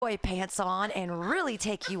boy pants on and really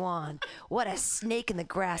take you on. What a snake in the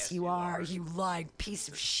grass you are, you lying piece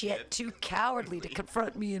of shit. Too cowardly to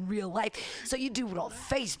confront me in real life, so you do it on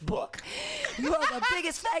Facebook. You are the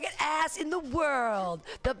biggest faggot ass in the world.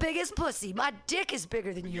 The biggest pussy. My dick is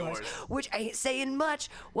bigger than yours, which ain't saying much.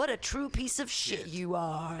 What a true piece of shit you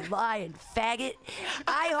are, lying faggot.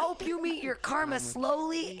 I hope you meet your karma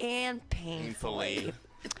slowly and painfully.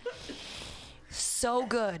 So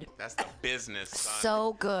good. That's the business, son.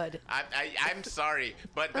 So good. I'm sorry,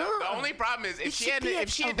 but the only problem is if she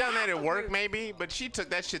had done that at work, maybe, but she took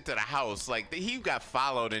that shit to the house. Like, he got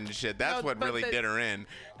followed and shit. That's what really did her in,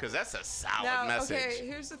 because that's a solid message. Okay,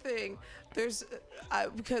 here's the thing. There's,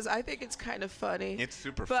 because I think it's kind of funny. It's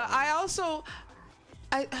super funny. But I also,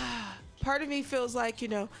 part of me feels like,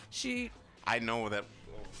 she. I know that.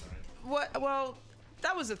 Well,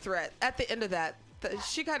 that was a threat. At the end of that,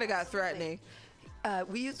 she kind of got threatening.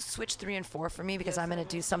 Will you switch 3 and 4 for me, because I'm going to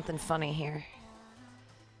do something funny here.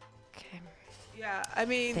 Okay. Yeah, I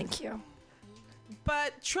mean. Thank you.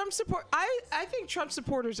 But Trump support, I think Trump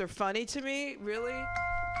supporters are funny to me, really.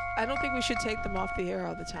 I don't think we should take them off the air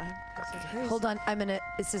all the time. Hold on,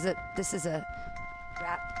 this is a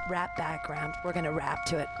rap background. We're gonna rap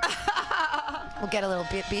to it. We'll get a little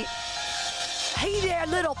beat. Hey there,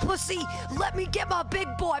 little pussy, let me get my big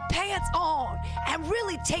boy pants on and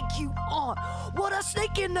really take you on. What a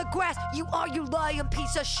snake in the grass you are, you lying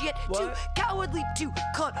piece of shit. What? Too cowardly to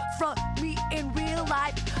confront me in real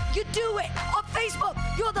life. You do it on Facebook.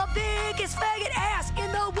 You're the biggest faggot ass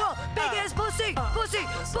in the world. Biggest pussy.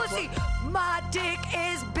 My dick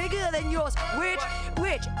is bigger than yours,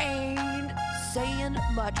 which ain't saying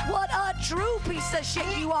much. What a true piece of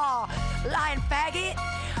shit you are, lying faggot.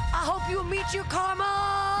 I hope you meet your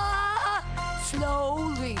karma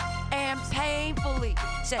slowly and painfully.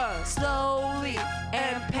 Say slowly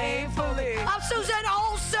and painfully. I'm Susan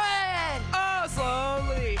Olsen. Oh,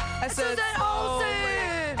 slowly. I said Susan Olsen.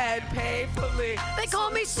 And painfully. They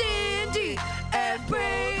call me Cindy and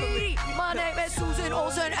Brady. My name is Susan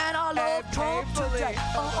Olsen and I love Trump today.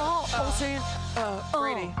 Olsen.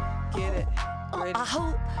 Brady, get it. Brady. I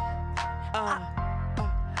hope.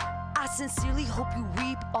 I sincerely hope you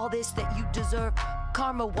reap all this that you deserve.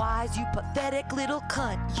 Karma-wise, you pathetic little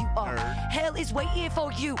cunt you are. Hell is waiting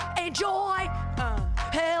for you. Enjoy.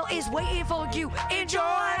 Hell is waiting for you. Enjoy.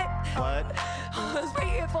 What? Hell is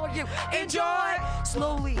waiting for you. Enjoy.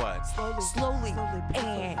 Slowly. What? Slowly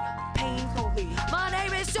and painfully. My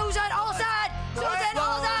name is Susan Olsen. Susan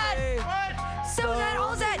Olsen. What? Susan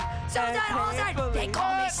Olsen. Susan Olsen. They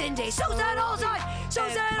call me Cindy. Susan Olsen.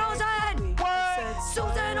 Susan Olsen. What?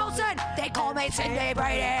 Susan Olsen. They call me Cindy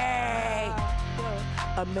Brady.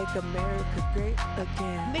 Make America great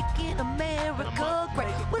again. Making America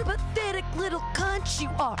great. What a pathetic little cunt you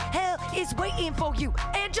are. Hell is waiting for you.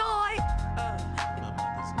 Enjoy. Enjoy.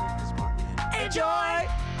 His name is Martin.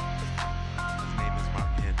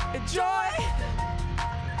 Enjoy.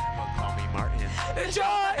 But call me Martin.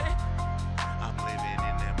 Enjoy. I'm living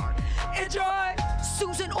in that Martin. Enjoy.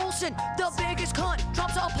 Susan Olsen, the biggest cunt.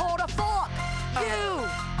 Trump supporter. Fuck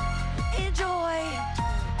you. Enjoy.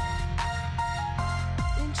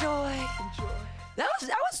 Enjoy. That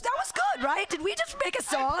was good, right? Did we just make a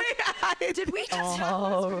song? Did we just?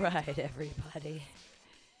 All right, everybody.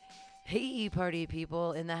 Hey, party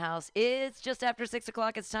people in the house. It's just after 6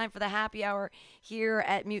 o'clock. It's time for the happy hour here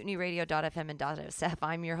at MutinyRadio.fm and .sf.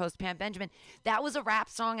 I'm your host, Pam Benjamin. That was a rap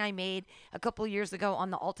song I made a couple years ago on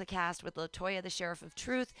the AltaCast with LaToya, the Sheriff of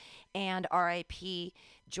Truth, and R.I.P.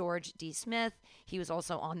 George D. Smith. He was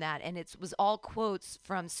also on that. And it was all quotes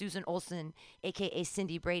from Susan Olsen, a.k.a.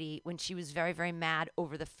 Cindy Brady, when she was very, very mad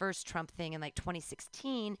over the first Trump thing in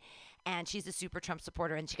 2016. And she's a super Trump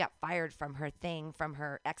supporter, and she got fired from her thing, from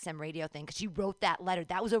her XM radio thing, because she wrote that letter.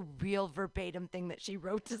 That was a real verbatim thing that she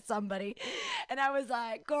wrote to somebody. And I was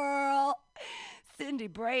like, girl, Cindy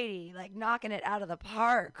Brady, knocking it out of the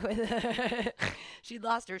park. She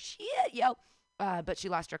lost her shit, yo. But she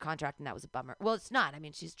lost her contract, and that was a bummer. Well, it's not. I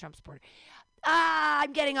mean, she's a Trump supporter.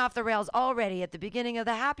 I'm getting off the rails already at the beginning of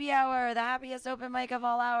the happy hour, the happiest open mic of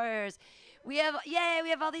all hours. We have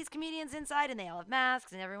all these comedians inside, and they all have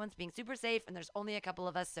masks, and everyone's being super safe, and there's only a couple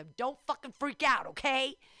of us, so don't fucking freak out,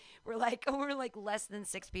 okay? We're less than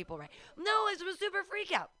 6 people, right? No, it's a super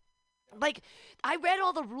freak out. I read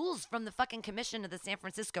all the rules from the fucking commission of the San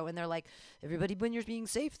Francisco, and they're like, everybody, when you're being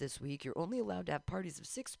safe this week, you're only allowed to have parties of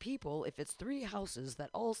 6 people if it's 3 houses that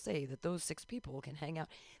all say that those 6 people can hang out.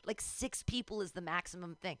 6 people is the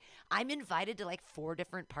maximum thing. I'm invited to 4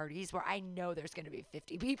 different parties where I know there's going to be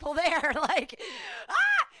 50 people there.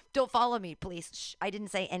 Don't follow me, please. Shh, I didn't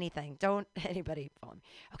say anything. Don't anybody follow me.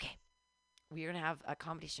 Okay. we're going to have a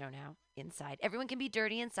comedy show now inside. Everyone can be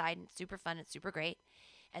dirty inside and super fun and super great.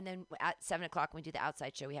 And then at 7 o'clock, when we do the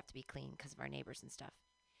outside show, we have to be clean because of our neighbors and stuff.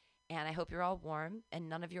 And I hope you're all warm and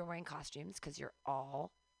none of you are wearing costumes because you're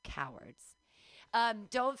all cowards.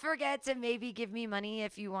 Don't forget to maybe give me money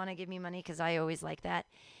if you want to give me money because I always like that.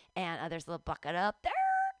 And there's a little bucket up there.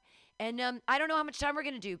 And I don't know how much time we're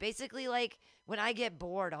going to do. Basically, like, when I get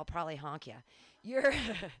bored, I'll probably honk you. You're...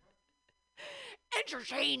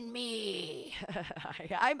 Entertain me.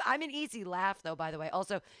 I'm an easy laugh, though, by the way.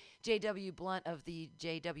 Also, J.W. Blunt of the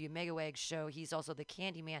J.W. Megaweg show, he's also the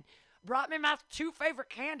candy man, brought me my 2 favorite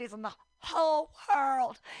candies in the whole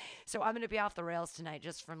world. So I'm going to be off the rails tonight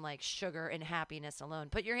just from, like, sugar and happiness alone.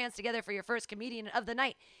 Put your hands together for your first comedian of the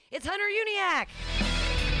night. It's Hunter Uniac.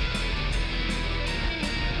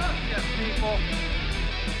 Yes, people.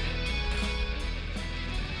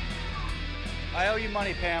 I owe you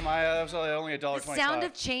money, Pam. That was only $1.25. The sound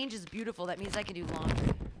of change is beautiful. That means I can do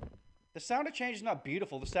laundry. The sound of change is not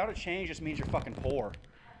beautiful. The sound of change just means you're fucking poor.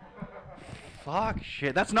 Fuck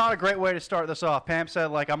shit. That's not a great way to start this off. Pam said,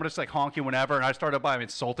 like, I'm just like honk you whenever, and I started by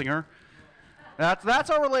insulting her. That's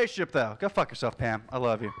our relationship, though. Go fuck yourself, Pam. I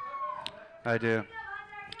love you. I do.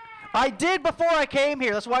 I did before I came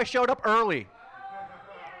here. That's why I showed up early.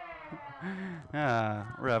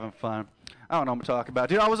 We're having fun. I don't know what I'm talking about.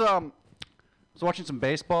 Dude, I was watching some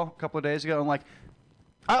baseball a couple of days ago, and like,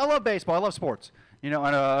 I love baseball. I love sports. You know,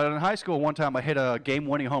 and in high school, one time I hit a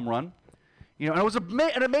game-winning home run. You know, and it was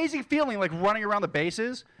an amazing feeling, like running around the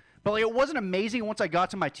bases. But like, it wasn't amazing once I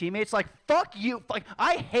got to my teammates. Like, fuck you. Like,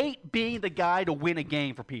 I hate being the guy to win a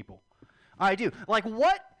game for people. I do. Like,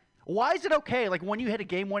 what? Why is it okay? Like, when you hit a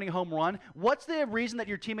game-winning home run, what's the reason that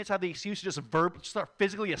your teammates have the excuse to just start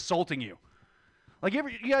physically assaulting you? Like, you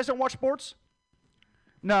guys don't watch sports?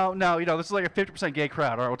 No, you know, this is like a 50% gay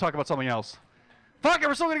crowd. All right, we'll talk about something else. Fuck it,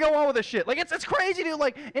 we're still going to go on with this shit. Like, it's crazy, dude.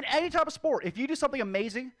 Like, in any type of sport, if you do something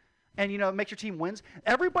amazing and, you know, it makes your team wins,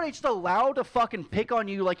 everybody's just allowed to fucking pick on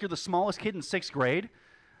you like you're the smallest kid in 6th grade.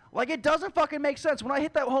 Like, it doesn't fucking make sense. When I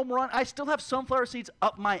hit that home run, I still have sunflower seeds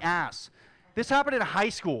up my ass. This happened in high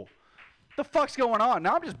school. The fuck's going on?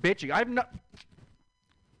 Now I'm just bitching.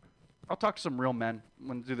 I'll talk to some real men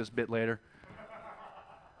when we do this bit later.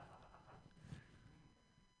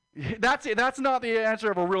 That's it. That's not the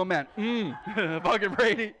answer of a real man. Fucking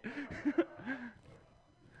Brady.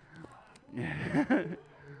 Yeah.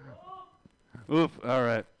 Oof. All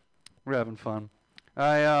right. We're having fun.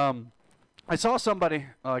 I saw somebody,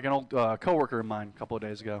 like an old coworker of mine a couple of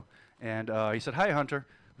days ago, and he said, "Hi, Hunter."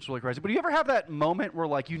 It's really crazy. But do you ever have that moment where,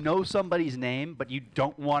 like, you know somebody's name, but you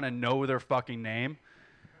don't want to know their fucking name?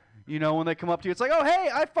 You know, when they come up to you, it's like, oh, hey,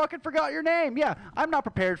 I fucking forgot your name. Yeah, I'm not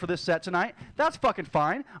prepared for this set tonight. That's fucking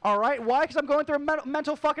fine. All right, why? Because I'm going through a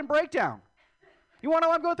mental fucking breakdown. You want to know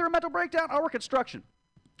why I'm going through a mental breakdown? I work construction.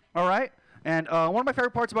 All right? And one of my favorite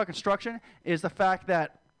parts about construction is the fact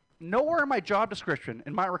that nowhere in my job description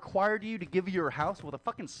am I required you to give your house with a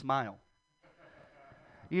fucking smile.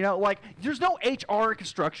 You know, like, there's no HR in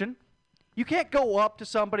construction. You can't go up to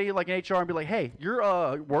somebody like an HR and be like, hey, you're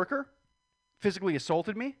a worker, physically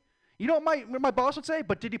assaulted me. You know what my boss would say?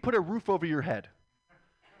 But did he put a roof over your head?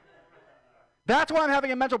 That's why I'm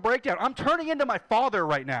having a mental breakdown. I'm turning into my father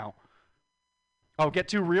right now. Oh, get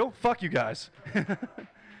too real? Fuck you guys.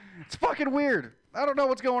 It's fucking weird. I don't know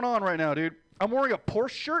what's going on right now, dude. I'm wearing a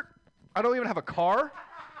Porsche shirt. I don't even have a car.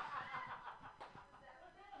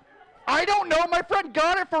 I don't know. My friend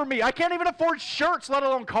got it for me. I can't even afford shirts, let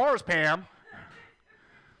alone cars, Pam.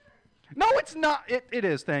 No, it's not. It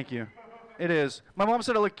is. Thank you. It is. My mom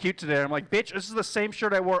said I look cute today. I'm like, bitch, this is the same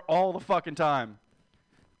shirt I wore all the fucking time.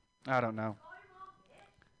 I don't know.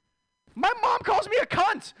 My mom calls me a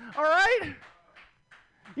cunt, all right?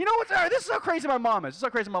 You know what's, all right, this is how crazy my mom is. This is how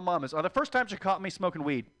crazy my mom is. The first time she caught me smoking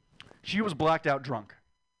weed, she was blacked out drunk.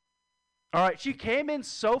 All right, she came in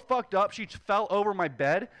so fucked up, she fell over my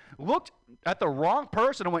bed, looked at the wrong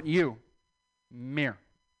person and went, you, mirror.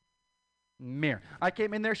 I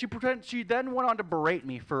came in there, she then went on to berate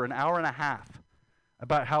me for an hour and a half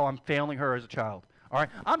about how I'm failing her as a child. All right,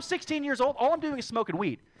 I'm 16 years old, all I'm doing is smoking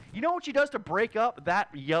weed. You know what she does to break up that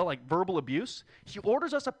verbal abuse? She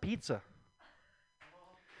orders us a pizza.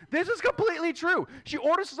 This is completely true. She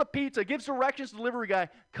orders us a pizza, gives directions to the delivery guy,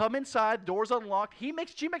 come inside, door's unlocked. She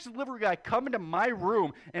makes the delivery guy come into my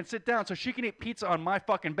room and sit down so she can eat pizza on my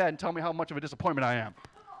fucking bed and tell me how much of a disappointment I am.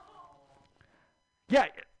 Yeah,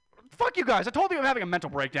 fuck you guys. I told you I'm having a mental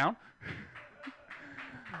breakdown.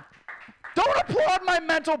 Don't applaud my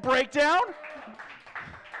mental breakdown.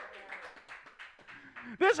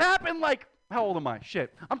 This happened like, how old am I?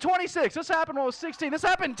 Shit. I'm 26. This happened when I was 16. This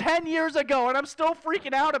happened 10 years ago, and I'm still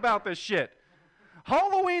freaking out about this shit.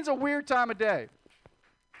 Halloween's a weird time of day.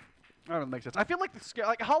 That doesn't make sense. I feel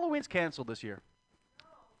like Halloween's canceled this year.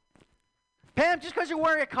 Pam, just because you're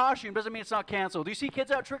wearing a costume doesn't mean it's not canceled. Do you see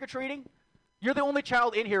kids out trick-or-treating? You're the only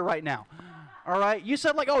child in here right now. All right? You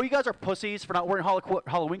said, like, oh, you guys are pussies for not wearing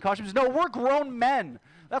Halloween costumes. No, we're grown men.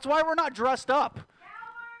 That's why we're not dressed up.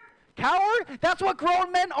 Coward? That's what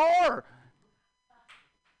grown men are.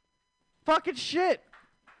 Fucking shit.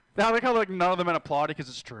 Now, I like how none of the men applauded because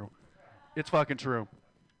it's true. It's fucking true.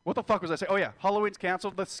 What the fuck was I saying? Oh, yeah, Halloween's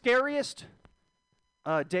canceled. The scariest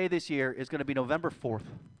day this year is going to be November 4th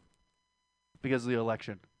because of the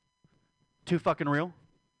election. Too fucking real?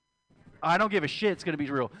 I don't give a shit. It's going to be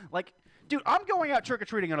real. Like, dude, I'm going out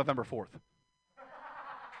trick-or-treating on November 4th.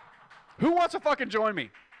 Who wants to fucking join me?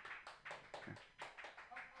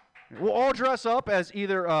 We'll all dress up as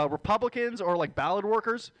either Republicans or, like, ballot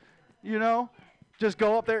workers, you know? Just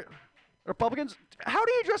go up there. Republicans? How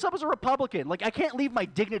do you dress up as a Republican? Like, I can't leave my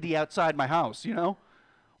dignity outside my house, you know?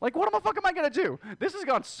 Like, what the fuck am I going to do? This has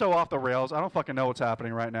gone so off the rails. I don't fucking know what's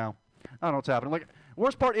happening right now. I don't know what's happening. Like,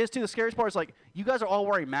 worst part is, too, the scariest part is, like, you guys are all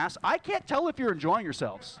wearing masks. I can't tell if you're enjoying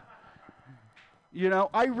yourselves. You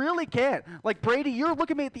know, I really can't. Like, Brady, you're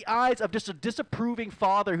looking at me at the eyes of just a disapproving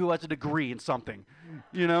father who has a degree in something,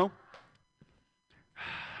 you know?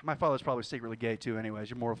 My father's probably secretly gay, too, anyways.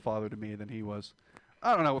 You're more of a father to me than he was.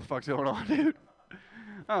 I don't know what the fuck's going on, dude.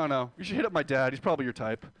 I don't know. You should hit up my dad. He's probably your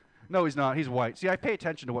type. No, he's not. He's white. See, I pay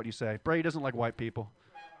attention to what you say. Brady doesn't like white people.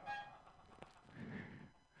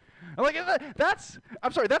 I'm like,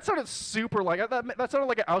 I'm sorry, that sounded super like, that sounded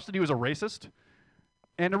like I ousted you as a racist.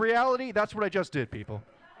 And in reality, that's what I just did, people.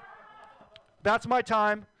 That's my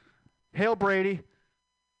time. Hail Brady.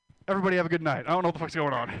 Everybody have a good night. I don't know what the fuck's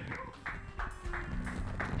going on.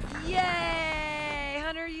 Yay!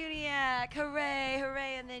 Hunter Uniac. Hooray,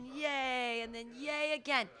 hooray, and then yay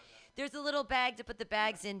again. There's a little bag to put the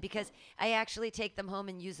bags in because I actually take them home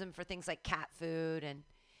and use them for things like cat food and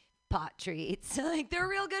pot treats. Like, they're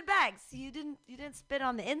real good bags. You didn't spit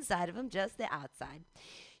on the inside of them, just the outside.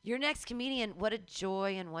 Your next comedian, what a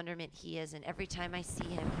joy and wonderment he is, and every time I see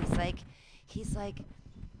him, he's like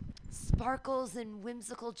sparkles and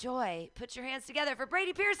whimsical joy. Put your hands together for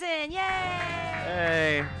Brady Pearson. Yay!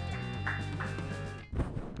 Hey.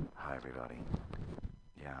 Hi, everybody.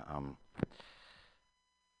 Yeah,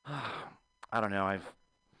 I don't know.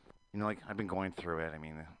 I've been going through it. I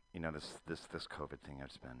mean, this COVID thing.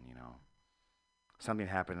 It's been, something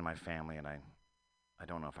happened in my family, and I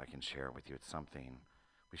don't know if I can share it with you. It's something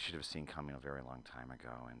we should have seen coming a very long time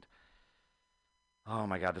ago. And oh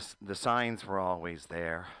my God, the signs were always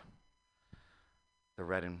there. The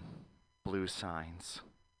red and blue signs.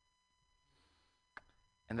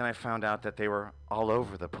 And then I found out that they were all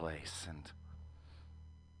over the place. And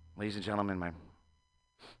ladies and gentlemen, my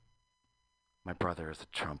brother is a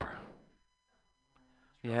Trumper.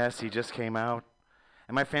 Yes, he just came out.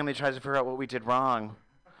 And my family tries to figure out what we did wrong.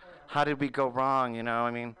 How did we go wrong,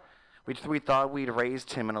 I mean, we thought we'd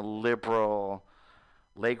raised him in a liberal,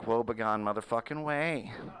 Lake Wobegon motherfucking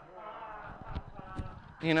way.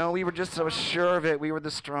 We were just so sure of it. We were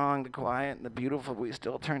the strong, the quiet, and the beautiful. We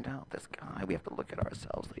still turned out this guy. We have to look at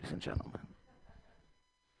ourselves, ladies and gentlemen.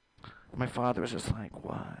 My father was just like,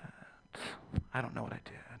 what? I don't know what I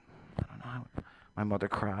did. I don't know. My mother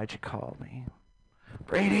cried. She called me.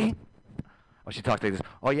 Brady? Oh, she talked like this.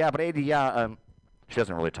 Oh, yeah, Brady, yeah. She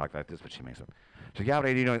doesn't really talk like this, but she makes it. She said, yeah,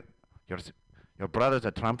 Brady, your brother's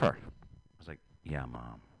a Trumper. I was like, yeah,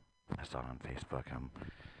 Mom. I saw it on Facebook.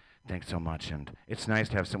 Thanks so much. And it's nice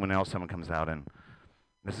to have someone comes out, and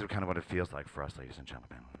this is kind of what it feels like for us, ladies and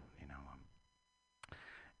gentlemen.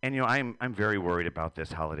 And, I'm very worried about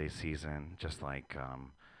this holiday season, just like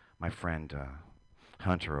my friend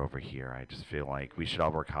Hunter over here. I just feel like we should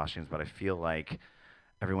all wear costumes, but I feel like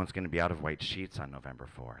everyone's going to be out of white sheets on November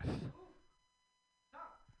 4th.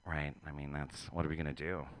 Right? I mean, what are we going to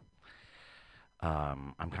do?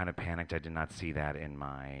 I'm kind of panicked. I did not see that in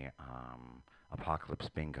my Apocalypse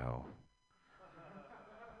Bingo.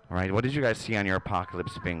 Right? What did you guys see on your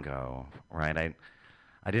Apocalypse Bingo? Right?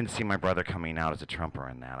 I didn't see my brother coming out as a Trumper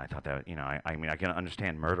in that. I thought that, I mean, I can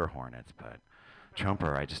understand murder hornets, but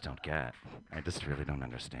Trumper, I just don't get. I just really don't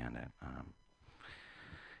understand it.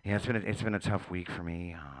 Yeah, it's been a tough week for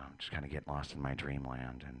me. Just kind of get lost in my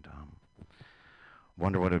dreamland and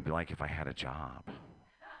wonder what it would be like if I had a job.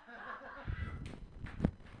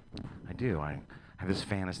 I do. I have this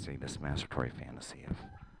fantasy, this masturbatory fantasy of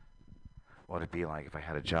what it'd be like if I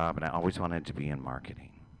had a job, and I always wanted to be in marketing.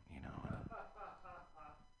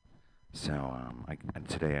 So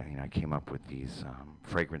today, I came up with these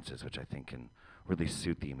fragrances, which I think can really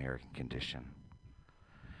suit the American condition.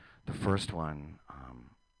 The first one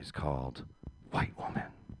is called White Woman.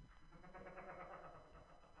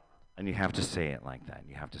 And you have to say it like that.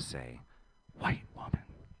 You have to say, White Woman.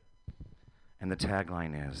 And the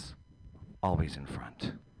tagline is, always in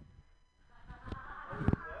front.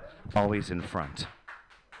 Always in front.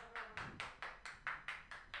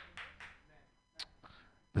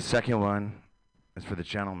 The second one is for the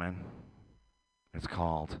gentleman. It's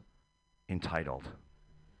called Entitled.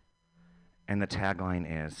 And the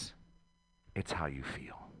tagline is, it's how you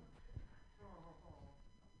feel.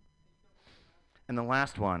 And the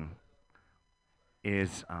last one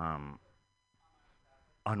is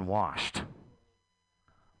Unwashed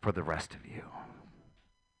for the rest of you.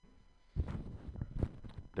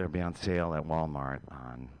 They'll be on sale at Walmart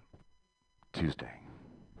on Tuesday.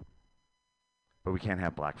 But we can't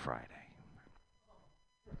have Black Friday.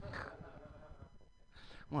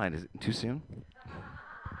 What, is it too soon?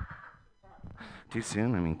 Too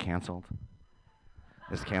soon? I mean, canceled.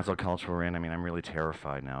 This cancel culture we're in, I mean, I'm really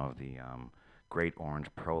terrified now of the great orange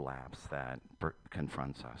prolapse that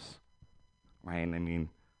confronts us. Right? I mean,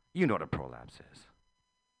 you know what a prolapse is.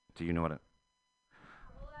 Do you know what a...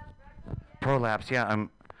 Prolapse, yeah.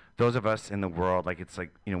 Those of us in the world, like, it's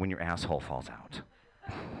like, you know, when your asshole falls out.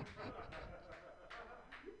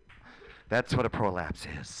 That's what a prolapse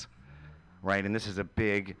is. Right? And this is a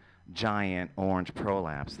big, giant orange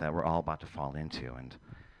prolapse that we're all about to fall into. And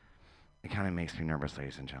it kind of makes me nervous,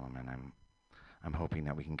 ladies and gentlemen. I'm hoping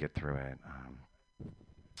that we can get through it.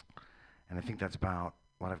 And I think that's about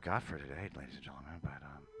what I've got for today, ladies and gentlemen. But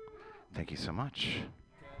thank you so much.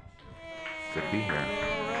 Good to be here.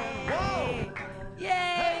 Whoa!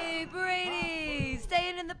 Yay, Brady!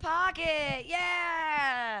 Staying in the pocket!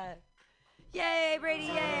 Yeah! Yay, Brady!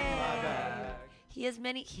 Yay! He has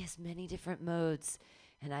many different modes,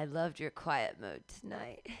 and I loved your quiet mode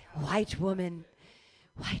tonight. White woman,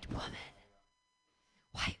 white woman,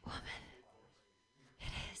 white woman.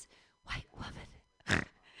 It is white woman.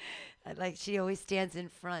 I like she always stands in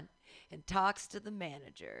front and talks to the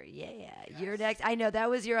manager. Yeah, you're next. I know that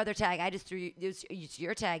was your other tag. I just threw you. It's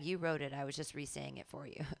your tag. You wrote it. I was just re-saying it for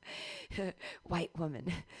you. White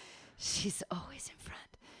woman. She's always in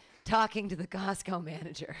front, talking to the Costco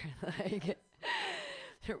manager. Like,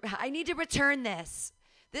 I need to return this.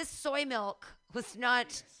 This soy milk was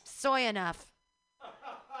not soy enough.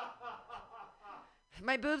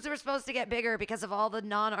 My boobs were supposed to get bigger because of all the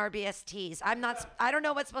non-RBSTs. I don't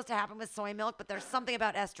know what's supposed to happen with soy milk, but there's something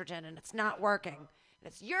about estrogen and it's not working. And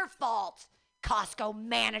it's your fault, Costco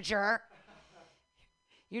manager.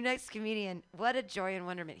 Your next comedian, what a joy and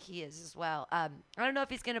wonderment he is as well. I don't know if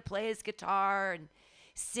he's going to play his guitar and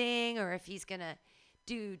sing or if he's going to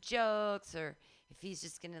do jokes or if he's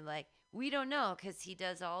just going to like, we don't know because he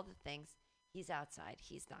does all the things. He's outside.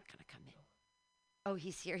 He's not going to come in. Oh,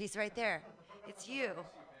 he's here. He's right there. It's you.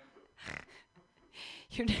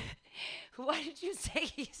 Why did you say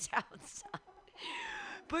he's outside?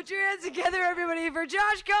 Put your hands together, everybody, for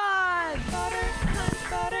Josh Kahn.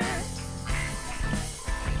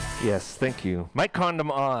 Yes, thank you. Mike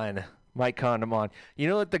Condom on. Mike Condom on. You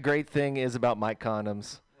know what the great thing is about Mike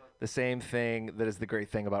condoms? The same thing that is the great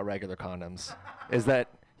thing about regular condoms is that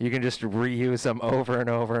you can just reuse them over and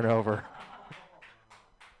over and over.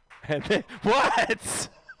 And then, what?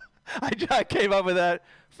 I came up with that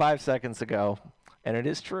 5 seconds ago, and it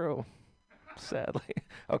is true, sadly.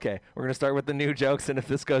 Okay, we're going to start with the new jokes, and if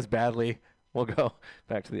this goes badly, we'll go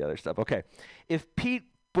back to the other stuff. Okay, if Pete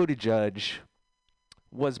Buttigieg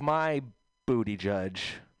was my booty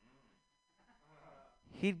judge,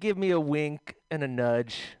 he'd give me a wink and a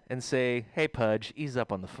nudge and say, hey, Pudge, ease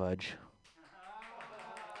up on the fudge.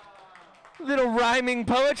 Little rhyming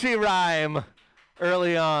poetry rhyme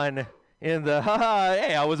early on in the,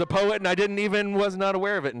 hey, I was a poet and I was not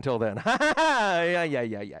aware of it until then.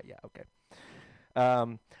 Yeah, okay.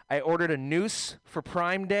 I ordered a noose for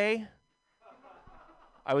Prime Day.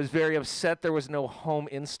 I was very upset there was no home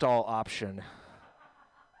install option.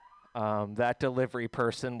 That delivery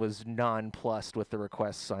person was nonplussed with the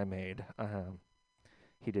requests I made.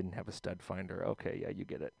 He didn't have a stud finder. Okay, yeah, you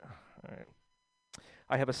get it. All right.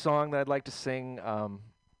 I have a song that I'd like to sing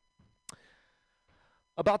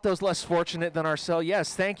about those less fortunate than ourselves.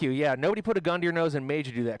 Yes, thank you. Yeah, nobody put a gun to your nose and made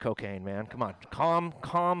you do that cocaine, man. Come on.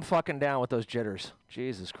 Calm fucking down with those jitters.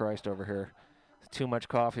 Jesus Christ over here. Too much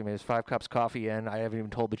coffee. Maybe there's 5 cups coffee in. I haven't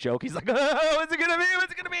even told the joke. He's like, oh, what's it going to be?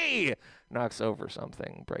 What's it going to be? Knocks over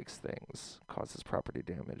something, breaks things, causes property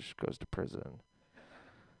damage, goes to prison.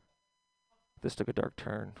 This took a dark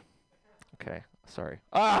turn. Okay, sorry.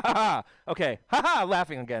 Okay,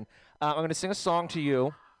 laughing again. I'm going to sing a song to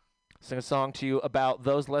you. Sing a song to you about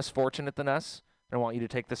those less fortunate than us. And I want you to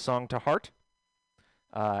take this song to heart.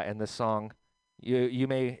 And this song,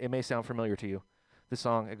 it may sound familiar to you. This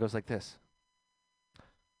song, it goes like this.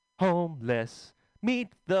 Homeless, meet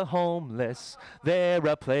the homeless. They're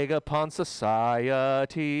a plague upon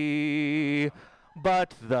society.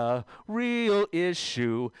 But the real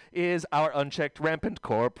issue is our unchecked rampant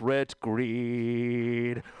corporate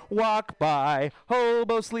greed. Walk by,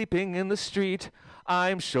 hobo sleeping in the street.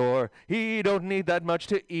 I'm sure he don't need that much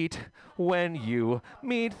to eat. When you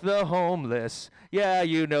meet the homeless, yeah,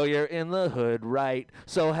 you know you're in the hood, right?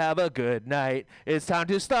 So have a good night. It's time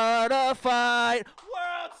to start a fight.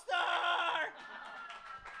 World Star!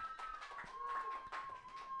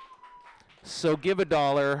 So give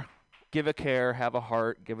 $1. Give a care, have a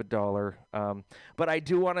heart, give $1. But I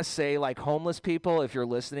do want to say, like, homeless people, if you're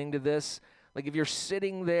listening to this, like, if you're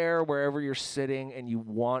sitting there wherever you're sitting and you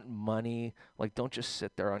want money, like, don't just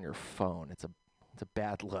sit there on your phone. It's a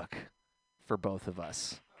bad look for both of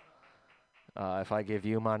us. If I give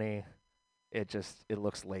you money, it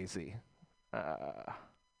looks lazy.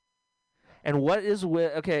 And what is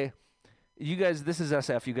okay, you guys, this is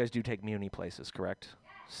SF. You guys do take Muni places, correct?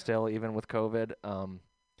 Still, even with COVID.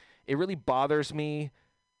 It really bothers me.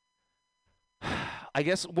 I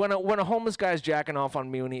guess when a homeless guy's jacking off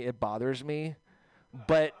on Muni, it bothers me.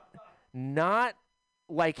 But not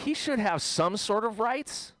like he should have some sort of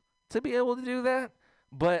rights to be able to do that.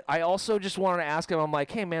 But I also just want to ask him, I'm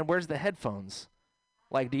like, hey, man, where's the headphones?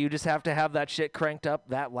 Like, do you just have to have that shit cranked up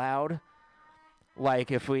that loud?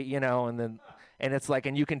 Like, if we, and it's like,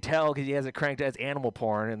 and you can tell because he has it cranked as animal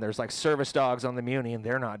porn, and there's like service dogs on the Muni, and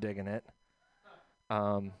they're not digging it.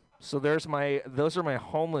 So those are my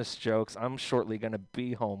homeless jokes. I'm shortly going to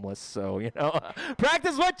be homeless, so,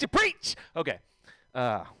 practice what you preach. Okay.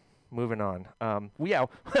 Moving on.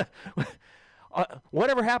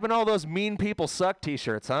 Whatever happened to all those mean people suck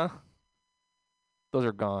t-shirts, huh? Those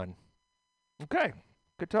are gone. Okay.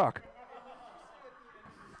 Good talk.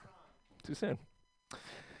 Too soon.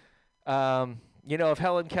 If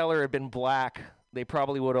Helen Keller had been black, they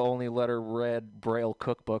probably would have only let her read Braille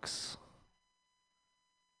cookbooks.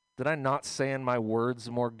 Did I not say in my words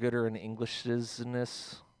more gooder in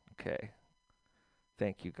Englishness? Okay.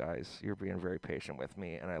 Thank you, guys. You're being very patient with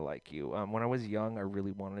me, and I like you. When I was young, I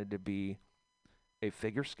really wanted to be a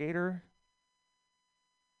figure skater.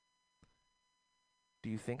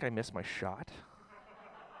 Do you think I missed my shot?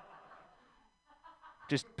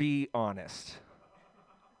 Just be honest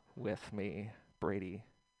with me, Brady.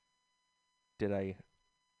 Do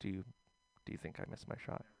you think I missed my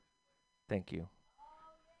shot? Thank you.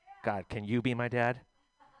 God, can you be my dad?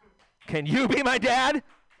 Can you be my dad?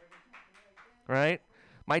 Right?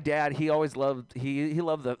 My dad, he always loved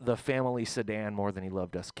the family sedan more than he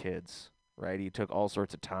loved us kids. Right? He took all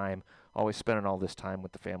sorts of time, always spending all this time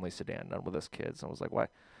with the family sedan, none with us kids. And I was like, why?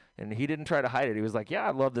 And he didn't try to hide it. He was like, yeah,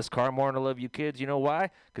 I love this car more than I love you kids. You know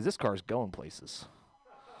why? Because this car's going places.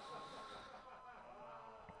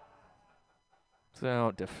 So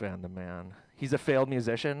don't defend the man. He's a failed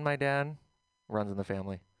musician, my dad. Runs in the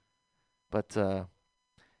family. But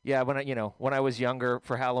when I was younger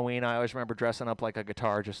for Halloween, I always remember dressing up like a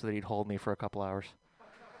guitar just so that he'd hold me for a couple hours.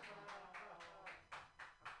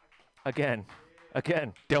 Again,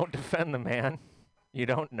 don't defend the man. You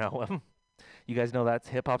don't know him. You guys know that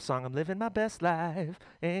hip hop song, I'm living my best life,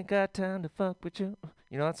 ain't got time to fuck with you.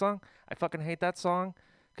 You know that song? I fucking hate that song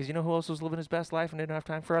because you know who else was living his best life and didn't have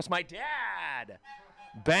time for us? My dad.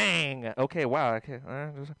 Bang. Okay, wow. Okay.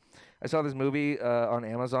 I saw this movie on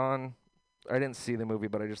Amazon. I didn't see the movie,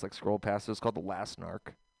 but I just scrolled past it. It's called The Last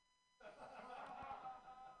Narc.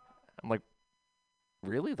 I'm like,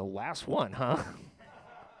 really? The last one, huh?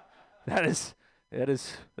 That is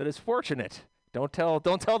fortunate. Don't tell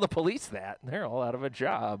the police that. They're all out of a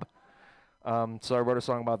job. So I wrote a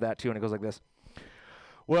song about that too, and it goes like this.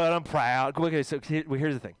 Well, I'm proud. Okay, so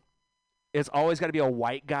here's the thing. It's always got to be a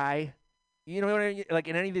white guy. You know what I mean? Like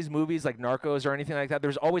in any of these movies, like Narcos or anything like that,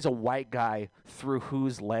 there's always a white guy through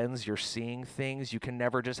whose lens you're seeing things. You can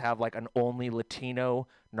never just have like an only Latino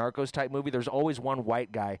Narcos type movie. There's always one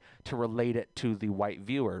white guy to relate it to the white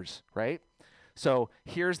viewers, right? So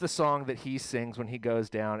here's the song that he sings when he goes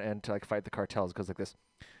down and to fight the cartels. It goes like this.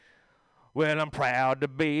 Well, I'm proud to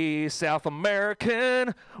be South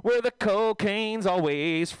American, where the cocaine's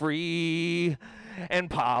always free. And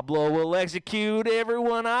Pablo will execute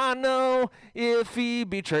everyone I know if he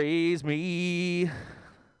betrays me.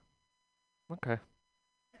 Okay.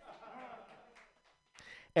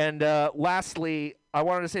 And lastly, I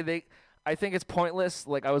wanted to say I think it's pointless.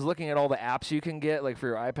 I was looking at all the apps you can get, for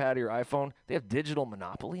your iPad or your iPhone. They have digital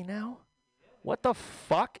monopoly now. What the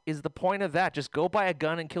fuck is the point of that? Just go buy a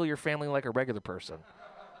gun and kill your family like a regular person.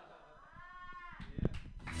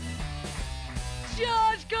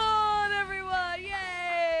 Josh Gone, everyone!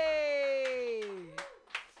 Yay!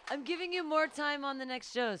 I'm giving you more time on the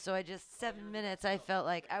next show, so 7 minutes. I felt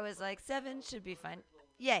like 7 should be fine.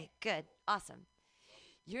 Yay, good, awesome.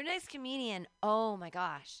 Your next comedian, oh my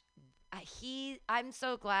gosh, I'm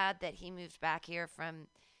so glad that he moved back here from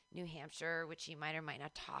New Hampshire, which he might or might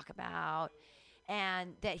not talk about,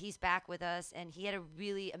 and that he's back with us. And he had a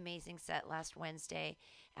really amazing set last Wednesday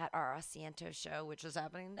at our Asiento show, which is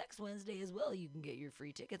happening next Wednesday as well. You can get your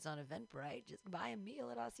free tickets on Eventbrite. Just buy a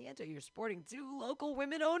meal at Asiento. You're supporting 2 local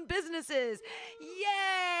women-owned businesses.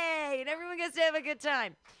 Yay! And everyone gets to have a good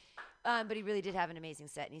time. But he really did have an amazing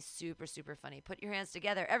set, and he's super, super funny. Put your hands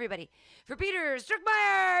together, everybody, for Peter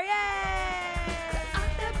Strickmeyer! Yay!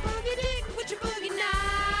 I'm that boogie dick with your boogie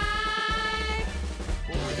night.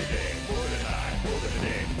 Boogie the day, boogie the night, boogie the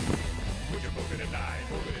day. With your boogie the night,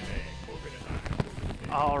 boogie the day, boogie the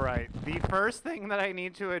night. All right. The first thing that I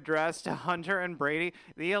need to address to Hunter and Brady,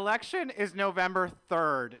 the election is November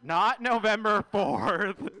 3rd, not November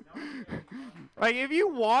 4th. Like, if you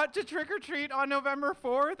want to trick or treat on November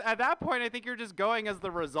 4th, at that point, I think you're just going as the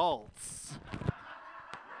results.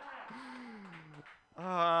 Hey,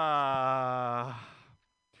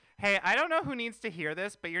 I don't know who needs to hear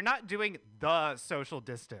this, but you're not doing the social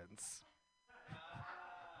distance.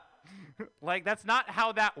 Like, that's not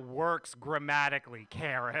how that works grammatically,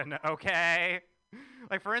 Karen, okay?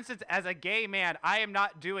 Like, for instance, as a gay man, I am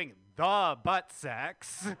not doing the butt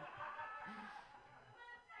sex.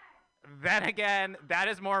 Then again, that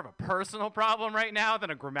is more of a personal problem right now than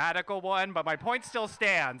a grammatical one, but my point still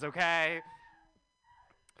stands, okay?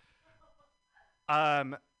 I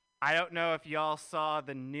don't know if y'all saw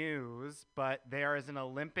the news, but there is an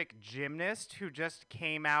Olympic gymnast who just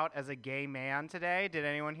came out as a gay man today. Did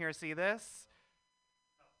anyone here see this?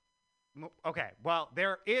 Okay, well,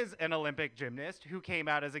 there is an Olympic gymnast who came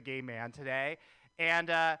out as a gay man today, and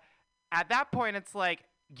at that point, it's like,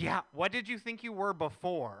 yeah, what did you think you were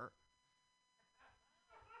before?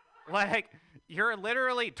 Like, you're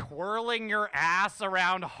literally twirling your ass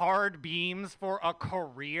around hard beams for a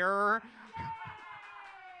career?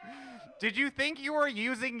 Did you think you were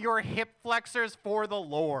using your hip flexors for the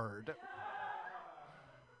Lord?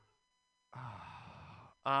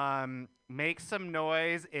 Make some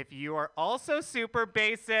noise if you are also super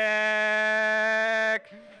basic.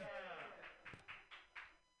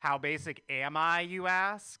 How basic am I, you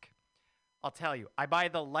ask? I'll tell you, I buy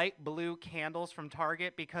the light blue candles from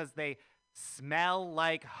Target because they smell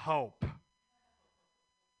like hope.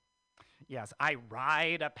 Yes, I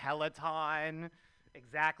ride a Peloton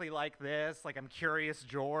exactly like this, like I'm Curious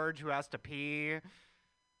George who has to pee.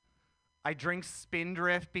 I drink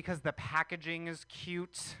Spindrift because the packaging is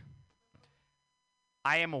cute.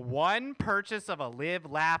 I am one purchase of a Live,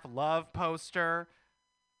 Laugh, Love poster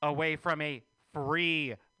away from a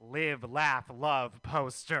free Live, Laugh, Love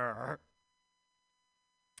poster.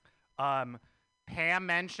 Pam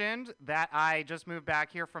mentioned that I just moved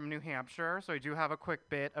back here from New Hampshire, so I do have a quick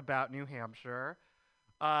bit about New Hampshire.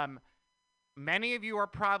 Many of you are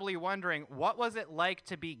probably wondering, what was it like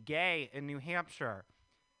to be gay in New Hampshire?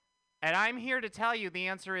 And I'm here to tell you the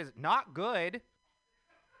answer is not good.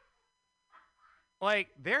 Like,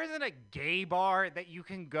 there isn't a gay bar that you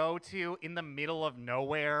can go to in the middle of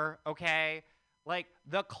nowhere, okay? Like,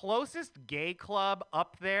 the closest gay club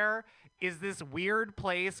up there is this weird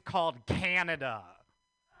place called Canada.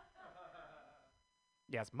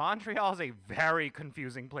 Yes, Montreal is a very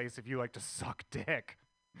confusing place if you like to suck dick.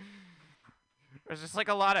 There's just like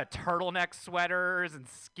a lot of turtleneck sweaters and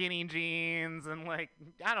skinny jeans and like,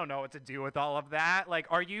 I don't know what to do with all of that. Like,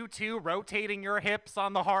 are you two rotating your hips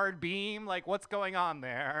on the hard beam? Like, what's going on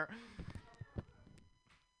there?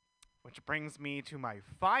 Which brings me to my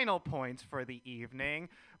final point for the evening,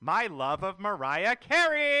 my love of Mariah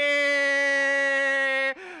Carey!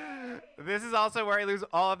 This is also where I lose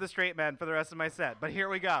all of the straight men for the rest of my set, but here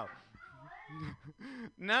we go.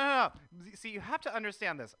 No. See, you have to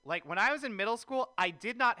understand this. Like, when I was in middle school, I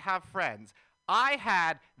did not have friends. I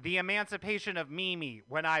had the emancipation of Mimi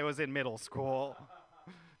when I was in middle school.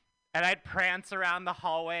 And I'd prance around the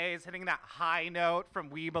hallways, hitting that high note from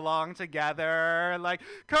We Belong Together. Like,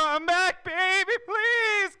 come back, baby,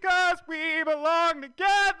 please, 'cause we belong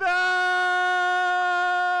together.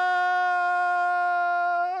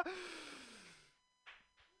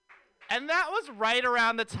 And that was right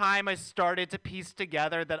around the time I started to piece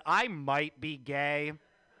together that I might be gay.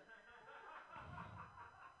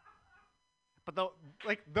 But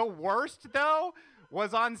the worst, though,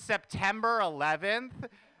 was on September 11th.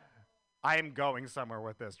 I am going somewhere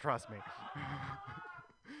with this, trust me.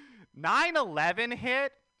 9/11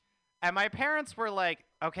 hit, and my parents were like,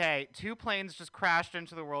 okay, 2 planes just crashed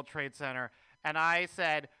into the World Trade Center. And I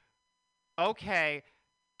said, okay,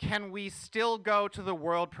 can we still go to the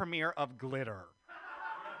world premiere of Glitter?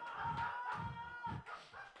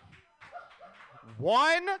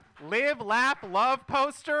 One Live, Laugh, Love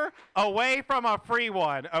poster away from a free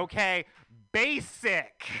one, okay?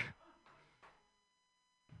 Basic.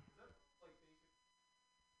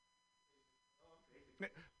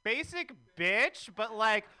 Basic bitch, but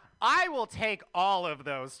like, I will take all of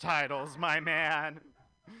those titles, my man.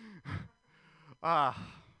 I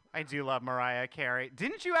do love Mariah Carey.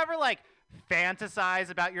 Didn't you ever like fantasize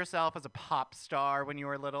about yourself as a pop star when you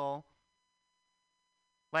were little?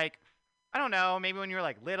 Like, I don't know, maybe when you were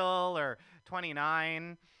like little or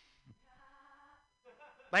 29.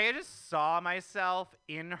 Like, I just saw myself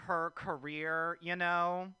in her career, you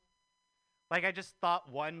know? Like, I just thought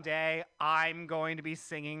one day I'm going to be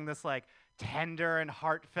singing this like tender and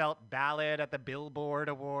heartfelt ballad at the Billboard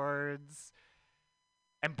Awards.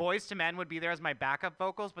 And Boyz II Men would be there as my backup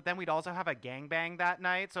vocals, but then we'd also have a gangbang that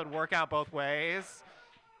night, so it'd work out both ways.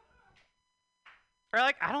 Or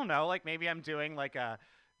like, I don't know, like maybe I'm doing like a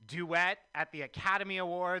duet at the Academy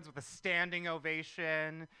Awards with a standing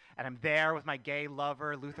ovation, and I'm there with my gay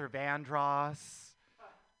lover, Luther Vandross.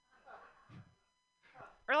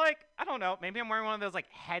 Or like, I don't know, maybe I'm wearing one of those like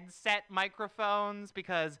headset microphones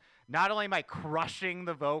because not only am I crushing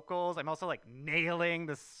the vocals, I'm also like nailing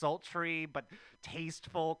the sultry but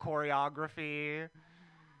tasteful choreography.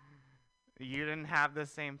 You didn't have the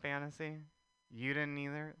same fantasy? You didn't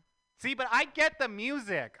either? See, but I get the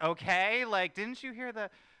music, okay? Like, didn't you hear the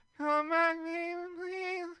come back, baby,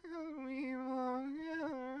 please, 'cause we belong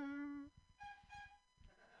together.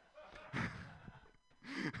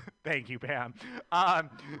 Thank you, Pam.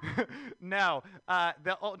 No,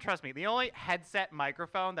 trust me, the only headset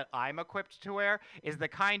microphone that I'm equipped to wear is the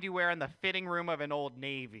kind you wear in the fitting room of an Old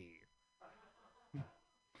Navy.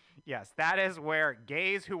 Yes, that is where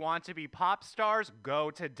gays who want to be pop stars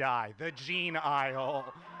go to die. The jean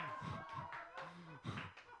aisle.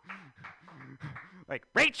 Like,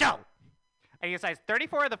 Rachel! I need a size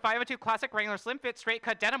 34 of the 502 classic regular slim fit straight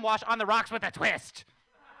cut denim wash on the rocks with a twist.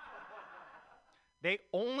 They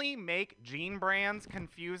only make jean brands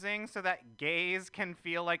confusing so that gays can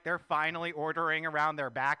feel like they're finally ordering around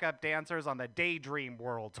their backup dancers on the Daydream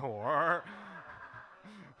World Tour.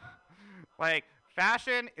 Like,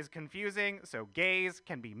 fashion is confusing so gays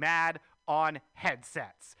can be mad on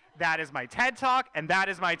headsets. That is my TED Talk, and that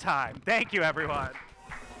is my time. Thank you, everyone.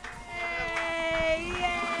 Yay!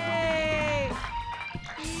 Yay!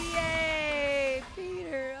 Yay!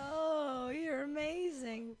 Peter, oh, you're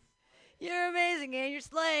amazing. You're amazing, and you're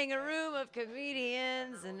slaying a room of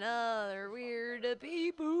comedians and other weird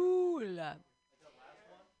people.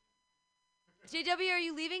 JW, are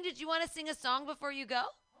you leaving? Did you want to sing a song before you go?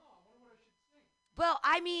 Well,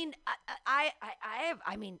 I mean, I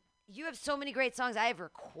mean, you have so many great songs. I have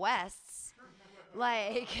requests.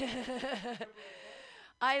 Like,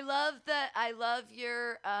 I love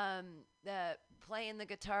your the playing the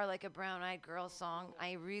guitar like a brown-eyed girl song.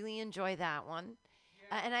 I really enjoy that one.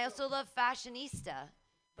 And I also love Fashionista.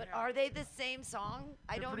 But are they the same song?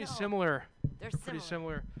 I don't know. Pretty similar. They're pretty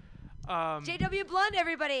similar. JW Blunt,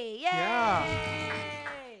 everybody. Yay! Yeah.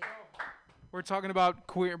 We're talking about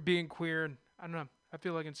being queer. And I don't know. I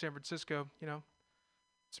feel like in San Francisco, you know,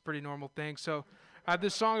 it's a pretty normal thing. So I have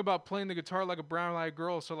this song about playing the guitar like a brown-eyed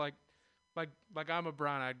girl. So like I'm a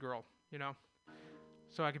brown-eyed girl, you know.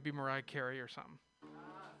 So I could be Mariah Carey or something.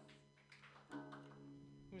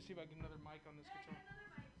 Let me see if I get another mic on this guitar.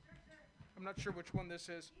 I'm not sure which one this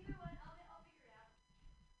is.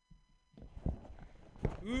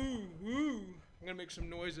 Ooh, ooh. I'm going to make some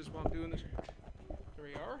noises while I'm doing this. There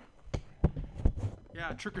we are.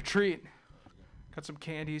 Yeah, trick or treat. Got some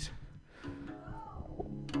candies.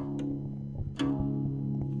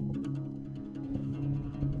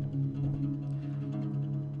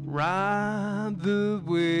 Ride the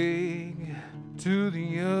wave to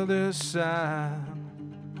the other side.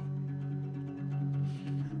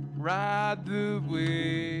 Ride the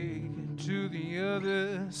wave to the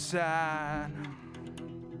other side.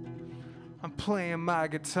 I'm playing my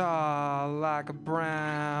guitar like a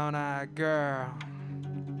brown-eyed girl.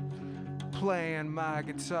 Playing my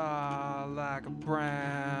guitar like a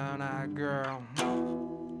brown-eyed girl.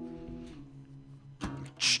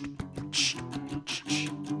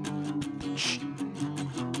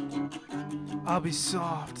 I'll be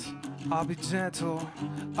soft I'll be gentle,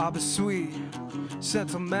 I'll be sweet,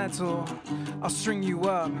 sentimental. I'll string you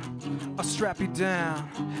up, I'll strap you down,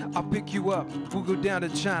 I'll pick you up, we'll go down to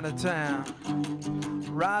Chinatown.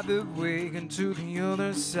 Ride the wagon to the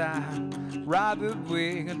other side, ride the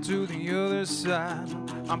wagon to the other side.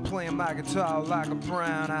 I'm playing my guitar like a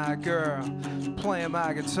brown-eyed girl, playing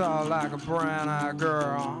my guitar like a brown-eyed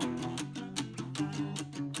girl.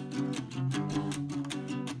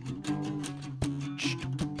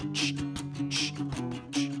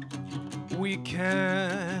 We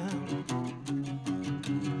can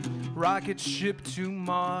rocket ship to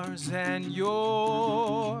Mars and Uranus.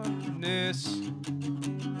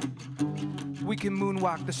 We can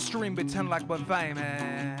moonwalk the stream, pretend like we're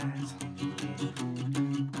famous.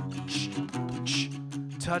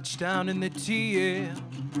 Touchdown in the TL,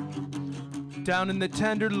 down in the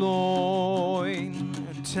Tenderloin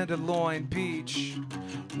Beach.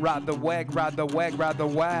 Ride the wag, ride the wag, ride the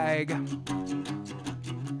wag.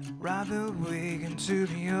 Ride the wagon to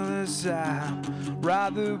the other side,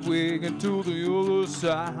 ride the wagon to the other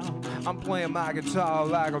side. I'm playing my guitar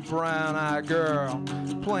like a brown-eyed girl,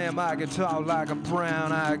 playing my guitar like a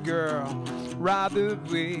brown-eyed girl. Ride the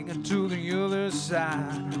wagon to the other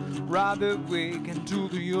side, ride the wagon to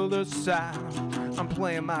the other side. I'm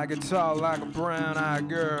playing my guitar like a brown-eyed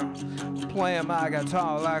girl, playing my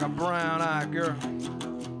guitar like a brown-eyed girl.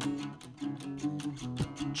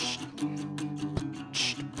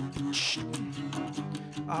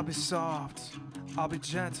 I'll be soft, I'll be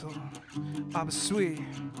gentle, I'll be sweet,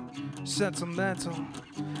 sentimental.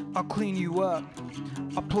 I'll clean you up,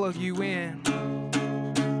 I'll plug you in.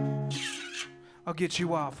 I'll get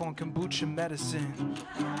you off on kombucha medicine.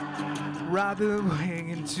 Ride the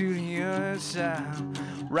wagon to the other side,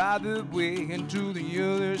 ride the wagon to the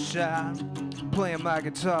other side. Playing my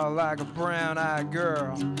guitar like a brown-eyed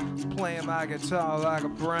girl, playing my guitar like a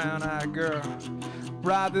brown-eyed girl.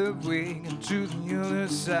 Ride the wagon to the other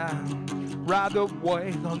side, ride the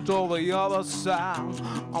wagon to the other side.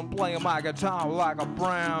 I'm playing my guitar like a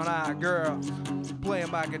brown-eyed girl, playing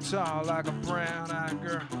my guitar like a brown-eyed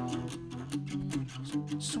girl.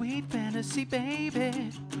 Sweet fantasy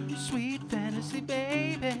baby, sweet fantasy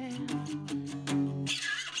baby.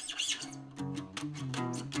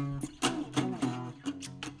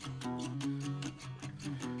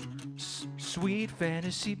 Sweet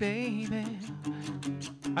fantasy baby.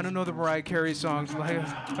 I don't know the Mariah Carey songs. Like,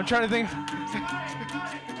 I'm trying to think.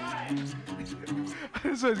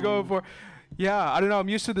 That's what I was going for. Yeah, I don't know. I'm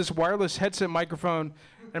used to this wireless headset microphone,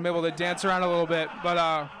 and I'm able to dance around a little bit. But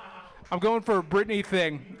I'm going for a Britney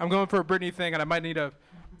thing. I'm going for a Britney thing, and I might need to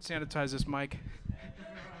sanitize this mic.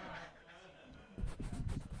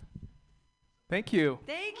 Thank you.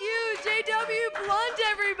 Thank you, JW Blunt,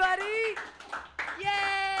 everybody.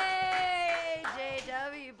 Yay,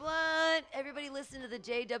 JW Blunt. Everybody listen to the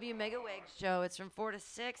JW Megaweg show. It's from 4 to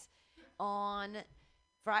 6 on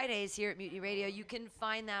Fridays here at Mutiny Radio. You can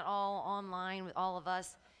find that all online with all of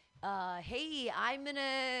us. Hey, I'm going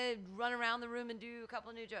to run around the room and do a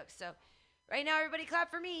couple of new jokes. So right now, everybody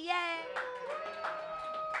clap for me. Yay.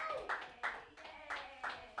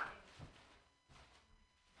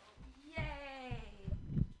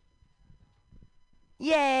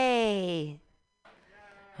 Yay.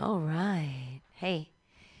 All right. Hey.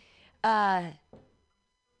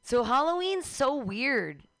 So Halloween's so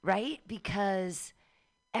weird, right? Because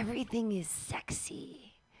everything is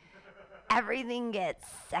sexy. Everything gets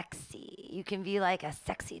sexy. You can be like a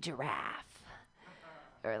sexy giraffe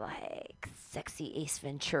or like sexy Ace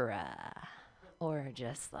Ventura or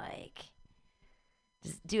just like,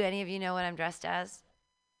 do any of you know what I'm dressed as?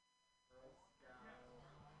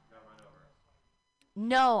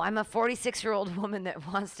 No, I'm a 46-year-old woman that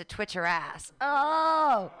wants to twitch her ass.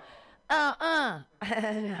 Oh, no,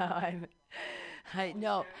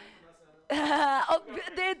 no. Oh,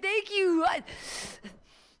 thank you.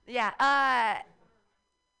 Yeah.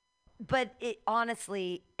 But it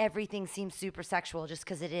honestly, everything seems super sexual just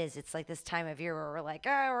because it is. It's like this time of year where we're like,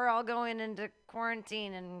 oh, we're all going into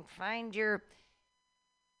quarantine and find your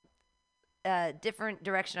different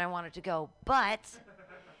direction I wanted to go. But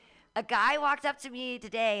a guy walked up to me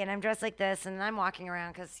today, and I'm dressed like this, and I'm walking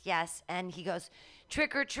around because, yes, and he goes,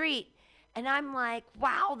 trick or treat. And I'm like,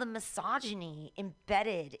 wow, the misogyny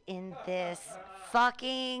embedded in this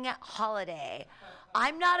fucking holiday.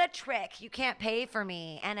 I'm not a trick. You can't pay for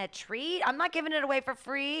me. And a treat? I'm not giving it away for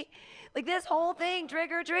free. Like this whole thing, trick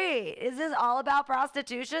or treat. Is this all about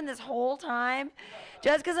prostitution this whole time?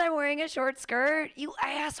 Just because I'm wearing a short skirt? You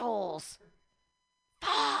assholes.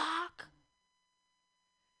 Fuck.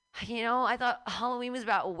 You know, I thought Halloween was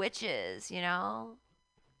about witches, you know?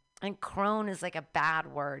 And crone is like a bad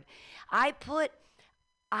word. I put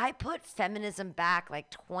feminism back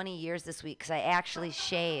like 20 years this week because I actually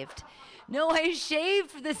shaved. No, I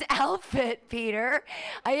shaved for this outfit, Peter.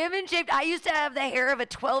 I haven't shaved. I used to have the hair of a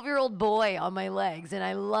 12-year-old boy on my legs, and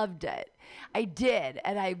I loved it. I did,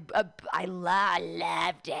 and I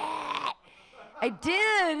loved it. I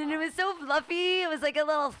did, and it was so fluffy. It was like a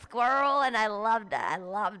little squirrel, and I loved it. I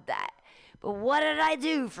loved that. But what did I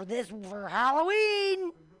do for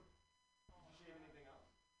Halloween?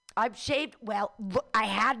 I've shaved, well, look, I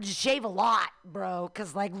had to shave a lot, bro,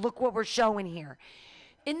 because, like, look what we're showing here.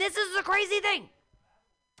 And this is the crazy thing.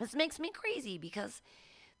 This makes me crazy because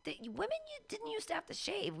women didn't used to have to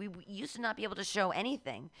shave. We used to not be able to show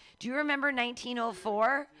anything. Do you remember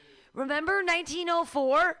 1904? Remember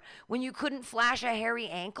 1904 when you couldn't flash a hairy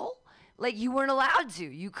ankle? Like, you weren't allowed to.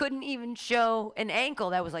 You couldn't even show an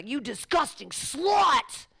ankle that was like, you disgusting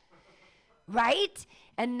slut, right?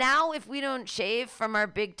 And now if we don't shave from our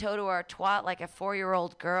big toe to our twat like a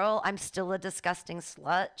 4-year-old girl, I'm still a disgusting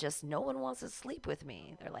slut. Just no one wants to sleep with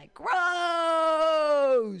me. They're like, gross.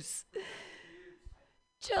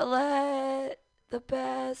 Gillette, the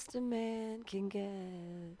best a man can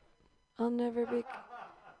get. I'll never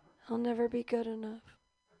be good enough.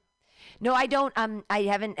 No, I don't. I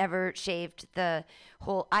haven't ever shaved the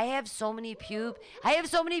whole. I have so many pubes.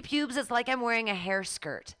 It's like I'm wearing a hair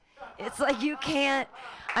skirt. It's like you can't.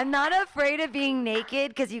 I'm not afraid of being naked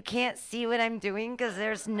because you can't see what I'm doing because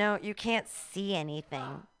you can't see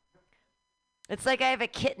anything. It's like I have a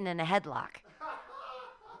kitten in a headlock.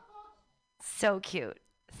 So cute.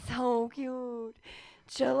 So cute.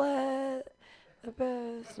 Gillette, the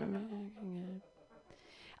best American.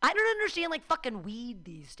 I don't understand like fucking weed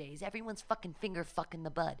these days. Everyone's fucking finger fucking the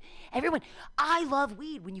bud. I love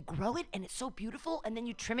weed when you grow it and it's so beautiful and then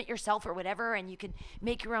you trim it yourself or whatever and you can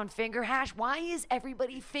make your own finger hash. Why is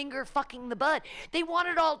everybody finger fucking the bud? They want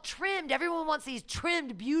it all trimmed. Everyone wants these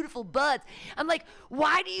trimmed, beautiful buds. I'm like,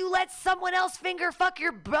 why do you let someone else finger fuck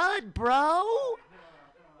your bud, bro?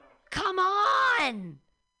 Come on.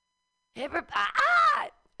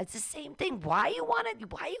 It's the same thing. Why you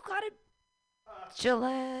gotta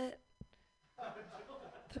Gillette,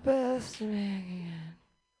 the best man.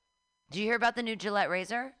 Did you hear about the new Gillette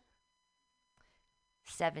razor?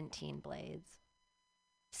 17 blades.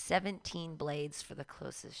 17 blades for the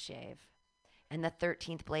closest shave. And the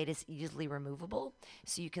 13th blade is easily removable,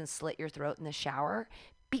 so you can slit your throat in the shower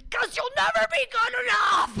because you'll never be good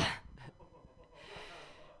enough.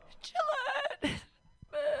 Gillette,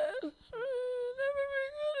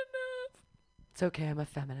 it's okay, I'm a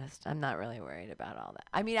feminist. I'm not really worried about all that.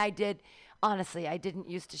 I mean, I didn't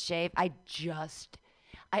used to shave. I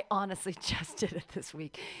honestly just did it this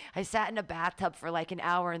week. I sat in a bathtub for like an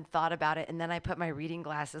hour and thought about it, and then I put my reading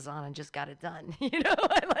glasses on and just got it done. You know,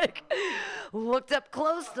 I like looked up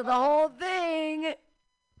close to the whole thing.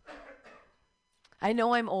 I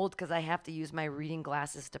know I'm old because I have to use my reading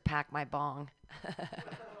glasses to pack my bong.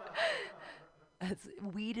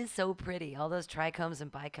 Weed is so pretty. All those trichomes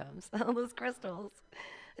and bicomes. All those crystals.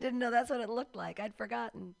 I didn't know that's what it looked like. I'd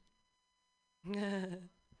forgotten.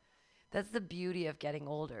 That's the beauty of getting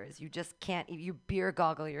older is you just can't, you beer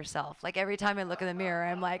goggle yourself. Like every time I look in the mirror,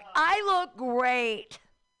 I'm like, I look great.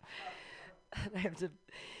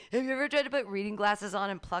 Have you ever tried to put reading glasses on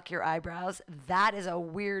and pluck your eyebrows? That is a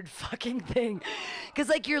weird fucking thing. Because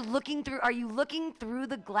like are you looking through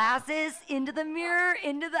the glasses into the mirror,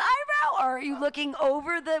 into the eyebrow? Or are you looking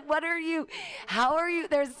over how are you?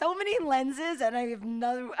 There's so many lenses and I have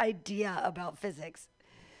no idea about physics.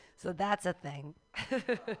 So that's a thing.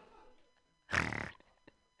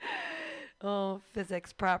 Oh,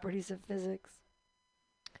 physics, properties of physics.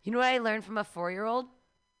 You know what I learned from a 4-year-old?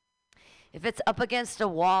 If it's up against a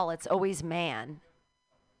wall, it's always man.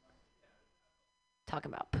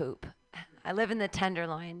 Talking about poop. I live in the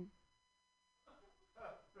Tenderloin.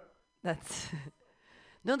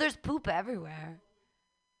 No, there's poop everywhere.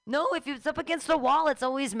 No, if it's up against a wall, it's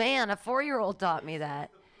always man. A 4-year-old taught me that.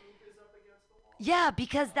 Yeah,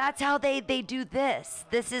 because that's how they do this.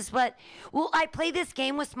 This is what, I play this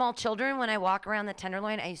game with small children when I walk around the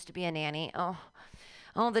Tenderloin. I used to be a nanny. Oh,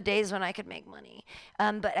 the days when I could make money.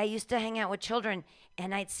 But I used to hang out with children,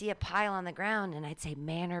 and I'd see a pile on the ground, and I'd say,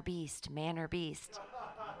 man or beast, man or beast.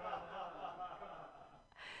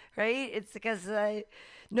 Right? It's because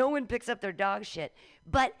no one picks up their dog shit.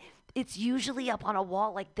 But it's usually up on a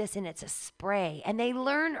wall like this, and it's a spray. And they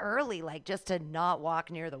learn early, like, just to not walk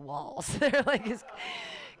near the walls. They're like,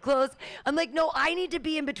 close. I'm like, no, I need to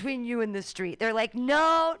be in between you and the street. They're like,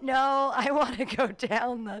 no, I want to go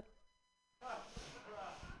down the...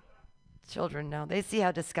 Children know. They see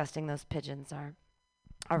how disgusting those pigeons are.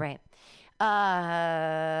 All right.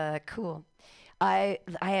 Cool. I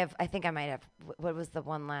think I might have. What was the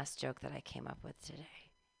one last joke that I came up with today?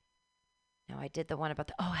 No, I did the one about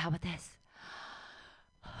the. Oh, how about this?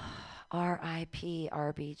 R.I.P.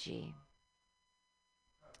 RBG.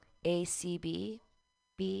 ACB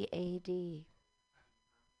BAD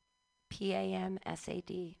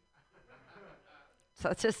PAMSAD. So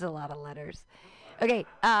it's just a lot of letters. Okay.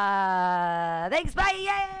 Thanks. Bye.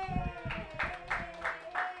 Yay!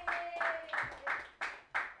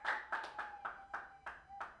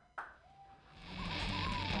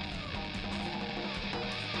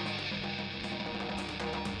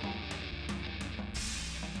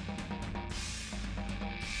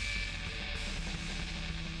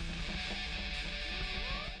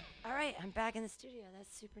 All right, I'm back in the studio.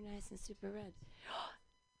 That's super nice and super red.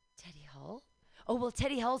 Teddy Hull? Oh, well,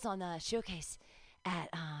 Teddy Hull's on the showcase at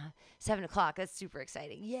 7 o'clock. That's super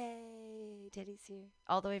exciting. Yay, Teddy's here.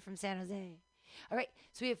 All the way from San Jose. All right,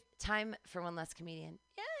 so we have time for one last comedian.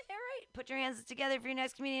 Yeah, all right. Put your hands together for your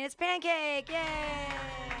next comedian. It's Pancake. Yay!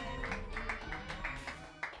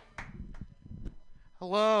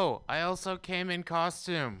 Hello, I also came in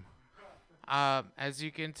costume. As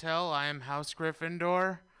you can tell, I am House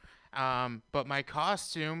Gryffindor, but my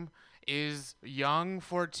costume is young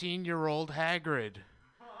 14-year-old Hagrid.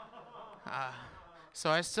 So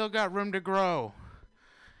I still got room to grow,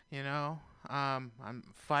 you know. I'm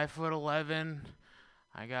 5'11".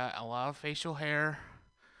 I got a lot of facial hair,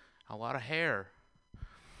 a lot of hair.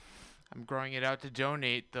 I'm growing it out to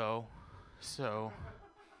donate, though, so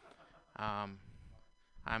I'm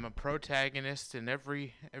a protagonist in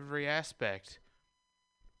every aspect.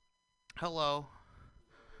 Hello.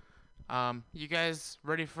 You guys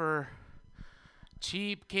ready for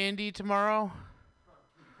cheap candy tomorrow?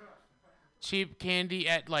 Cheap candy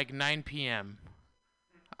at like 9 p.m.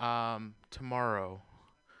 Tomorrow.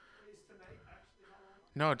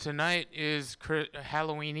 No, tonight is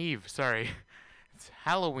Halloween Eve. Sorry. It's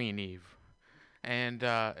Halloween Eve. And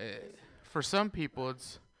for some people,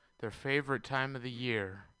 it's their favorite time of the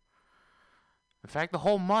year. In fact, the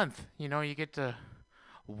whole month, you know, you get to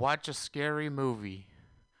watch a scary movie.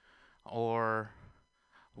 Or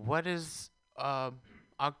what is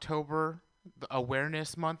October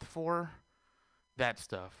Awareness Month for? That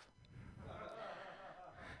stuff.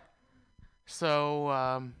 So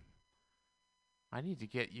I need to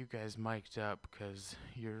get you guys mic'd up because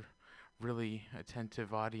you're really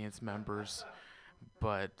attentive audience members,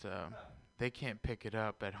 but they can't pick it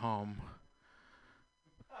up at home.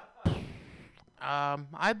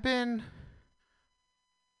 I've been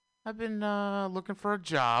looking for a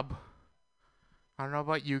job. I don't know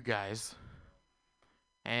about you guys.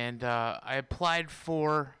 And I applied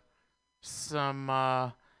for some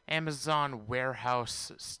Amazon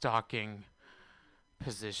warehouse stocking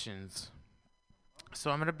positions.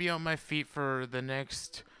 So I'm going to be on my feet for the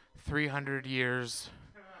next 300 years.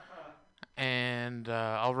 And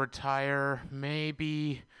I'll retire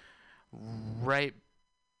maybe right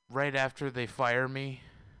after they fire me.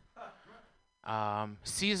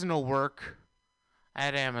 Seasonal work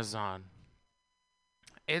at Amazon.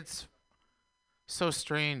 It's so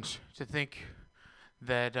strange to think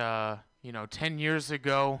that, 10 years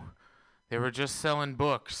ago, they were just selling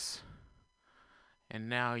books. And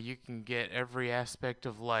now you can get every aspect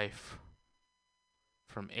of life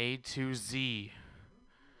from A to Z.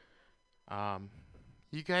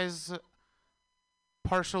 You guys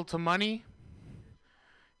partial to money?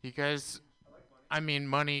 You guys,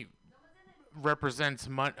 money represents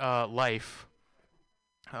life.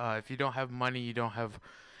 If you don't have money, you don't have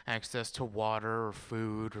access to water or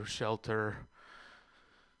food or shelter.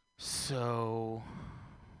 So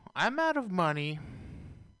I'm out of money,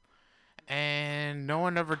 and no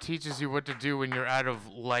one ever teaches you what to do when you're out of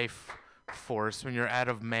life force, when you're out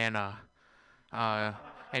of mana,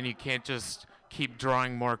 and you can't just keep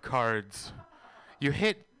drawing more cards. You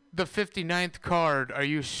hit the 59th card. Are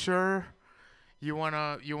you sure you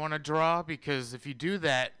wanna draw? Because if you do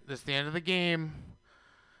that, that's the end of the game.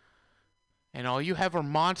 And all you have are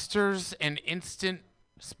monsters and instant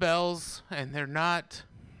spells, and they're not.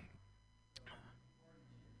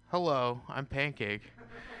 Hello, I'm Pancake.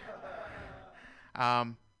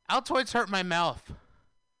 Altoids hurt my mouth.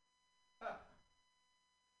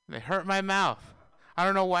 They hurt my mouth. I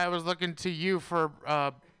don't know why I was looking to you for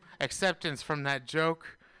acceptance from that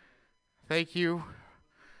joke. Thank you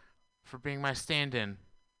for being my stand-in.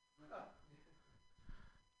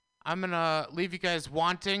 I'm gonna leave you guys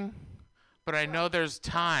wanting, but I know there's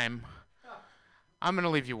time. I'm gonna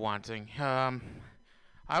leave you wanting.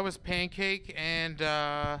 I was Pancake, and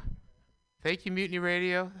thank you, Mutiny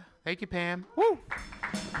Radio. Thank you, Pam. Woo!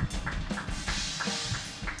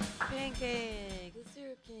 King.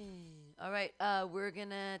 All right, we're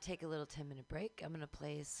gonna take a little 10-minute break. I'm gonna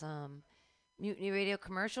play some Mutiny Radio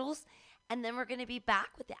commercials, and then we're gonna be back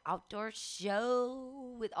with the outdoor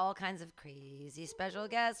show with all kinds of crazy special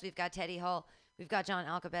guests. We've got Teddy Hall, we've got John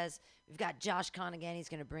Alcabez, we've got Josh Kahn again. He's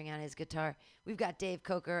gonna bring out his guitar. We've got Dave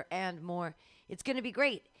Coker and more. It's gonna be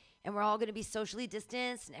great, and we're all gonna be socially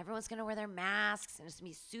distanced, and everyone's gonna wear their masks, and it's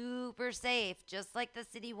gonna be super safe, just like the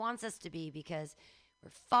city wants us to be, because we're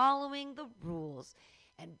following the rules.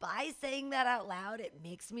 And by saying that out loud, it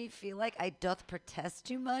makes me feel like I doth protest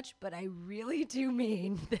too much, but I really do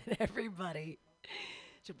mean that everybody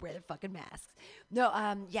should wear their fucking masks. No,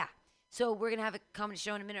 yeah. So we're going to have a comedy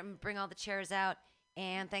show in a minute. I'm going to bring all the chairs out.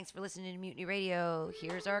 And thanks for listening to Mutiny Radio.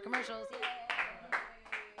 Here's our commercials. Yay!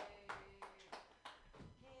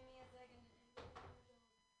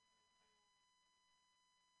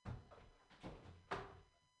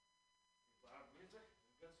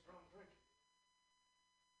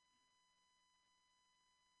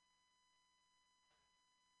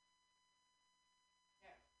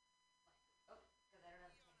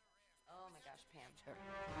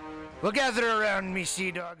 Well, gather around me,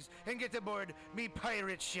 sea dogs, and get aboard me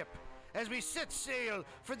pirate ship as we set sail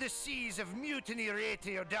for the seas of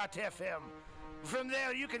MutinyRadio.fm. From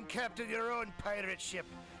there, you can captain your own pirate ship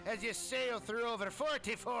as you sail through over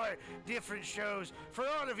 44 different shows for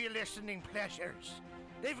all of your listening pleasures.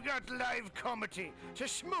 They've got live comedy to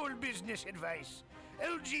small business advice,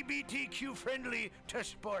 LGBTQ friendly to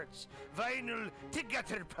sports, vinyl to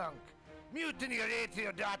gutter punk.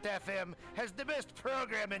 MutinyRadio.fm has the best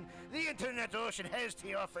programming the internet ocean has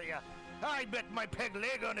to offer you. I bet my peg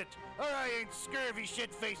leg on it, or I ain't scurvy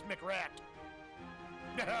shit-faced McRat.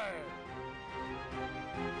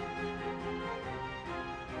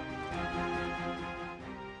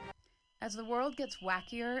 As the world gets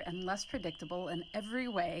wackier and less predictable in every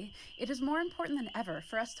way, it is more important than ever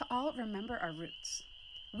for us to all remember our roots.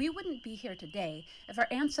 We wouldn't be here today if our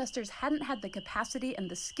ancestors hadn't had the capacity and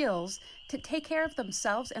the skills to take care of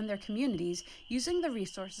themselves and their communities using the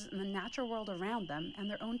resources in the natural world around them and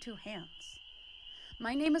their own two hands.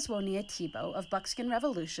 My name is Wonia Thibault of Buckskin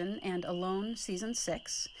Revolution and Alone Season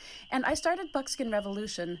 6, and I started Buckskin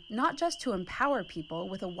Revolution not just to empower people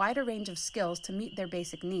with a wider range of skills to meet their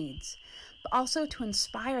basic needs, but also to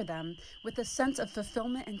inspire them with a sense of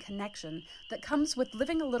fulfillment and connection that comes with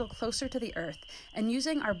living a little closer to the earth and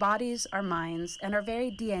using our bodies, our minds, and our very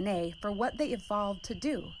DNA for what they evolved to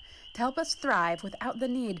do, to help us thrive without the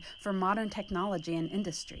need for modern technology and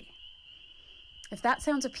industry. If that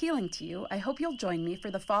sounds appealing to you, I hope you'll join me for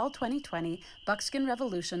the Fall 2020 Buckskin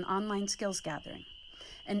Revolution Online Skills Gathering,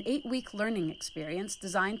 an 8-week learning experience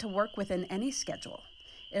designed to work within any schedule.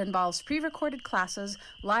 It involves pre-recorded classes,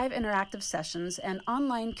 live interactive sessions, and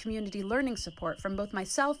online community learning support from both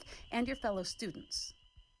myself and your fellow students.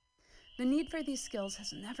 The need for these skills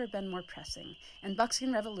has never been more pressing, and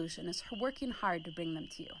Buckskin Revolution is working hard to bring them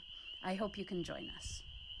to you. I hope you can join us.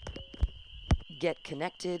 Get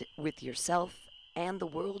connected with yourself and the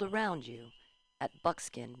world around you at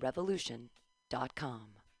buckskinrevolution.com.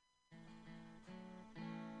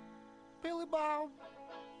 Billy Bob,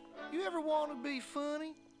 you ever want to be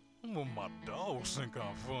funny? Well, my dogs think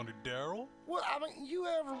I'm funny, Daryl. Well, I mean, you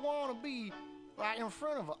ever want to be, like, in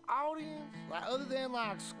front of an audience? Like, other than,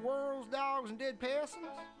 like, squirrels, dogs, and dead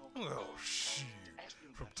peasants? Oh, shit.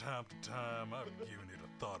 From time to time, I've given it a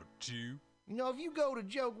thought or two. You know, if you go to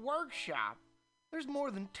Joke Workshop, there's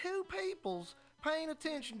more than 2 peoples paying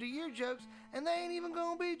attention to your jokes, and they ain't even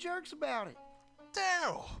gonna be jerks about it.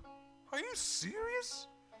 Daryl, are you serious?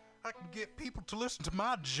 I can get people to listen to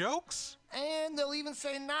my jokes? And they'll even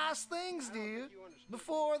say nice things, dude,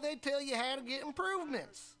 before they tell you how to get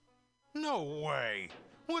improvements. No way.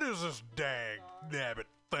 What is this dag-nabbit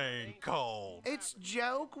thing called? It's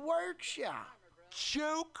Joke Workshop.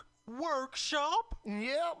 Joke Workshop?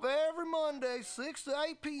 Yep, every Monday, 6 to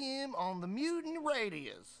 8 p.m. on the Mutiny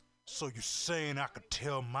Radios. So you're saying I could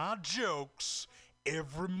tell my jokes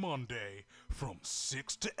every Monday from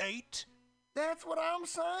 6 to 8? That's what I'm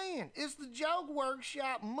saying. It's the Joke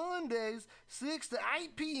Workshop Mondays, 6 to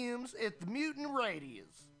 8 p.m. at the Mutiny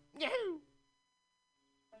Radios. Yahoo!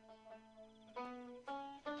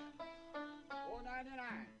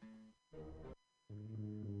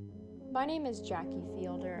 My name is Jackie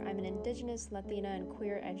Fielder. I'm an Indigenous, Latina, and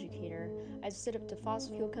queer educator. I've stood up to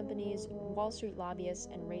fossil fuel companies, Wall Street lobbyists,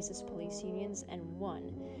 and racist police unions, and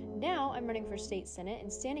won. Now I'm running for state senate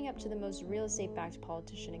and standing up to the most real estate-backed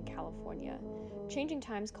politician in California. Changing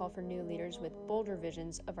times call for new leaders with bolder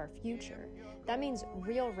visions of our future. That means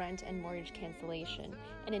real rent and mortgage cancellation,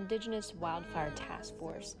 an indigenous wildfire task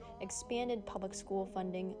force, expanded public school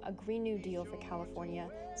funding, a Green New Deal for California,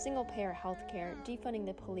 single-payer healthcare, defunding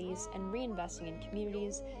the police, and reinvesting in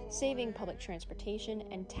communities, saving public transportation,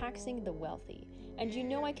 and taxing the wealthy. And you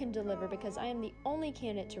know I can deliver because I am the only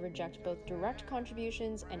candidate to reject both direct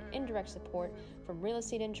contributions and indirect support from real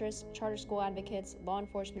estate interests, charter school advocates, law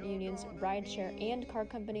enforcement unions, rideshare and car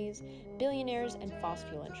companies, billionaires, and fossil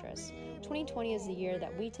fuel interests. 2020 is the year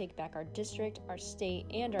that we take back our district, our state,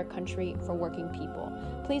 and our country for working people.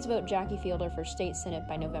 Please vote Jackie Fielder for state senate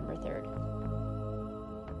by November 3rd.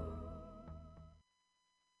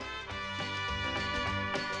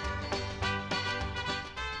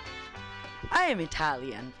 I am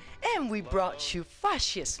Italian, and we brought you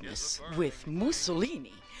fascismus with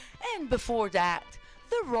Mussolini, and before that,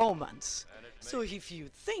 the Romans. So if you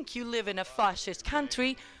think you live in a fascist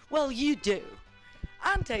country, well, you do.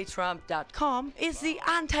 Antitrump.com is the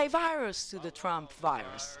antivirus to the Trump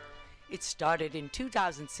virus. It started in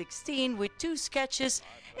 2016 with 2 sketches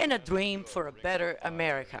and a dream for a better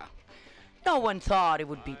America. No one thought it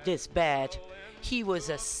would be this bad. He was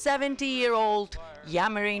a 70-year-old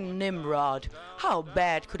yammering Nimrod. How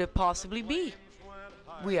bad could it possibly be?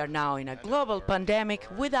 We are now in a global pandemic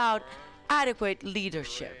without adequate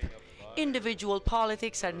leadership. Individual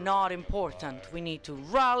politics are not important. We need to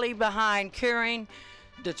rally behind curing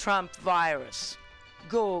the Trump virus.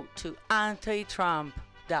 Go to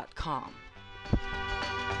antitrump.com.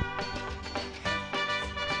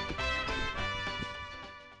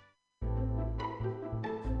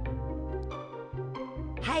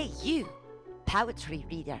 Hey you, poetry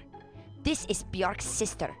reader. This is Björk's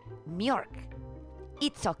sister, Mjörk.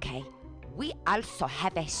 It's okay. We also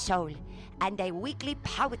have a soul and a weekly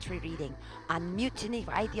poetry reading on Mutiny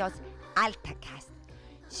Radio's AltaCast,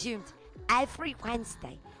 zoomed every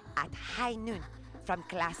Wednesday at high noon from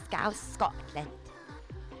Glasgow, Scotland.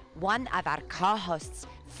 One of our co-hosts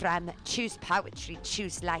from Choose Poetry,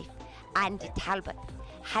 Choose Life, Andy Talbot,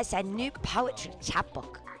 has a new poetry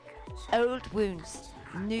chapbook, Old Wounds,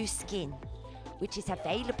 New Skin, which is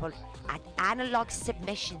available at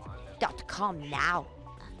analogsubmission.com now.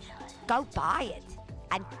 Go buy it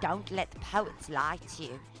and don't let the poets lie to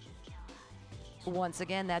you. Once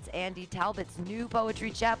again, that's Andy Talbot's new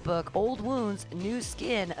poetry chapbook, Old Wounds, New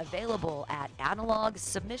Skin, available at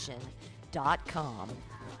analogsubmission.com.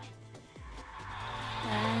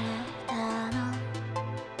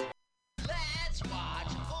 Let's watch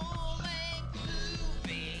a full-length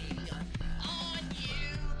movie on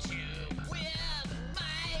YouTube with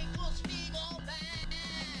Michael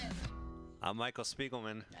Spiegelman. I'm Michael Spiegelman.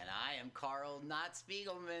 And I am Carl Not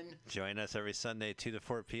Spiegelman. Join us every Sunday, 2 to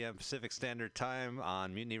 4 p.m. Pacific Standard Time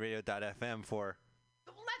on MutinyRadio.fm for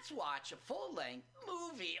Let's watch a full-length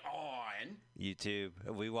movie on YouTube.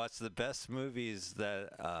 We watch the best movies that,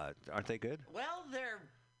 aren't they good? Well, they're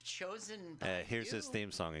chosen by Here's you. his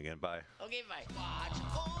theme song again. Bye. Okay, bye. Watch a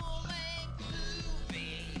full-length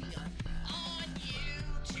movie on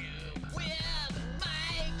YouTube with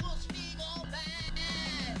Michael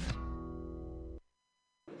Spiegelman.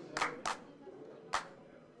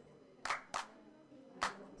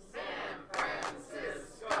 San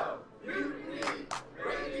Francisco, Mutiny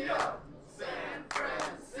Radio. San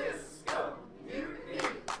Francisco, Mutiny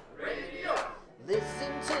Radio.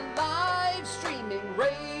 Listen to live streaming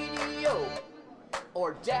radio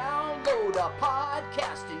or download a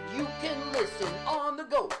podcast and you can listen on the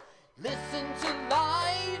go. Listen to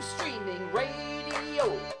live streaming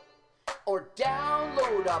radio or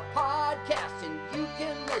download a podcast and you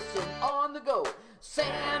can listen on the go.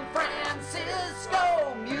 San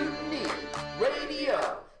Francisco Mutiny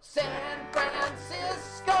Radio. San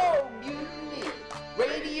Francisco Mutiny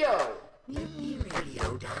Radio.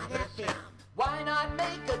 MutinyRadio.fm. Why not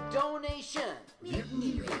make a donation?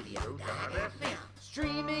 MutinyRadio.fm.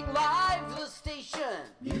 Streaming live the station.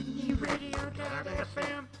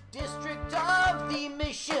 MutinyRadio.fm. District of the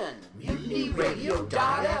Mission.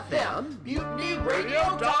 MutinyRadio.fm.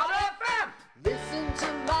 MutinyRadio.fm. Listen to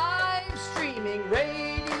live streaming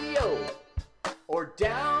radio or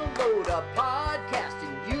download a podcast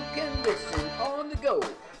and you can listen on the go.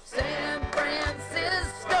 San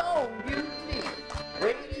Francisco Mutiny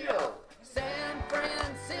Radio. San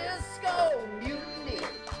Francisco Mutiny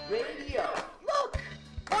Radio. Look,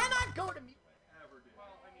 why not go to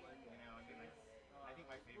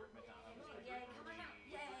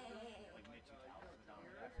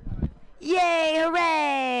Yay,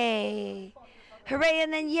 hooray! Hooray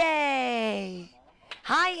and then yay!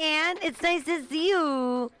 Hi, Ann. It's nice to see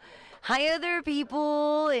you. Hi, other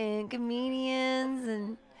people and comedians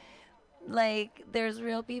and, like, there's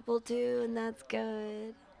real people, too, and that's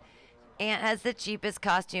good. Ant has the cheapest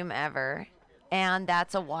costume ever, and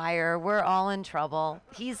that's a wire. We're all in trouble.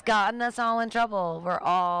 He's gotten us all in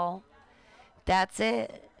trouble. That's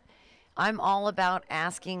it. I'm all about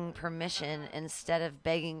asking permission instead of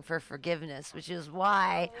begging for forgiveness, which is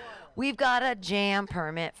why we've got a jam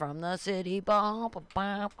permit from the city.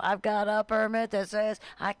 I've got a permit that says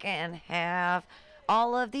I can have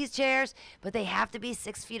all of these chairs, but they have to be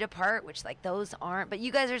 6 feet apart, which, like, those aren't. But you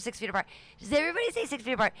guys are 6 feet apart. Does everybody say 6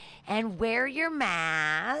 feet apart? And wear your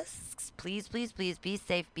masks. Please, please, please be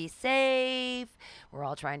safe. Be safe. We're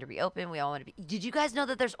all trying to reopen. We all want to be. Did you guys know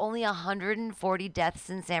that there's only 140 deaths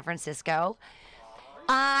in San Francisco?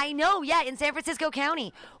 I know, yeah, in San Francisco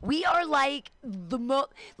County. We are like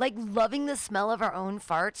loving the smell of our own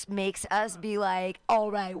farts makes us be like,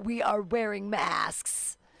 all right, we are wearing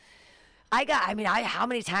masks. How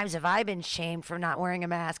many times have I been shamed for not wearing a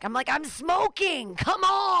mask? I'm like, I'm smoking. Come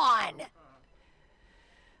on.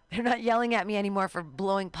 They're not yelling at me anymore for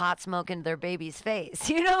blowing pot smoke into their baby's face.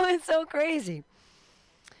 You know, it's so crazy.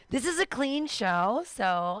 This is a clean show,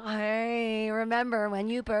 so hey, remember when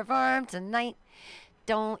you perform tonight,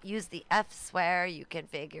 don't use the F swear. You can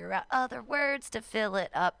figure out other words to fill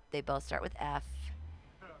it up. They both start with F.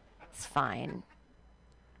 It's fine.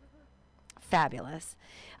 Fabulous.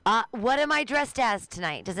 What am I dressed as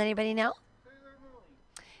tonight? Does anybody know?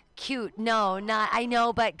 Cute. No, not. I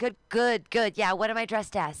know, but good. Yeah, what am I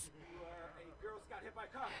dressed as?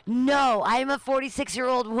 No, I'm a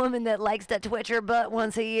 46-year-old woman that likes to twitch her butt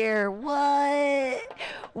once a year. What?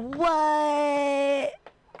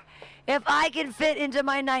 If I can fit into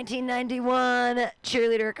my 1991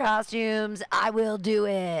 cheerleader costumes, I will do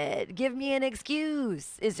it. Give me an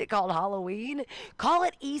excuse. Is it called Halloween? Call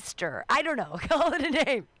it Easter. I don't know. Call it a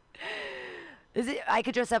name. I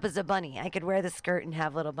could dress up as a bunny. I could wear the skirt and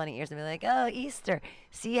have little bunny ears and be like, oh, Easter.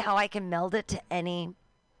 See how I can meld it to any.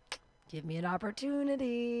 Give me an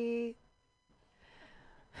opportunity.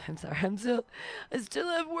 I'm sorry. I still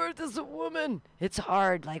have worth as a woman. It's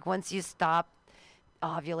hard. Like, once you stop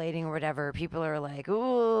ovulating or whatever, people are like,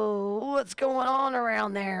 ooh, what's going on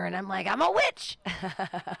around there? And I'm like, I'm a witch. I'm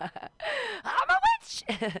a witch.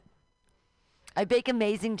 I bake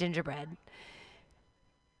amazing gingerbread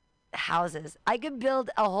houses. I could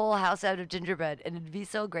build a whole house out of gingerbread, and it'd be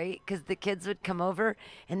so great because the kids would come over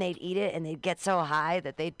and they'd eat it and they'd get so high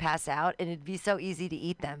that they'd pass out, and it'd be so easy to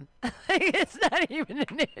eat them. It's not even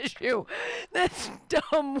an issue. This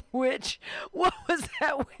dumb witch, what was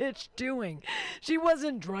that witch doing? She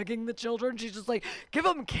wasn't drugging the children. She's just like, give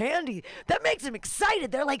them candy. That makes them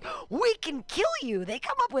excited. They're like, we can kill you. They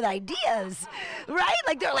come up with ideas, right?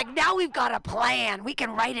 Like, they're like, now we've got a plan. We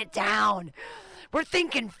can write it down. We're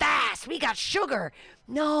thinking fast. We got sugar.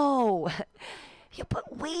 No. You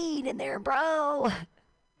put weed in there, bro.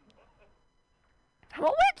 I'm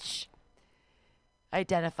a witch. I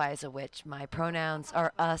identify as a witch. My pronouns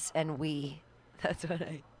are us and we. That's what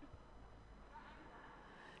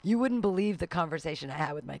You wouldn't believe the conversation I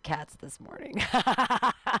had with my cats this morning.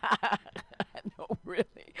 No,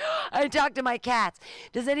 really. I talk to my cats.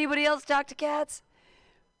 Does anybody else talk to cats?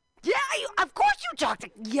 Yeah, of course you talk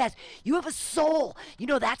to. Yes, you have a soul. You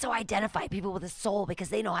know, that's how I identify people with a soul, because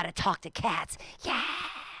they know how to talk to cats. Yes.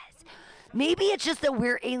 Maybe it's just that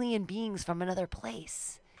we're alien beings from another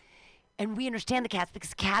place. And we understand the cats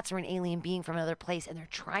because cats are an alien being from another place, and they're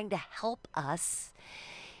trying to help us.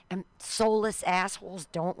 And soulless assholes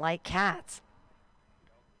don't like cats.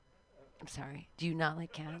 I'm sorry. Do you not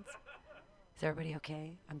like cats? Is everybody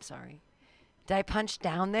okay? I'm sorry. Did I punch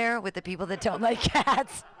down there with the people that don't like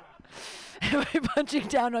cats? Am I punching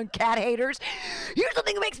down on cat haters? Here's the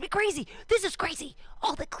thing that makes me crazy. This is crazy.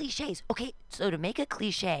 All the cliches. Okay, so to make a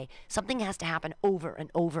cliche, something has to happen over and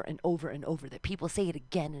over and over and over, that people say it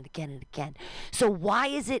again and again and again. So why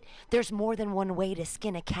is it there's more than one way to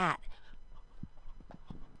skin a cat?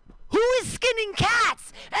 Who is skinning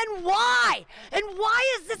cats? And why? And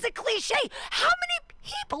why is this a cliche? How many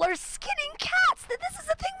people are skinning cats that this is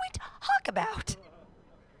a thing we talk about?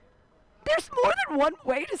 There's more than one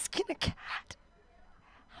way to skin a cat.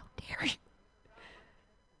 How dare you?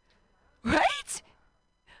 Right?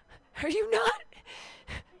 Are you not?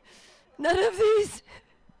 None of these?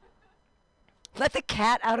 Let the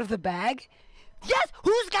cat out of the bag? Yes,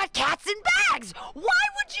 who's got cats in bags? Why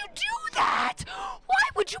would you do that? Why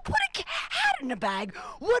would you put a cat in a bag?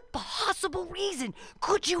 What possible reason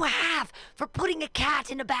could you have for putting a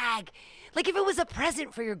cat in a bag? Like if it was a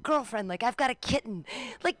present for your girlfriend, like I've got a kitten.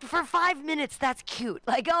 Like for 5 minutes, that's cute.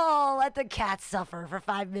 Like, oh, let the cat suffer for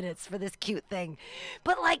 5 minutes for this cute thing.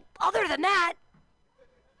 But like, other than that,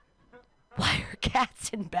 why are cats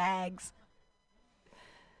in bags?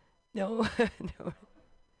 No, no. I'm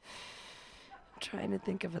trying to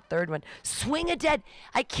think of a third one. Swing a dead.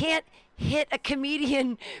 I can't hit a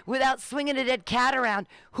comedian without swinging a dead cat around.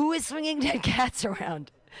 Who is swinging dead cats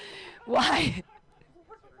around? Why?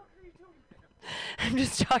 I'm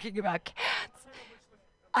just talking about cats.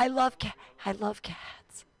 I love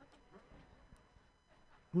cats.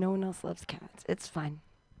 No one else loves cats. It's fine.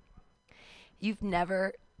 You've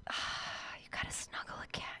never... you gotta snuggle a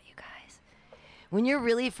cat, you guys. When you're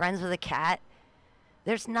really friends with a cat,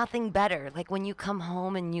 there's nothing better. Like when you come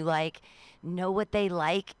home and you like know what they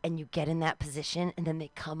like and you get in that position and then they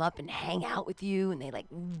come up and hang out with you and they like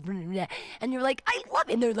and you're like, I love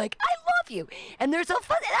it. And they're like, I love you. And they're so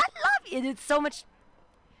fun. And I love you. And it's so much.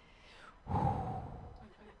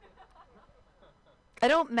 I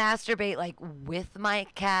don't masturbate like with my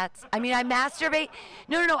cats. I mean, I masturbate.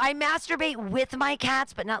 No. I masturbate with my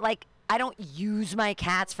cats, but not like I don't use my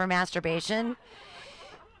cats for masturbation.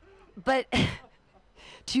 But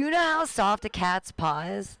do you know how soft a cat's paw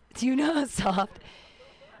is? Do you know how soft?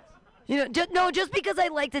 You know, just because I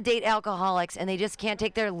like to date alcoholics and they just can't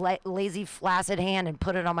take their lazy, flaccid hand and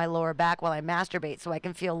put it on my lower back while I masturbate so I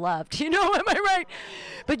can feel loved. You know, am I right?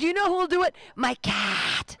 But you know who will do it? My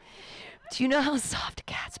cat. Do you know how soft a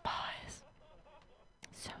cat's paw is?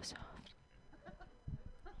 So soft.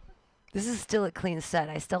 This is still a clean set.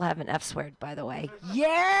 I still haven't F-sweared, by the way.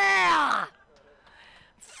 Yeah!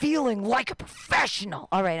 Feeling like a professional.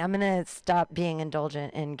 All right, I'm going to stop being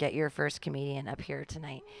indulgent and get your first comedian up here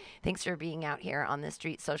tonight. Thanks for being out here on the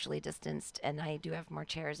street, socially distanced, and I do have more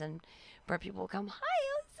chairs and more people will come. Hi,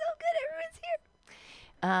 oh, it's so good, everyone's here.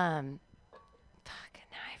 Fuck,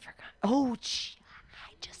 now I forgot. Oh,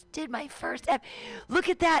 I just did my first F. Look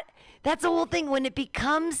at that. That's the whole thing. When it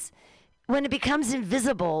becomes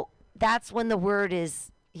invisible, that's when the word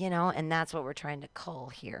is, you know, and that's what we're trying to cull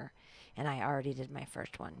here. And I already did my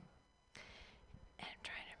first one. And I'm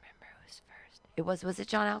trying to remember who's first. Was it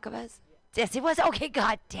John Alcabez? Yes, it was. Okay,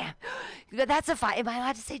 goddamn. That's a fight. Am I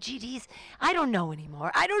allowed to say GDs? I don't know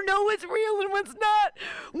anymore. I don't know what's real and what's not.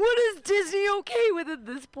 What is Disney okay with at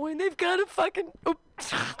this point? They've got to fucking... Oh.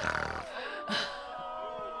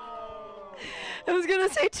 I was going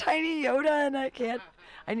to say Tiny Yoda and I can't.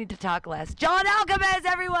 I need to talk less. John Alcabez,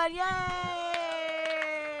 everyone. Yay!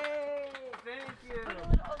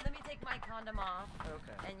 My condom off.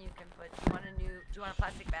 Okay. And you can put. Do you want a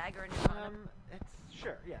plastic bag or a new condom?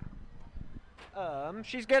 Sure, yeah.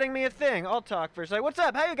 She's getting me a thing. I'll talk for a second. What's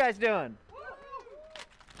up? How you guys doing?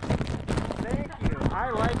 Thank you. I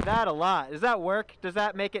like that a lot. Does that work? Does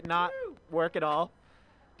that make it not work at all?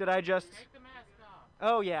 Did I just? Take the mask off.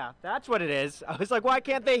 Oh yeah, that's what it is. I was like, why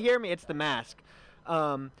can't they hear me? It's the mask.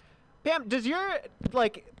 Pam, does your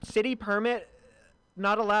city permit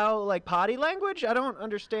not allow potty language? I don't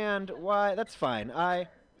understand why. That's fine.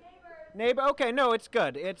 Neighbor. Okay, no, it's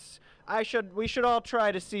good. We should all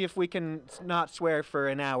try to see if we can not swear for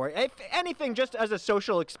an hour. If anything, just as a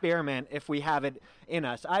social experiment, if we have it in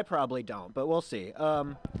us. I probably don't, but we'll see.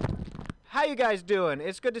 How you guys doing?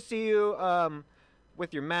 It's good to see you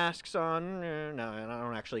with your masks on. No, I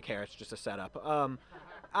don't actually care. It's just a setup.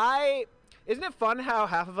 Isn't it fun how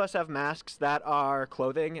half of us have masks that are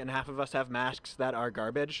clothing and half of us have masks that are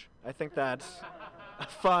garbage? I think that's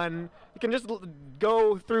fun. You can just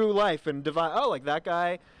go through life and divide. Oh, like that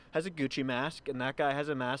guy has a Gucci mask and that guy has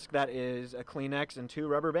a mask that is a Kleenex and 2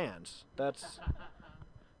 rubber bands. That's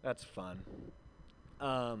fun.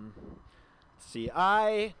 Let's see.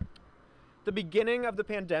 The beginning of the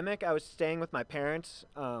pandemic, I was staying with my parents,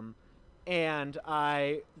 and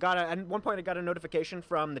at one point I got a notification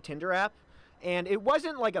from the Tinder app. And it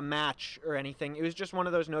wasn't like a match or anything. It was just one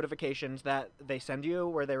of those notifications that they send you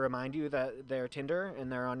where they remind you that they're Tinder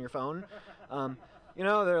and they're on your phone. You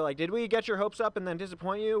know, they're like, did we get your hopes up and then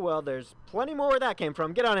disappoint you? Well, there's plenty more where that came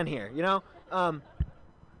from. Get on in here, you know?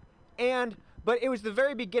 But it was the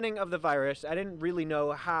very beginning of the virus. I didn't really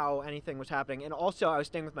know how anything was happening. And also, I was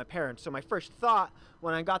staying with my parents. So my first thought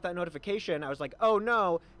when I got that notification, I was like, oh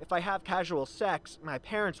no, if I have casual sex, my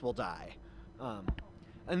parents will die.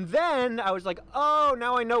 And then I was like, oh,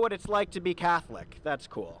 now I know what it's like to be Catholic. That's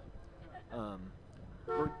cool.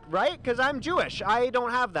 Right? Because I'm Jewish. I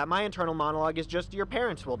don't have that. My internal monologue is just your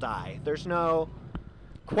parents will die. There's no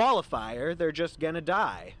qualifier. They're just going to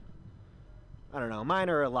die. I don't know. Mine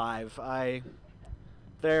are alive.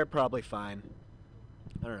 They're probably fine.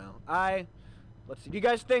 I don't know. Let's see. Do you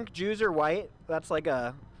guys think Jews are white? That's like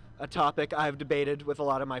a a topic I've debated with a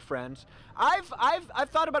lot of my friends. I've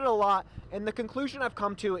thought about it a lot, and the conclusion I've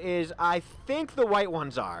come to is I think the white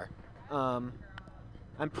ones are. I'm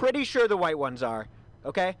pretty sure the white ones are.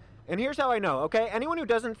 Okay? And here's how I know, okay? Anyone who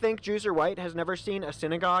doesn't think Jews are white has never seen a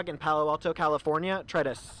synagogue in Palo Alto, California try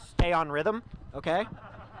to stay on rhythm, okay?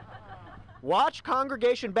 Watch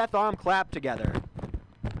Congregation Beth Am clap together.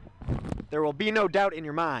 There will be no doubt in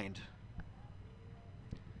your mind.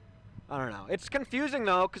 I don't know. It's confusing,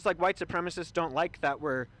 though, because, like, white supremacists don't like that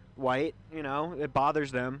we're white, you know? It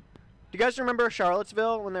bothers them. Do you guys remember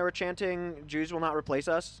Charlottesville when they were chanting, Jews will not replace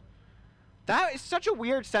us? That is such a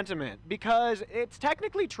weird sentiment, because it's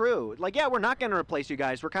technically true. Like, yeah, we're not going to replace you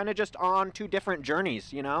guys. We're kind of just on two different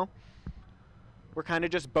journeys, you know? We're kind of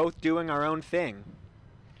just both doing our own thing.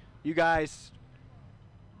 You guys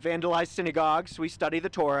vandalize synagogues. We study the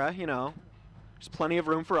Torah, you know? There's plenty of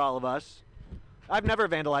room for all of us. I've never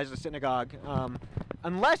vandalized a synagogue,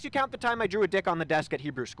 unless you count the time I drew a dick on the desk at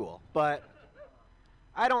Hebrew school. But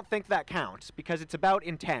I don't think that counts, because it's about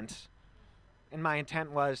intent. And my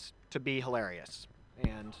intent was to be hilarious.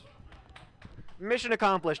 And mission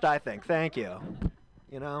accomplished, I think. Thank you.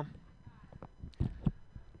 You know?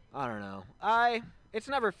 I don't know. It's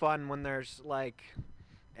never fun when there's, like,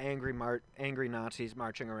 angry Nazis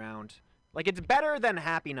marching around. Like, it's better than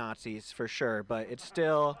happy Nazis, for sure, but it's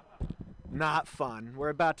still not fun. We're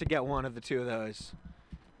about to get one of the two of those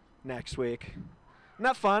next week.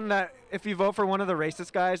 Not fun that if you vote for one of the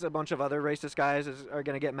racist guys, a bunch of other racist guys are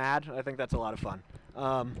going to get mad. I think that's a lot of fun.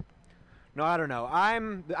 No, I don't know.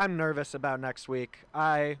 I'm nervous about next week.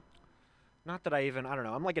 I don't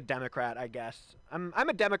know. I'm like a Democrat, I guess. I'm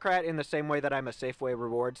a Democrat in the same way that I'm a Safeway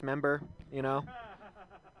Rewards member, you know?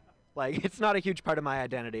 Like, it's not a huge part of my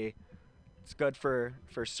identity. It's good for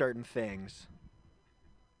certain things.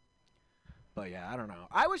 But yeah, I don't know.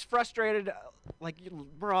 I was frustrated, like,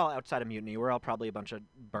 we're all outside of Mutiny. We're all probably a bunch of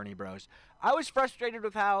Bernie bros. I was frustrated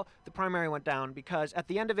with how the primary went down because at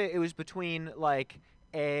the end of it, it was between, like,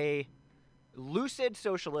 a lucid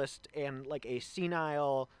socialist and, like, a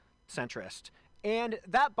senile centrist. And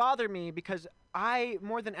that bothered me because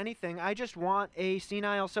more than anything, I just want a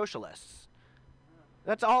senile socialist.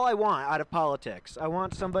 That's all I want out of politics. I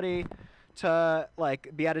want somebody to,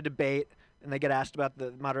 like, be at a debate and they get asked about,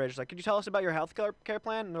 the moderator's like, could you tell us about your health care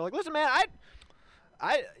plan? And they're like, listen, man,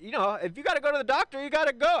 you know, if you got to go to the doctor, you got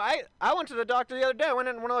to go. I went to the doctor the other day. I went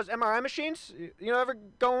in one of those MRI machines. You know, ever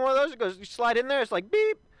go in one of those? It goes, you slide in there, it's like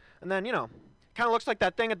beep. And then, you know, kind of looks like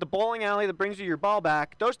that thing at the bowling alley that brings you your ball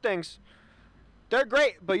back. Those things, they're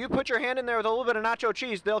great, but you put your hand in there with a little bit of nacho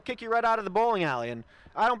cheese, they'll kick you right out of the bowling alley. And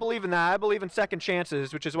I don't believe in that. I believe in second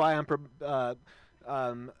chances, which is why I'm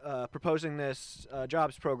proposing this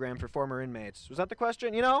jobs program for former inmates. Was that the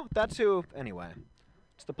question? You know, that's who. Anyway,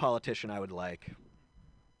 it's the politician I would like.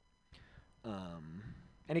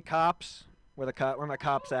 Any cops? Where my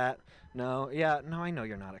cops at? No. Yeah. No, I know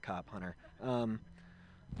you're not a cop, Hunter.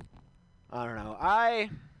 I don't know. I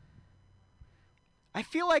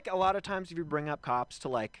feel like a lot of times if you bring up cops to,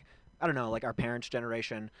 like, I don't know, like our parents'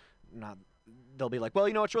 generation, they'll be like, well,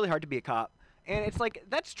 you know, it's really hard to be a cop. And it's like,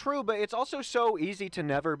 that's true, but it's also so easy to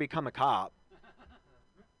never become a cop.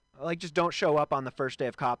 Like, just don't show up on the first day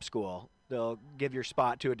of cop school. They'll give your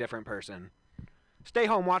spot to a different person. Stay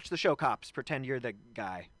home, watch the show Cops, pretend you're the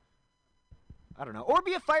guy. I don't know. Or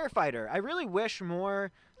be a firefighter. I really wish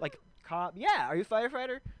more, like, cop. Yeah, are you a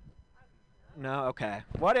firefighter? No? Okay.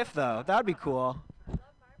 What if, though? That would be cool.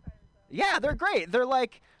 Yeah, they're great. They're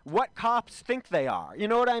like what cops think they are. You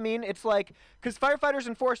know what I mean? It's like, because firefighters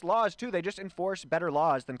enforce laws, too. They just enforce better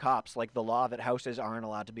laws than cops, like the law that houses aren't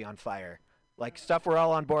allowed to be on fire. Like, stuff we're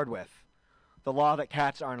all on board with. The law that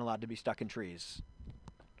cats aren't allowed to be stuck in trees.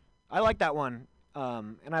 I like that one.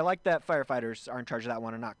 And I like that firefighters are in charge of that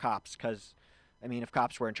one and not cops, because, I mean, if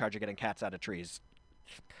cops were in charge of getting cats out of trees,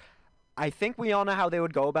 I think we all know how they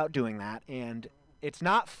would go about doing that, and it's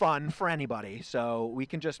not fun for anybody, so we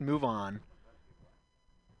can just move on.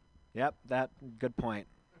 Yep, good point.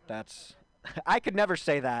 I could never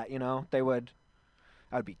say that, you know. I would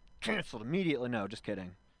be canceled immediately. No, just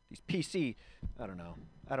kidding. These PC, I don't know.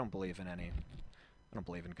 I don't believe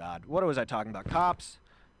in God. What was I talking about? Cops?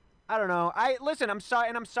 I don't know. Listen, I'm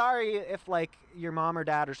sorry if, like, your mom or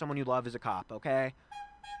dad or someone you love is a cop, okay?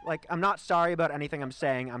 Like, I'm not sorry about anything I'm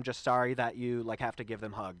saying. I'm just sorry that you, like, have to give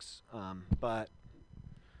them hugs. But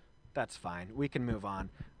that's fine. We can move on.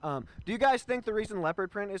 Do you guys think the reason leopard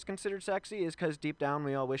print is considered sexy is because deep down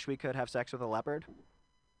we all wish we could have sex with a leopard?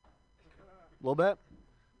 A little bit?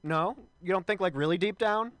 No? You don't think, like, really deep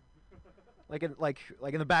down? Like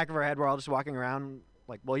in the back of our head we're all just walking around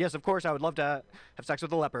Like, well, yes, of course, I would love to have sex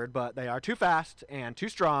with a leopard, but they are too fast and too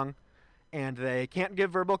strong, and they can't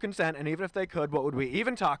give verbal consent, and even if they could, what would we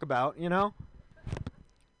even talk about, you know?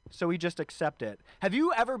 So we just accept it. Have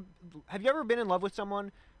you ever been in love with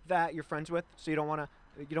someone that you're friends with, so you don't want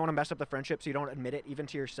to mess up the friendship, so you don't admit it even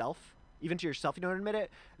to yourself? Even to yourself you don't admit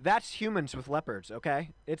it? That's humans with leopards, okay?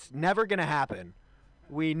 It's never going to happen.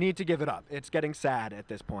 We need to give it up. It's getting sad at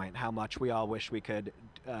this point how much we all wish we could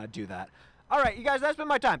do that. All right, you guys, that's been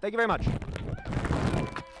my time. Thank you very much.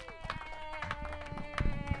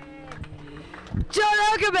 John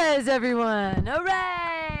Alcabez, everyone!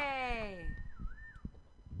 Hooray!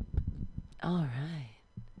 All right.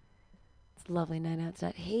 It's a lovely night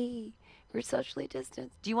outside. Hey, we're socially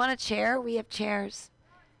distanced. Do you want a chair? We have chairs.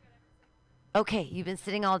 Okay, you've been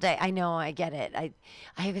sitting all day. I know, I get it. I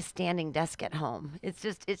have a standing desk at home. It's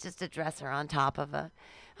just a dresser on top of a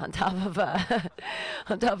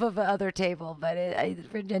other table, but I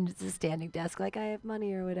pretend it's a standing desk, like I have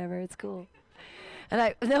money or whatever. It's cool. And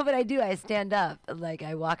I do. I stand up, like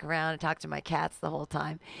I walk around and talk to my cats the whole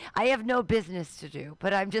time. I have no business to do,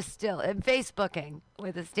 but I'm Facebooking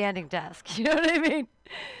with a standing desk. You know what I mean?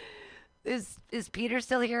 Is Peter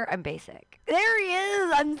still here? I'm basic. There he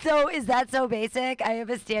is. Is that so basic? I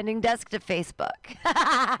have a standing desk to Facebook.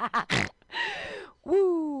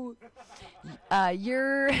 Woo.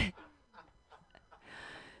 Your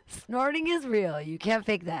snorting is real. You can't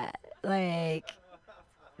fake that. Like,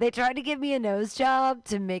 they tried to give me a nose job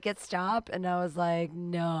to make it stop, and I was like,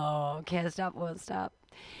 no, can't stop, won't stop.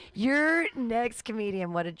 Your next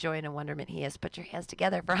comedian, what a joy and a wonderment he is. Put your hands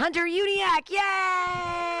together for Hunter Uniac. Yay!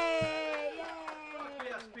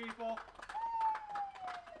 Yes, people.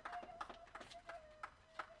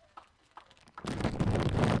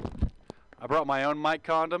 I brought my own mic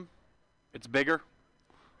condom. It's bigger.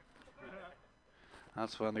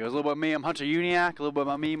 That's fun. There's a little bit about me. I'm Hunter Uniac. A little bit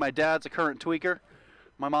about me. My dad's a current tweaker.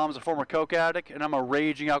 My mom's a former coke addict, and I'm a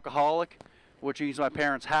raging alcoholic, which means my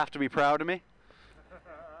parents have to be proud of me.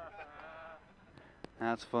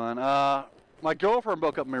 That's fun. My girlfriend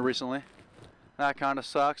broke up with me recently. That kind of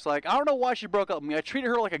sucks. Like, I don't know why she broke up with me. I treated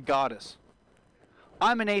her like a goddess.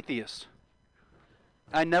 I'm an atheist.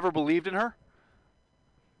 I never believed in her.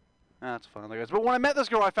 That's fun, guys. But when I met this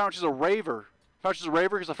girl, I found she's a raver. I found she's a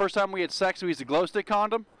raver because the first time we had sex, we used a glow stick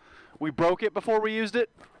condom. We broke it before we used it.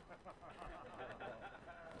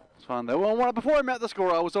 It's fun, though. Well, before I met this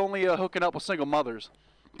girl, I was only hooking up with single mothers.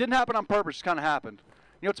 Didn't happen on purpose, just kind of happened.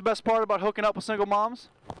 You know what's the best part about hooking up with single moms?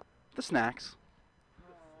 The snacks.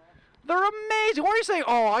 They're amazing. Why are you saying,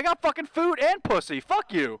 oh, I got fucking food and pussy?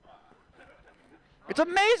 Fuck you. It's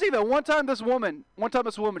amazing, though. One time this woman,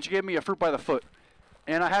 she gave me a fruit by the foot.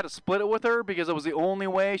 And I had to split it with her because it was the only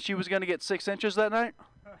way she was going to get 6 inches that night.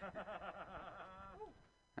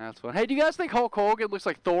 That's fun. Hey, do you guys think Hulk Hogan looks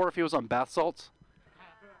like Thor if he was on bath salts?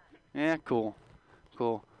 Yeah, cool.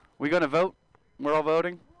 Cool. We going to vote? We're all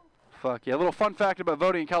voting? Fuck yeah. A little fun fact about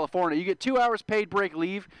voting in California. You get 2 hours paid break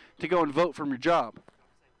leave to go and vote from your job.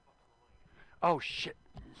 Oh, shit.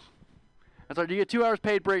 That's right. You get 2 hours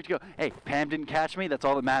paid break to go. Hey, Pam didn't catch me. That's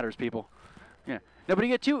all that matters, people. Yeah. No, but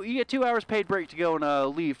you get 2 hours paid break to go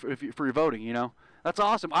and leave for your voting, you know. That's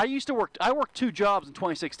awesome. I worked 2 jobs in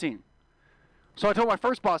 2016. So I told my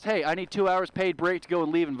first boss, hey, I need 2 hours paid break to go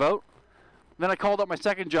and leave and vote. Then I called up my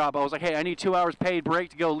second job. I was like, hey, I need 2 hours paid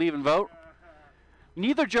break to go leave and vote.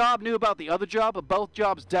 Neither job knew about the other job, but both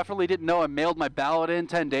jobs definitely didn't know I mailed my ballot in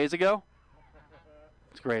 10 days ago.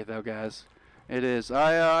 It's great, though, guys. It is.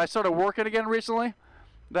 I started working again recently.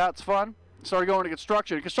 That's fun. Started going to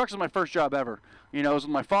construction. Construction is my first job ever. You know, it was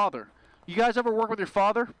with my father. You guys ever work with your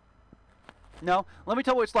father? No? Let me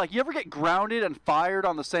tell you what it's like. You ever get grounded and fired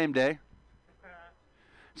on the same day?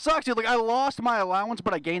 Sucks, dude. Like, I lost my allowance,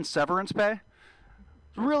 but I gained severance pay.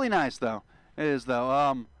 It's really nice, though. It is,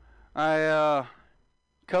 though.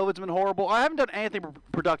 COVID's been horrible. I haven't done anything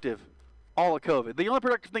productive all of COVID. The only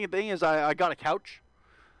productive thing is I got a couch,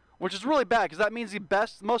 which is really bad because that means the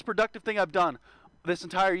most productive thing I've done this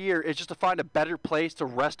entire year is just to find a better place to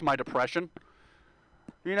rest my depression.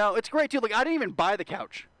 You know, it's great, too. Like, I didn't even buy the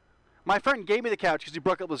couch. My friend gave me the couch because he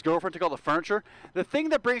broke up with his girlfriend, took all the furniture. The thing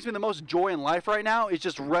that brings me the most joy in life right now is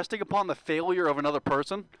just resting upon the failure of another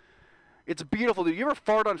person. It's beautiful, dude. You ever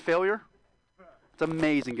fart on failure? It's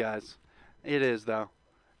amazing, guys. It is, though.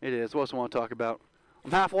 It is. What else do I want to talk about?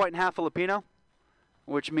 I'm half white and half Filipino,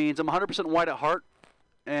 which means I'm 100% white at heart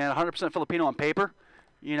and 100% Filipino on paper,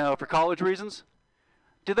 you know, for college reasons.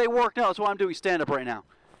 Do they work? No, that's why I'm doing stand-up right now.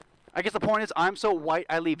 I guess the point is I'm so white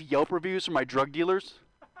I leave Yelp reviews for my drug dealers.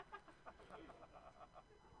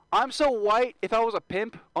 I'm so white, if I was a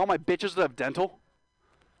pimp, all my bitches would have dental.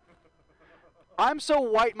 I'm So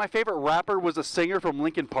White, my favorite rapper, was a singer from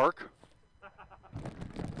Linkin Park.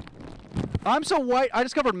 I'm So White, I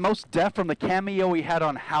discovered Mos Def from the cameo he had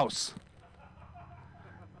on House.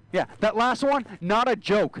 Yeah, that last one, not a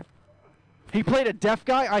joke. He played a deaf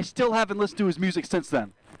guy. I still haven't listened to his music since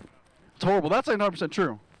then. It's horrible. That's like 100%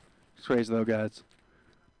 true. It's crazy though, guys.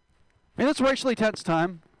 In this racially tense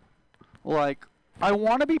time, like, I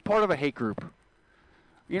want to be part of a hate group.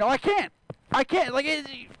 You know, I can't. Like,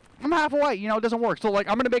 I'm half white. You know, it doesn't work. So, like,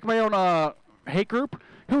 I'm going to make my own hate group.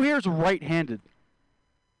 Who here is right-handed?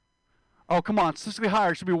 Oh, come on. Statistically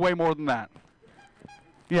higher should be way more than that.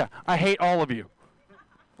 Yeah, I hate all of you.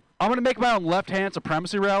 I'm going to make my own left-hand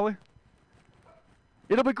supremacy rally.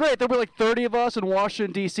 It'll be great. There'll be like 30 of us in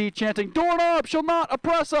Washington, D.C. chanting, "Doorknob shall not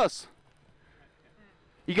oppress us."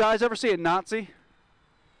 You guys ever see a Nazi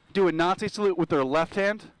do a Nazi salute with their left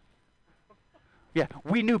hand? Yeah,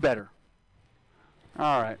 we knew better.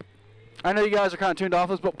 All right. I know you guys are kind of tuned off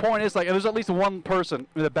this, but point is, like, there's at least one person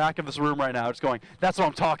in the back of this room right now just going, "That's what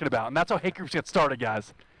I'm talking about." And that's how hate groups get started,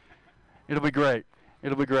 guys. It'll be great.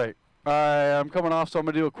 It'll be great. I'm coming off, so I'm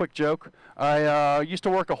going to do a quick joke. I used to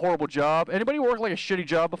work a horrible job. Anybody work like a shitty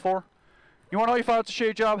job before? You want to know how you find it's a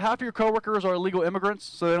shitty job? Half of your coworkers are illegal immigrants,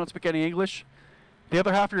 so they don't speak any English. The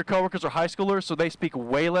other half of your coworkers are high schoolers, so they speak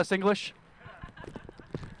way less English.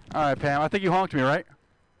 All right, Pam, I think you honked me, right?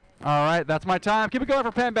 All right, that's my time. Keep it going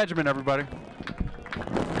for Pam Benjamin, everybody.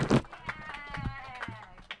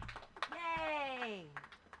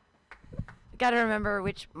 Got to remember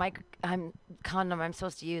which condom I'm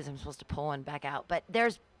supposed to use. I'm supposed to pull one back out. But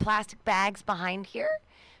there's plastic bags behind here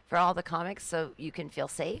for all the comics so you can feel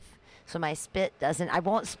safe. So my spit doesn't, I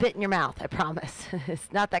won't spit in your mouth, I promise.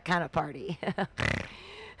 It's not that kind of party.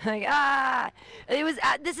 Like,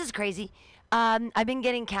 this is crazy. I've been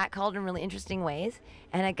getting catcalled in really interesting ways.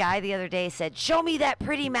 And a guy the other day said, "Show me that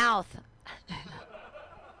pretty mouth."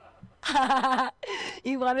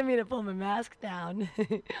 He wanted me to pull my mask down.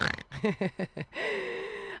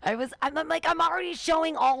 I'm like, I'm already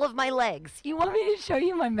showing all of my legs. You want me to show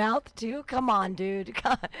you my mouth too? Come on, dude.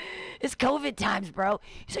 It's COVID times, bro.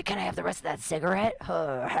 He said, "Can I have the rest of that cigarette?"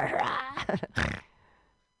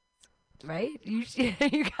 Right? You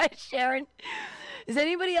guys sharing? Is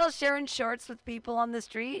anybody else sharing shorts with people on the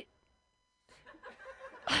street?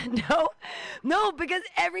 No, because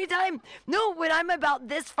every time, when I'm about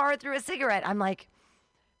this far through a cigarette, I'm like,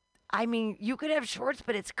 I mean, you could have shorts,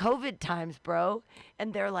 but it's COVID times, bro.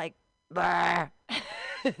 And they're like, "Bah."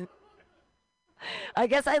 I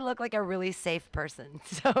guess I look like a really safe person.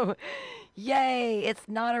 So, yay, it's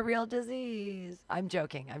not a real disease. I'm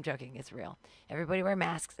joking. It's real. Everybody wear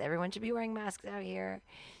masks. Everyone should be wearing masks out here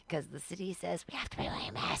because the city says we have to be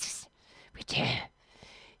wearing masks. We do.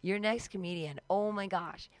 Your next comedian, oh my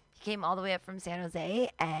gosh. He came all the way up from San Jose,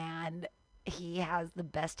 and he has the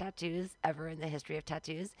best tattoos ever in the history of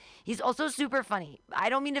tattoos. He's also super funny. I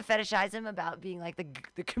don't mean to fetishize him about being like the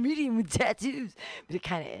comedian with tattoos, but it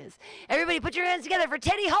kind of is. Everybody put your hands together for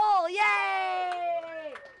Teddy Hall.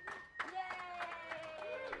 Yay!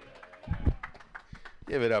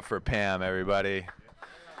 Give it up for Pam, everybody.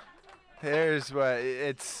 Here's what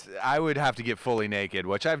I would have to get fully naked,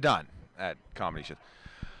 which I've done at comedy shows.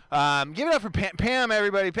 Give it up for Pam,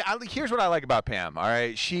 everybody. Here's what I like about Pam, all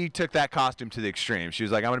right? She took that costume to the extreme. She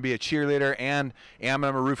was like, "I'm going to be a cheerleader, and I'm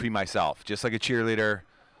going to roofie myself, just like a cheerleader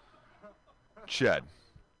should."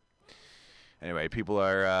 Anyway, people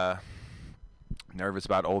are nervous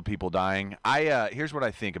about old people dying. Here's what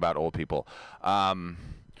I think about old people.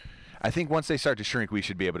 I think once they start to shrink, we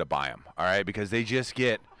should be able to buy them, all right? Because they just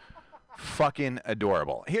get fucking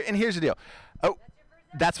adorable. Here's the deal. Oh.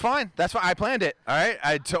 That's fine. I planned it. All right.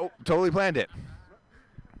 I totally planned it.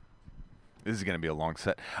 This is going to be a long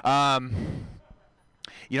set.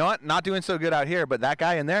 You know what? Not doing so good out here, but that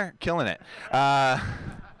guy in there, killing it.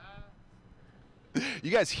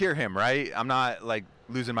 You guys hear him, right? I'm not, like,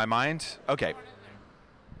 losing my mind? Okay.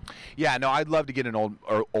 Yeah, no, I'd love to get an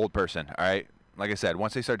old person, all right? Like I said,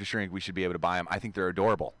 once they start to shrink, we should be able to buy them. I think they're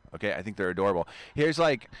adorable, okay? I think they're adorable. Here's,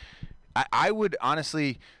 like... I would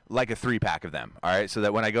honestly like a 3-pack of them, all right, so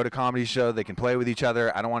that when I go to comedy show, they can play with each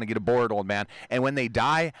other. I don't want to get a bored old man. And when they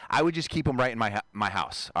die, I would just keep them right in my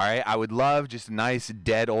house, all right? I would love just a nice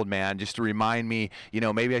dead old man just to remind me,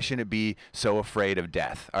 maybe I shouldn't be so afraid of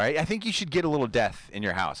death, all right? I think you should get a little death in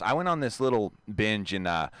your house. I went on this little binge, and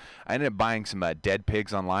I ended up buying some dead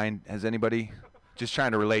pigs online. Has anybody? Just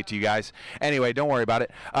trying to relate to you guys. Anyway, don't worry about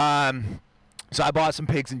it. So I bought some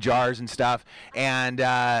pigs in jars and stuff, and...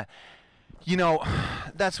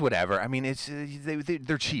 that's whatever. I mean,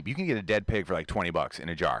 they're cheap. You can get a dead pig for like $20 in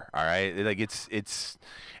a jar. All right, like it's.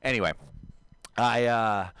 Anyway,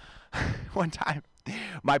 one time,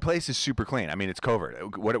 my place is super clean. I mean, it's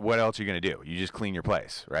covert. What else are you going to do? You just clean your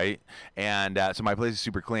place, right? And so my place is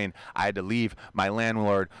super clean. I had to leave. My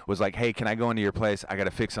landlord was like, hey, can I go into your place? I got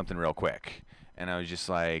to fix something real quick. And I was just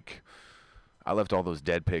like, I left all those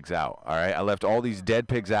dead pigs out, all right? I left all these dead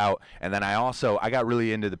pigs out, and then I got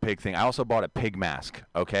really into the pig thing. I also bought a pig mask,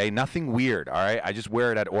 okay? Nothing weird, all right? I just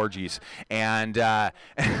wear it at orgies. And all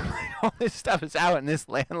this stuff is out, and this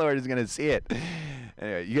landlord is going to see it.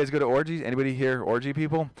 Anyway, you guys go to orgies? Anybody here orgy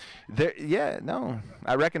people? Yeah, no.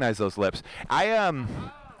 I recognize those lips. They're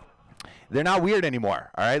not weird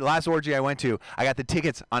anymore, all right? The last orgy I went to, I got the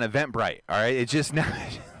tickets on Eventbrite, all right? It's just now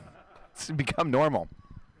it's become normal.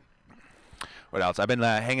 What else? I've been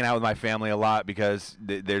hanging out with my family a lot because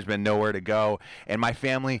there's been nowhere to go, and my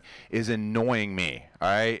family is annoying me. All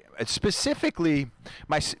right, specifically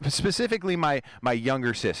my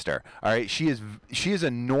younger sister. All right, she is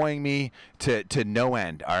annoying me to no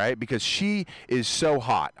end. All right, because she is so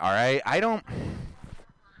hot. All right,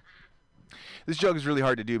 This joke is really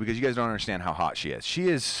hard to do because you guys don't understand how hot she is. She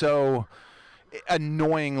is so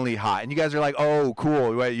annoyingly hot, and you guys are like, oh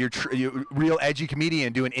cool, you're real edgy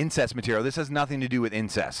comedian doing incest material. This has nothing to do with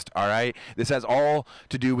incest, all right? This has all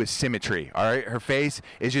to do with symmetry, all right? Her face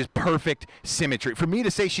is just perfect symmetry. For me to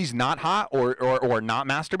say she's not hot or not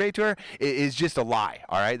masturbate to her is just a lie,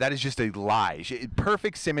 all right? That is just a lie.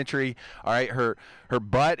 Perfect symmetry, all right? Her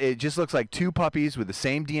butt, it just looks like two puppies with the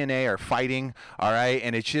same DNA are fighting, all right?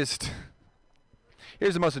 And it's just,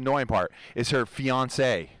 here's the most annoying part, is her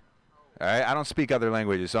fiance. All right, I don't speak other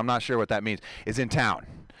languages, so I'm not sure what that means. Is in town,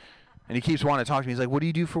 and he keeps wanting to talk to me. He's like, "What do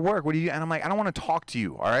you do for work? What do you do?" And I'm like, "I don't want to talk to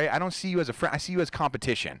you. All right, I don't see you as a friend. I see you as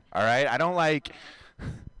competition. All right, I don't like."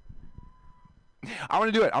 I'm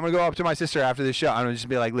gonna do it. I'm gonna go up to my sister after this show. I'm gonna just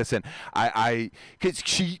be like, "Listen, cause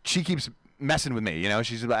she keeps messing with me. You know,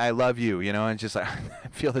 she's like, I love you. You know, and just like I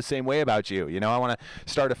feel the same way about you. You know, I want to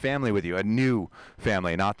start a family with you, a new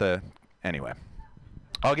family, not the anyway."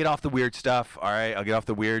 I'll get off the weird stuff, all right? I'll get off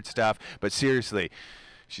the weird stuff. But seriously,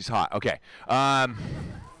 she's hot. Okay.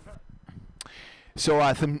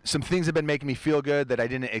 So some things have been making me feel good that I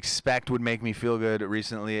didn't expect would make me feel good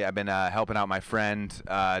recently. I've been helping out my friend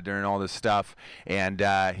during all this stuff, and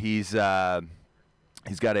he's got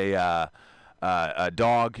a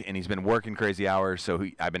dog, and he's been working crazy hours, so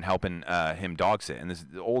I've been helping him dog sit. And this is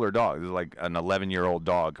an older dog. This is like an 11-year-old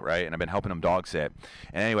dog, right? And I've been helping him dog sit.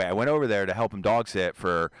 And anyway, I went over there to help him dog sit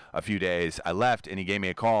for a few days. I left, and he gave me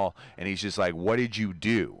a call, and he's just like, "What did you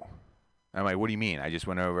do?" I'm like, "What do you mean?" I just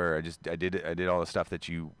went over. I did all the stuff that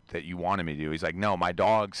you wanted me to do. He's like, "No, my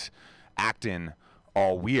dog's acting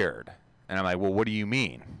all weird." And I'm like, "Well, what do you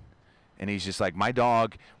mean?" And he's just like, "My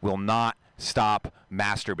dog will not stop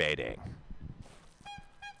masturbating."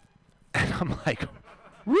 And I'm like,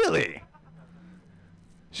 really?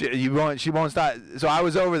 She won't stop. So I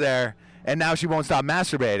was over there, and now she won't stop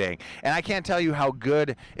masturbating. And I can't tell you how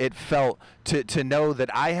good it felt to know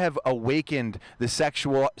that I have awakened the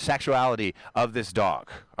sexuality of this dog.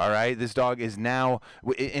 All right, this dog is now.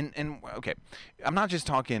 And okay, I'm not just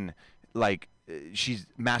talking like she's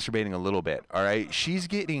masturbating a little bit. All right, she's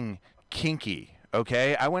getting kinky.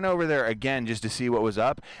 Okay, I went over there again just to see what was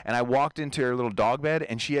up, and I walked into her little dog bed,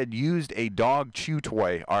 and she had used a dog chew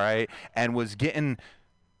toy, all right, and was getting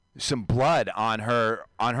some blood on her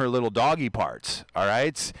little doggy parts, all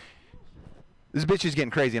right? This bitch is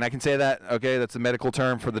getting crazy, and I can say that, okay? That's the medical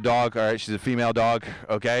term for the dog, all right? She's a female dog,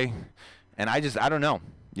 okay? And I don't know.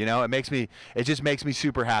 You know, it just makes me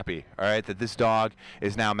super happy, all right, that this dog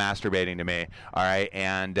is now masturbating to me, all right?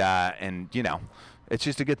 And you know, it's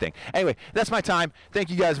just a good thing. Anyway, that's my time. Thank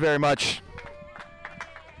you guys very much.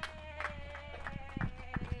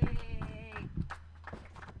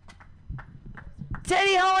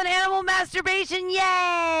 Teddy Holland animal masturbation,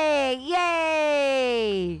 yay!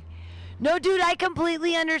 Yay! No, dude, I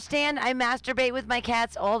completely understand. I masturbate with my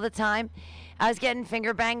cats all the time. I was getting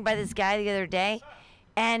finger banged by this guy the other day,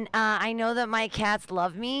 and I know that my cats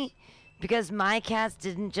love me because my cats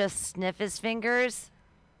didn't just sniff his fingers,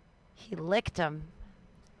 he licked them.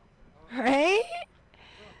 Right?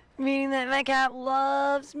 Meaning that my cat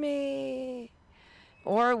loves me.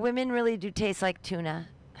 Or women really do taste like tuna.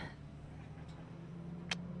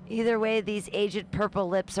 Either way, these aged purple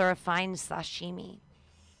lips are a fine sashimi.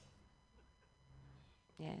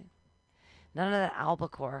 Yeah. None of that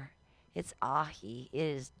albacore. It's ahi. It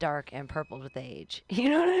is dark and purpled with age. You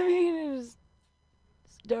know what I mean? It's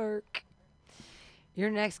dark. Your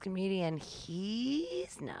next comedian,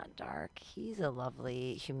 he's not dark. He's a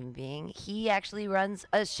lovely human being. He actually runs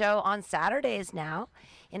a show on Saturdays now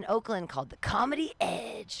in Oakland called The Comedy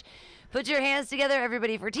Edge. Put your hands together,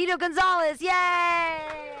 everybody, for Tito Gonzalez. Yay!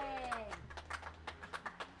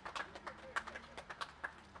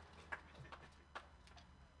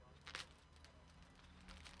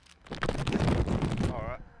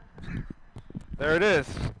 There it is.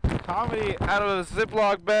 Comedy out of a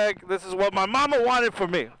Ziploc bag. This is what my mama wanted for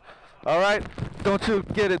me. All right? Don't you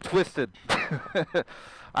get it twisted.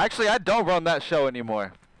 Actually, I don't run that show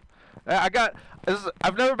anymore. I've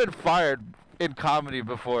never been fired in comedy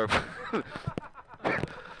before.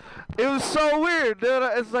 It was so weird, dude.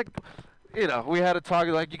 It's like, you know, we had a talk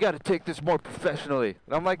like, you got to take this more professionally.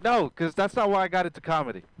 And I'm like, no, because that's not why I got into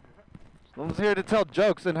comedy. I was here to tell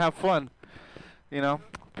jokes and have fun. You know,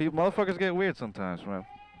 motherfuckers get weird sometimes, man.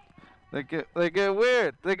 They get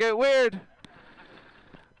weird. They get weird.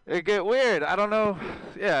 They get weird. I don't know.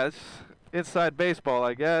 Yeah, it's inside baseball,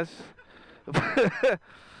 I guess.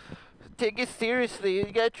 Take it seriously. You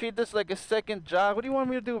gotta treat this like a second job. What do you want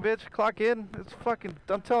me to do, bitch? Clock in? It's fucking.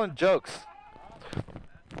 I'm telling jokes.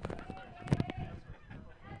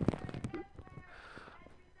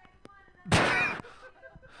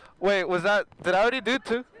 Wait, was that? Did I already do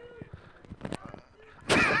two?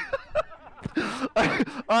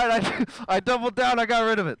 Alright, I doubled down. I got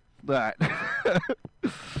rid of it. Alright.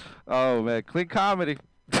 Oh, man. Clean comedy.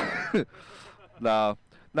 No,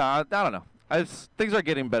 I don't know. Things are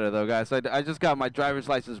getting better, though, guys. I just got my driver's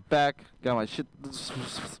license back. Got my shit.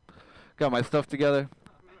 Got my stuff together.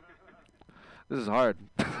 This is hard.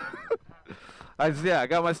 I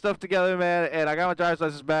got my stuff together, man, and I got my driver's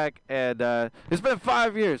license back, and it's been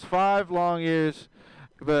 5 years, 5 long years.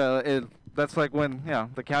 But that's like when, you know,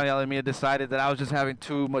 the county of Alameda decided that I was just having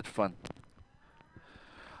too much fun.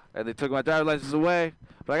 And they took my driver's license away,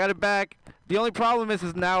 but I got it back. The only problem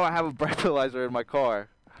is now I have a breathalyzer in my car.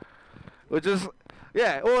 Which is,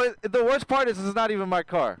 yeah, well, the worst part is it's not even my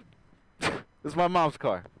car. It's my mom's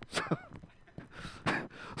car.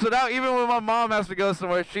 So now even when my mom has to go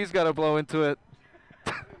somewhere, she's got to blow into it.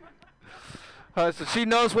 So she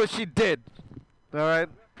knows what she did. All right?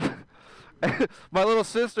 My little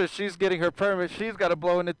sister, she's getting her permit. She's got to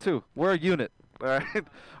blow in it too. We're a unit. All right?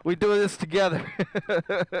 We do this together.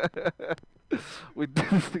 We do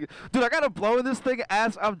this together. Dude, I got to blow in this thing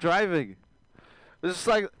as I'm driving. It's just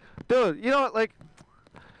like, dude, you know what, like,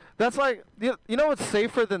 that's like, you know what's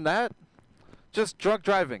safer than that? Just drunk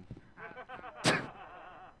driving. I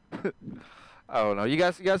don't know. You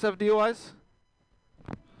guys have DUIs?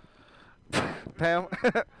 Pam?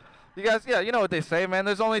 You guys, yeah, you know what they say, man.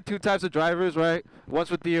 There's only 2 types of drivers, right? One's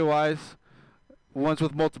with DUIs, one's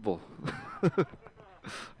with multiple.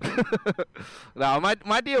 No, my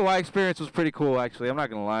DUI experience was pretty cool, actually. I'm not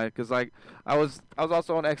gonna lie, because like I was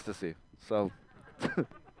also on ecstasy, so.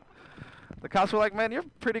 The cops were like, man, you're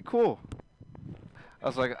pretty cool. I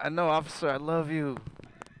was like, I know, officer, I love you.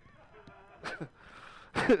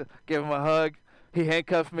 Gave him a hug. He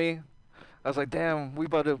handcuffed me. I was like, damn, we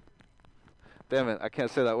about to. Damn it, I can't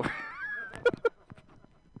say that word.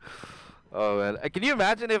 Oh, man. Can you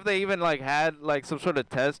imagine if they even, like, had, like, some sort of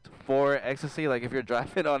test for ecstasy? Like, if you're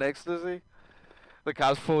driving on ecstasy, the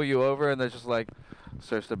cops pull you over and they're just like,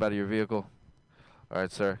 sir, step out of your vehicle. All right,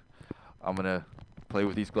 sir. I'm going to play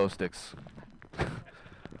with these glow sticks.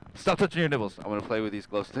 Stop touching your nipples. I'm going to play with these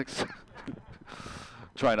glow sticks.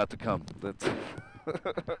 Try not to come. That's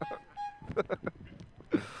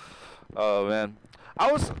oh, man.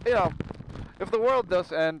 You know, if the world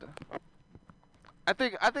does end, I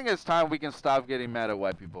think it's time we can stop getting mad at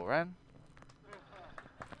white people, right?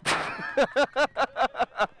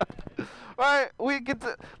 Right?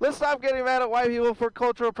 Let's stop getting mad at white people for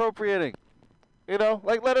culture appropriating. You know,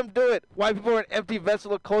 like, let them do it. White people are an empty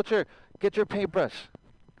vessel of culture. Get your paintbrush.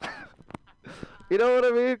 You know what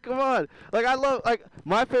I mean? Come on. Like, I love, like,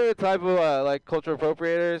 my favorite type of, like, culture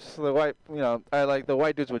appropriators, the white, you know, I like the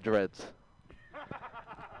white dudes with dreads.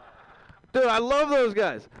 Dude, I love those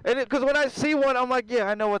guys. And because when I see one, I'm like, yeah,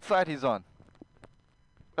 I know what side he's on.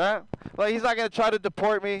 Right? Like, he's not going to try to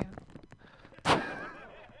deport me.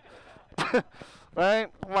 Right?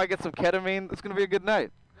 I might get some ketamine. It's going to be a good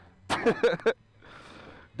night.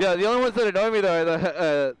 Yeah, the only ones that annoy me, though,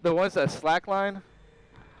 are the ones that slackline.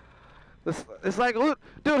 It's like, dude,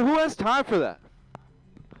 who has time for that?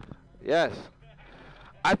 Yes.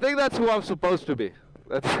 I think that's who I'm supposed to be.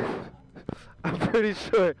 I'm pretty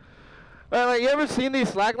sure. Like, you ever seen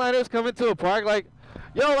these slackliners come into a park? Like,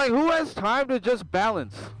 yo, like, who has time to just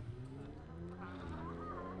balance?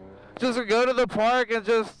 Just to go to the park and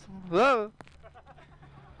just, like,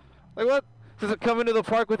 what? Just come into the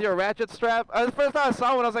park with your ratchet strap? The first time I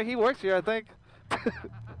saw one, I was like, he works here, I think.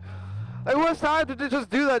 Like, who has time to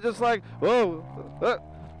just do that? Just like, whoa,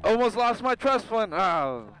 almost lost my trust fund.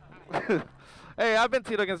 Oh. Hey, I've been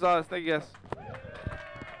Tito Gonzalez. Thank you, guys.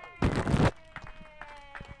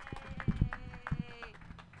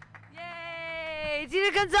 Yay!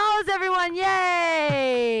 Tito Gonzalez, everyone!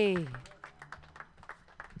 Yay!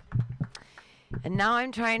 And now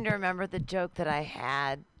I'm trying to remember the joke that I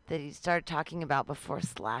had that he started talking about before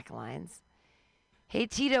slack lines. Hey,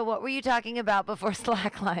 Tito, what were you talking about before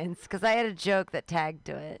slack lines? Because I had a joke that tagged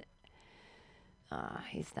to it.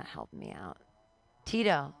 He's not helping me out.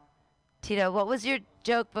 Tito, what was your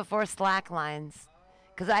joke before slack lines?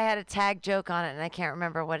 Because I had a tag joke on it, and I can't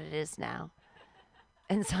remember what it is now.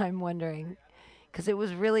 And so I'm wondering, because it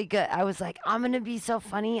was really good. I was like, I'm going to be so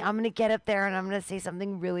funny. I'm going to get up there, and I'm going to say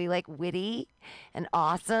something really, like, witty and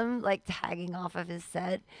awesome, like tagging off of his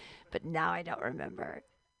set. But now I don't remember.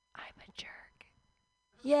 I'm a jerk.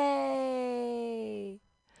 Yay!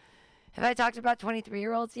 Have I talked about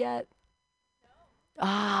 23-year-olds yet?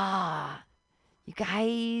 You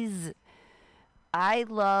guys, I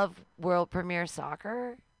love world premiere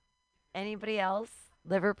soccer. Anybody else?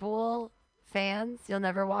 Liverpool fans? You'll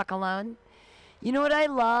never walk alone. You know what I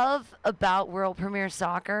love about world premiere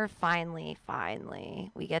soccer? Finally,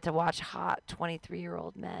 we get to watch hot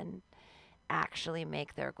 23-year-old men actually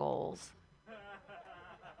make their goals.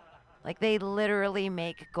 Like, they literally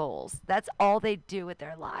make goals. That's all they do with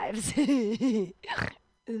their lives. It's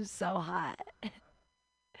so hot.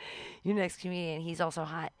 Your next comedian, he's also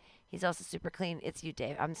hot. He's also super clean. It's you,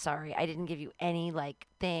 Dave. I'm sorry. I didn't give you any, like,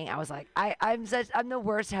 thing. I was like, I'm the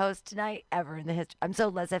worst host tonight ever in the history. I'm so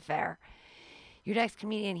laissez-faire. Your next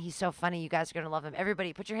comedian, he's so funny. You guys are going to love him.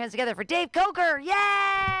 Everybody, put your hands together for Dave Coker. Yay! Do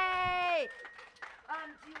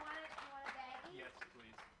you want a baggie? Yes,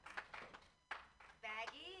 please.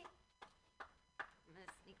 Baggie? I'm going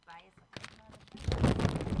to sneak by you.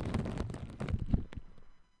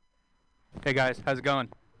 Hey guys, how's it going?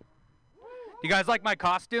 You guys like my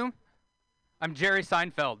costume? I'm Jerry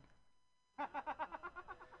Seinfeld.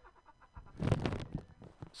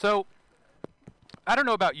 So, I don't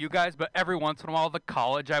know about you guys, but every once in a while the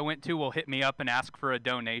college I went to will hit me up and ask for a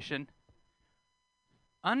donation.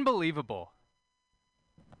 Unbelievable.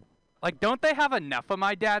 Like, don't they have enough of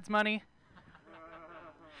my dad's money?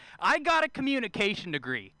 I got a communication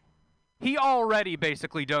degree. He already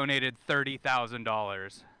basically donated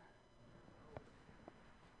 $30,000.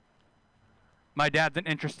 My dad's an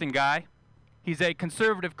interesting guy. He's a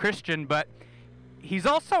conservative Christian, but he's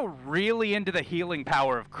also really into the healing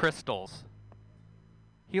power of crystals.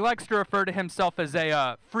 He likes to refer to himself as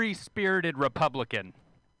a free-spirited Republican.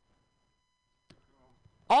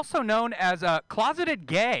 Also known as a closeted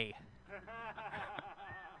gay.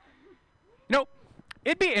 You know,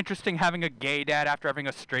 it'd be interesting having a gay dad after having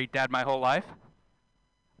a straight dad my whole life.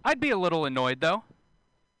 I'd be a little annoyed, though.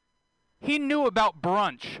 He knew about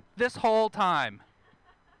brunch this whole time.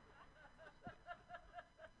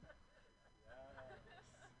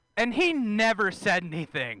 And he never said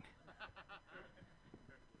anything.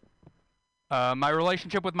 My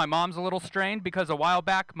relationship with my mom's a little strained because a while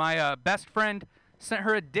back my best friend sent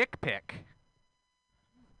her a dick pic.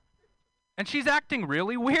 And she's acting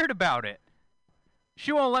really weird about it.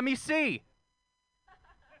 She won't let me see.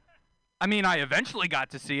 I mean, I eventually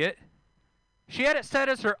got to see it. She had it set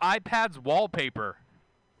as her iPad's wallpaper.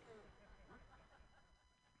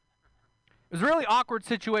 It was a really awkward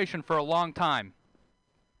situation for a long time.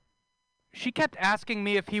 She kept asking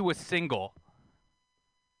me if he was single.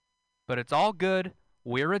 But it's all good.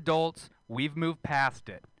 We're adults. We've moved past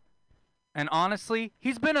it. And honestly,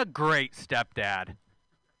 he's been a great stepdad.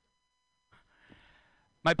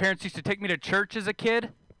 My parents used to take me to church as a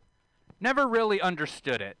kid. Never really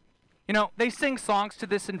understood it. You know, they sing songs to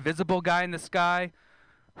this invisible guy in the sky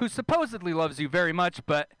who supposedly loves you very much,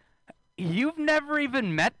 but you've never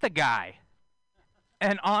even met the guy.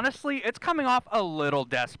 And honestly, it's coming off a little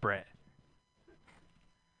desperate.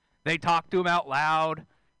 They talk to him out loud.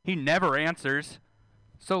 He never answers.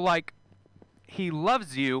 So, like, he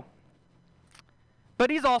loves you, but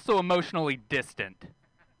he's also emotionally distant. You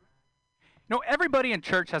know, everybody in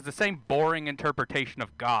church has the same boring interpretation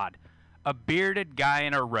of God. A bearded guy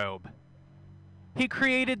in a robe. He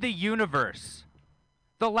created the universe.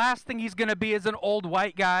 The last thing he's going to be is an old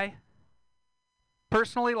white guy.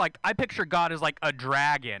 Personally, like, I picture God as like a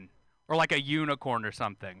dragon or like a unicorn or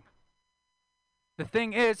something. The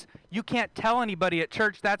thing is, you can't tell anybody at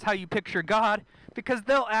church that's how you picture God because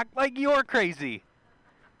they'll act like you're crazy.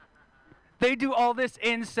 They do all this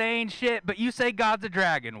insane shit, but you say God's a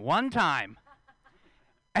dragon one time,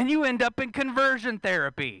 and you end up in conversion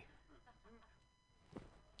therapy.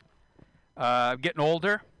 Getting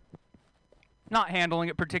older, not handling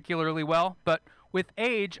it particularly well, but with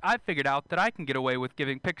age, I've figured out that I can get away with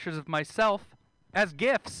giving pictures of myself as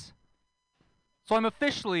gifts. So I'm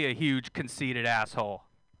officially a huge conceited asshole.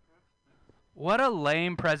 What a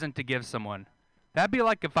lame present to give someone. That'd be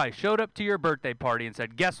like if I showed up to your birthday party and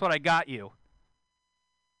said, guess what I got you?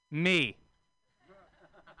 Me.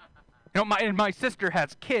 My sister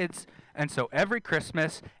has kids, and so every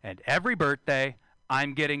Christmas and every birthday,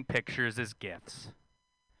 I'm getting pictures as gifts.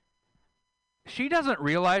 She doesn't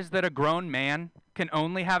realize that a grown man can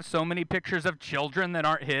only have so many pictures of children that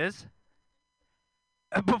aren't his.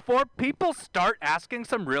 Before people start asking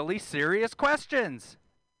some really serious questions.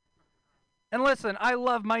 And listen, I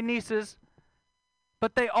love my nieces,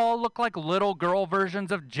 but they all look like little girl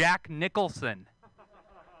versions of Jack Nicholson.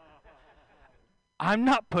 I'm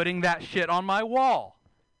not putting that shit on my wall.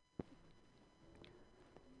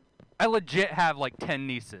 I legit have like 10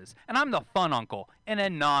 nieces, and I'm the fun uncle in a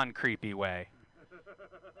non-creepy way.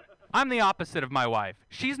 I'm the opposite of my wife.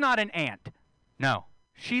 She's not an aunt. No,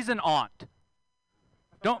 she's an aunt.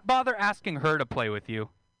 Don't bother asking her to play with you.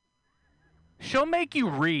 She'll make you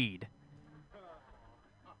read.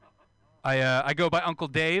 I go by Uncle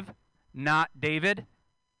Dave, not David.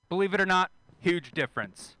 Believe it or not, huge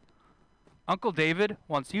difference. Uncle David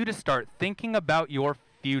wants you to start thinking about your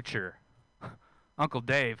future. Uncle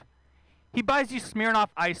Dave, he buys you Smirnoff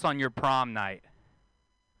Ice on your prom night.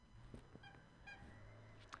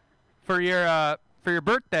 For your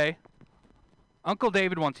birthday, Uncle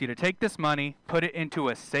David wants you to take this money, put it into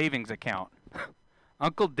a savings account.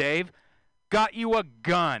 Uncle Dave got you a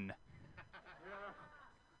gun.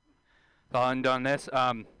 Thought and done this.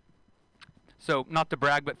 So, not to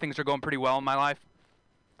brag, but things are going pretty well in my life.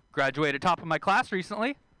 Graduated top of my class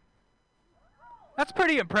recently. That's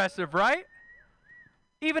pretty impressive, right?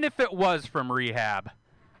 Even if it was from rehab.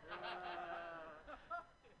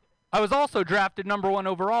 I was also drafted #1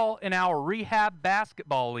 overall in our rehab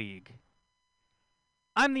basketball league.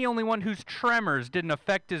 I'm the only one whose tremors didn't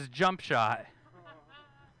affect his jump shot.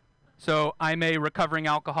 So I'm a recovering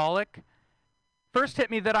alcoholic. First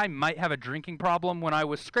hit me that I might have a drinking problem when I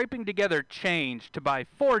was scraping together change to buy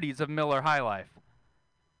 40s of Miller High Life.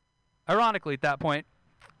 Ironically, at that point,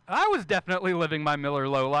 I was definitely living my Miller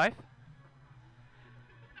Low Life.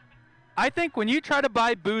 I think when you try to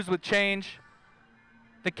buy booze with change,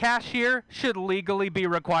 the cashier should legally be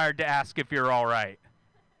required to ask if you're all right.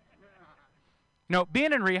 No,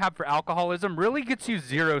 being in rehab for alcoholism really gets you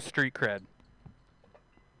zero street cred.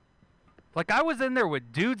 Like, I was in there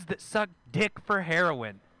with dudes that suck dick for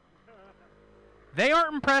heroin. They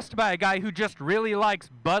aren't impressed by a guy who just really likes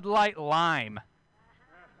Bud Light Lime.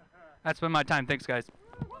 That's been my time. Thanks, guys.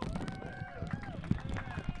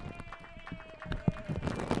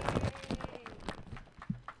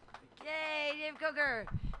 Yay, Dave Cooker.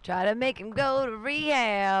 Try to make him go to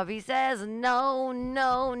rehab. He says no,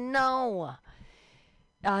 no, no.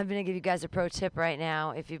 I'm going to give you guys a pro tip right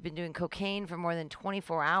now. If you've been doing cocaine for more than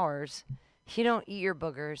 24 hours, you don't eat your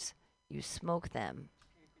boogers, you smoke them.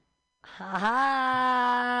 Ha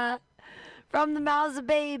ha! From the mouths of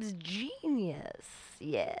babes, genius.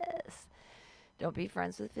 Yes. Don't be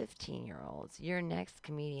friends with 15-year-olds. Your next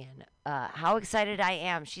comedian. How excited I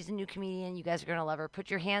am. She's a new comedian. You guys are going to love her.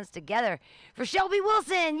 Put your hands together for Shelby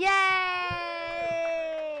Wilson. Yay!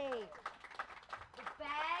 The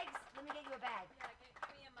bags. Let me get you a bag. Yeah,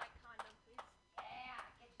 give me a mic condom, please. Yeah,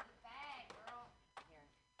 get you the bag, girl. Here.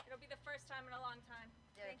 It'll be the first time in a long time.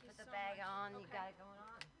 Thank you Put so the bag much. on. You Okay. got it going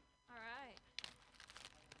on. All right.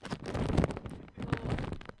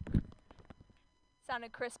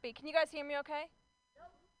 Sounded crispy. Can you guys hear me okay?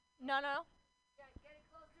 No, no. Get it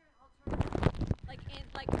closer and I'll turn it up. Like in.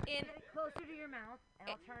 Get it closer to your mouth and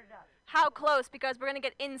I'll turn it up. How close? Because we're gonna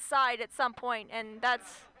get inside at some point, and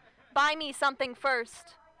that's buy me something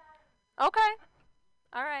first. Okay.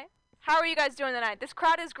 All right. How are you guys doing tonight? This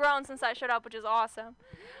crowd has grown since I showed up, which is awesome.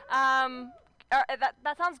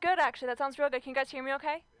 That sounds good, actually. That sounds real good. Can you guys hear me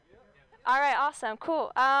okay? All right. Awesome.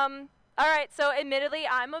 Cool. All right. So, admittedly,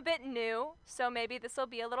 I'm a bit new, so maybe this will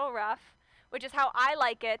be a little rough, which is how I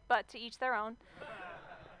like it, but to each their own.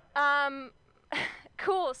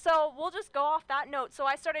 Cool. So we'll just go off that note. So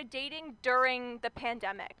I started dating during the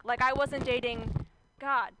pandemic. Like, I wasn't dating.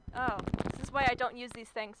 God. Oh, this is why I don't use these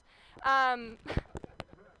things.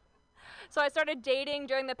 So I started dating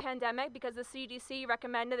during the pandemic because the CDC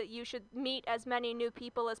recommended that you should meet as many new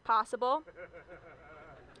people as possible.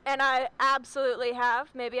 And I absolutely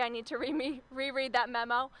have. Maybe I need to reread that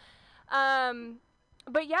memo.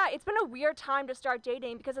 But yeah, it's been a weird time to start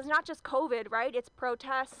dating because it's not just COVID, right? It's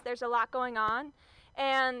protests. There's a lot going on.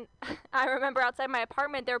 And I remember outside my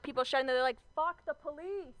apartment, there were people shouting, they're like, "Fuck the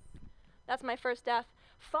police." That's my first death.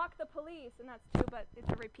 Fuck the police. And that's two, but it's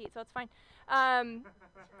a repeat, so it's fine.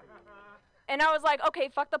 And I was like, okay,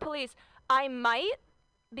 fuck the police. I might,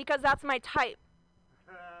 because that's my type.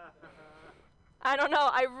 I don't know.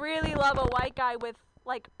 I really love a white guy with,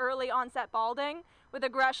 like, early onset balding, with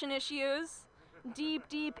aggression issues, deep,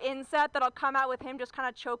 deep inset that'll come out with him just kind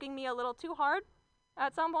of choking me a little too hard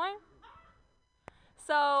at some point.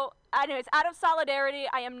 So, anyways, out of solidarity,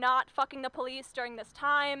 I am not fucking the police during this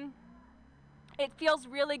time. It feels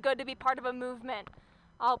really good to be part of a movement.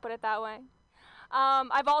 I'll put it that way.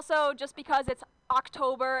 I've also, just because it's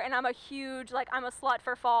October and I'm a huge, I'm a slut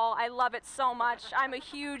for fall. I love it so much. I'm a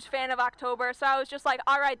huge fan of October. So I was just like,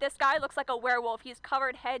 all right, this guy looks like a werewolf. He's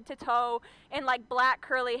covered head to toe in black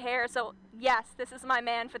curly hair. So yes, this is my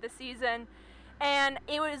man for the season. And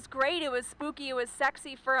it was great. It was spooky. It was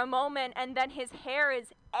sexy for a moment. And then his hair is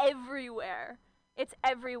everywhere. It's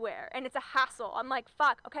everywhere. And it's a hassle. I'm like,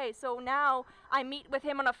 fuck. Okay, so now I meet with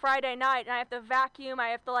him on a Friday night and I have to vacuum. I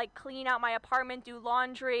have to clean out my apartment, do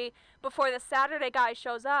laundry before the Saturday guy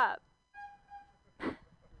shows up. And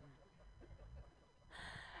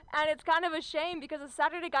it's kind of a shame because the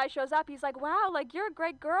Saturday guy shows up. He's like, wow, you're a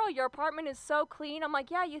great girl. Your apartment is so clean. I'm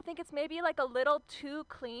like, yeah, you think it's maybe a little too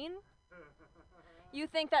clean? You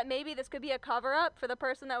think that maybe this could be a cover-up for the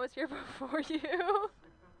person that was here before you?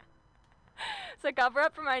 It's a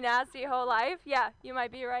cover-up for my nasty whole life? Yeah, you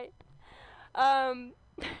might be right. I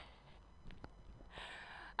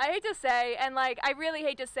hate to say, and I really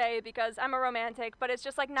hate to say because I'm a romantic, but it's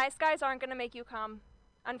just nice guys aren't gonna make you come,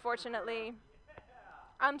 unfortunately.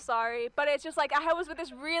 I'm sorry, but it's just I was with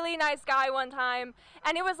this really nice guy one time,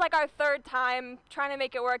 and it was our third time trying to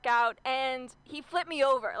make it work out, and he flipped me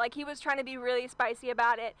over. He was trying to be really spicy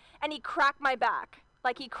about it, and he cracked my back.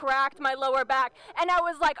 He cracked my lower back, and I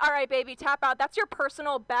was like, all right, baby, tap out. That's your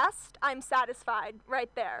personal best. I'm satisfied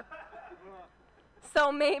right there.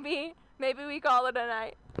 So maybe we call it a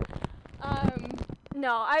night.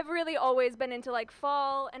 No, I've really always been into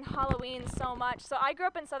fall and Halloween so much. So I grew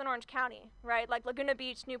up in Southern Orange County, right? Laguna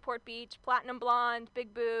Beach, Newport Beach, platinum blonde,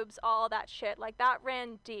 big boobs, all that shit. That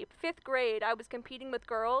ran deep. 5th grade, I was competing with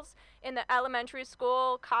girls in the elementary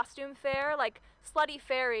school costume fair. Slutty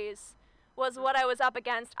fairies was what I was up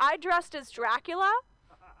against. I dressed as Dracula,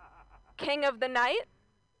 king of the night.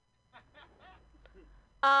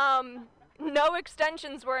 No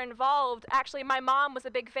extensions were involved. Actually, my mom was a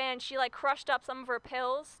big fan. She crushed up some of her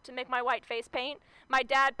pills to make my white face paint. My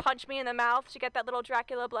dad punched me in the mouth to get that little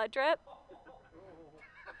Dracula blood drip.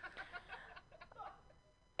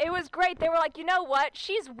 It was great. They were like, you know what?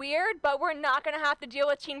 She's weird, but we're not going to have to deal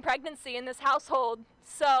with teen pregnancy in this household.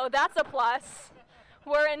 So that's a plus.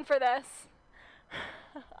 We're in for this.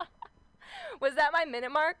 Was that my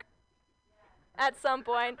minute mark? At some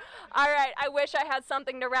point. All right, I wish I had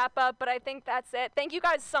something to wrap up, but I think that's it. Thank you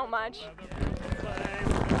guys so much.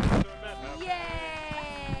 Yay!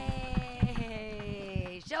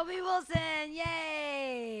 Shelby Wilson,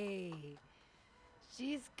 yay!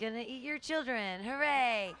 She's gonna eat your children,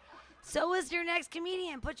 hooray! So is your next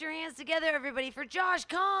comedian. Put your hands together, everybody, for Josh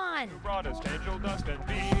Kahn. Who brought us angel dust and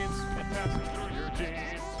beans and passing through your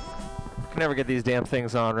jeans. Can never get these damn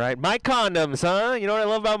things on, right? My condoms, huh? You know what I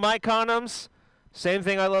love about my condoms? Same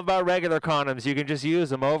thing I love about regular condoms. You can just use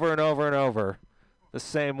them over and over and over. The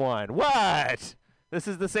same one. What? This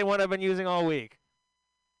is the same one I've been using all week.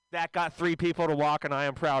 That got 3 people to walk, and I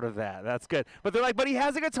am proud of that. That's good. But they're like, but he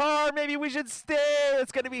has a guitar. Maybe we should stay.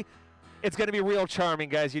 It's gonna be real charming,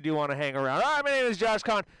 guys. You do want to hang around. All right, my name is Josh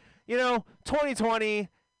Kahn. 2020,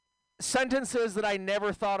 sentences that I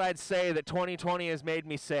never thought I'd say that 2020 has made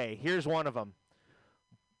me say. Here's one of them.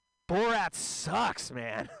 Borat sucks,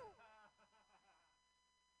 man.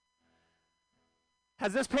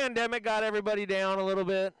 Has this pandemic got everybody down a little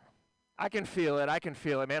bit? I can feel it,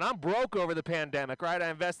 man. I'm broke over the pandemic, right? I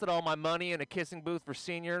invested all my money in a kissing booth for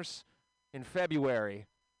seniors in February.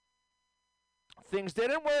 Things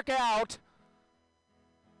didn't work out.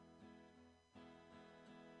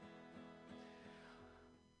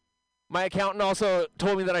 My accountant also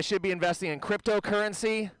told me that I should be investing in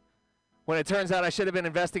cryptocurrency when it turns out I should have been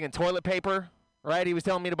investing in toilet paper, right? He was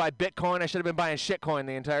telling me to buy Bitcoin. I should have been buying shitcoin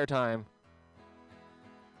the entire time.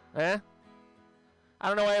 I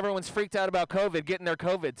don't know why everyone's freaked out about COVID, getting their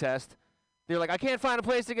COVID test. They're like, I can't find a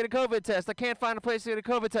place to get a COVID test. I can't find a place to get a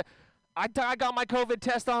COVID test. I got my COVID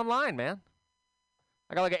test online, man.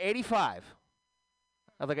 I got an 85.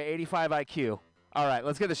 I have an 85 IQ. All right,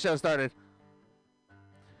 let's get the show started.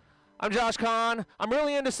 I'm Josh Kahn. I'm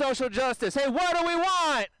really into social justice. Hey, what do we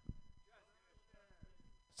want?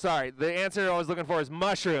 Sorry, the answer I was looking for is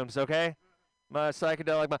mushrooms, okay?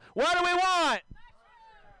 Psychedelic. What do we want?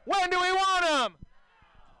 When do we want them?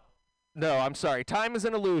 No, I'm sorry. Time is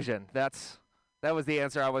an illusion. That was the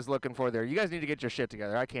answer I was looking for there. You guys need to get your shit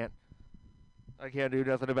together. I can't do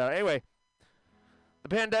nothing about it. Anyway, the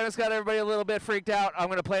pandemic's got everybody a little bit freaked out. I'm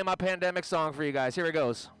going to play my pandemic song for you guys. Here it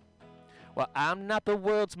goes. Well, I'm not the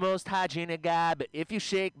world's most hygienic guy, but if you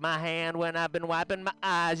shake my hand when I've been wiping my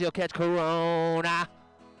eyes, you'll catch corona.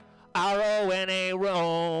 R-O-N-A,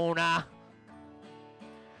 Rona.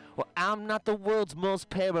 Well, I'm not the world's most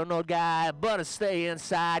paranoid guy, but I stay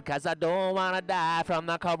inside 'cause I don't want to die from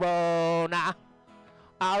the corona.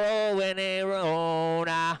 R-O-N-A,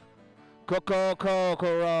 Rona.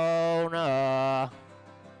 Corona.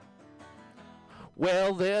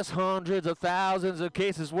 Well, there's hundreds of thousands of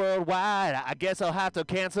cases worldwide. I guess I'll have to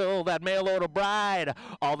cancel that mail order bride.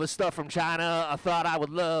 All the stuff from China I thought I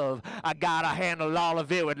would love. I gotta handle all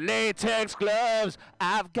of it with latex gloves.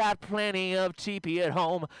 I've got plenty of TP at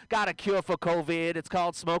home. Got a cure for COVID. It's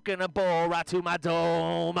called smoking a bowl right to my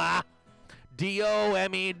dome.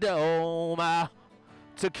 D-O-M-E, dome.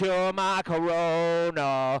 To cure my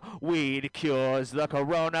corona. Weed cures the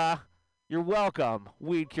corona. You're welcome.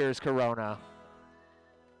 Weed cures corona.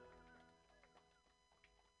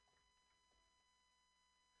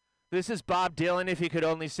 This is Bob Dylan if he could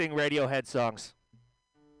only sing Radiohead songs.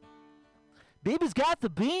 Baby's got the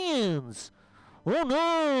beans. Oh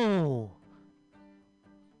no.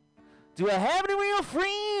 Do I have any real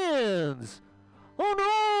friends? Oh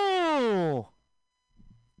no.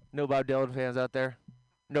 No Bob Dylan fans out there?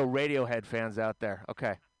 No Radiohead fans out there.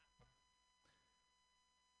 Okay.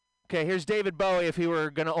 Okay, here's David Bowie if he were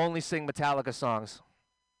going to only sing Metallica songs.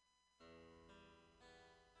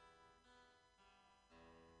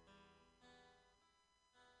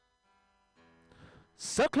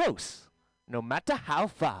 So close, no matter how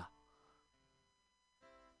far.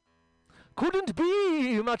 Couldn't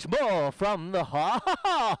be much more from the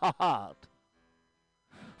heart.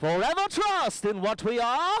 Forever trust in what we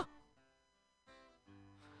are,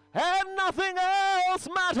 and nothing else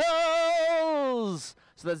matters.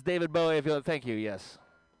 So that's David Bowie. If you thank you, yes.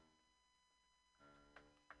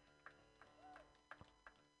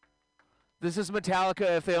 This is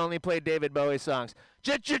Metallica if they only played David Bowie songs.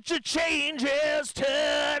 Changes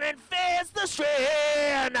turn and face the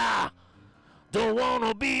strain. Don't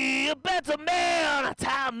wanna be a better man.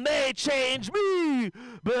 Time may change me,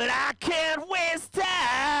 but I can't waste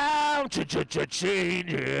time.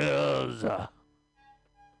 Changes. Wow, really?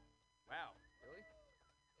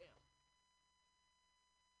 Damn.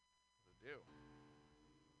 What do?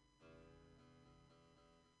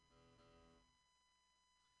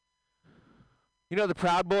 You know the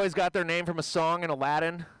Proud Boys got their name from a song in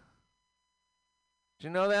Aladdin? Did you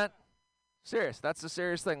know that? Serious. That's a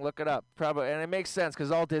serious thing. Look it up. Probably, and it makes sense because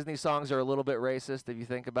all Disney songs are a little bit racist if you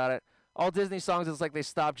think about it. All Disney songs, it's like they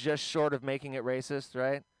stopped just short of making it racist,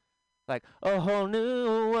 right? Like, a whole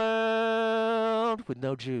new world with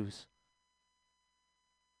no Jews.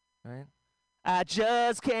 Right? I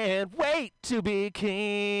just can't wait to be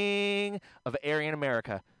king of Aryan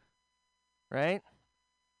America. Right?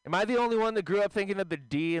 Am I the only one that grew up thinking that the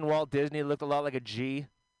D in Walt Disney looked a lot like a G?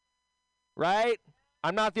 Right?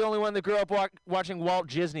 I'm not the only one that grew up watching Walt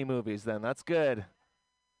Disney movies then. That's good.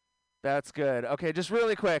 That's good. Okay, just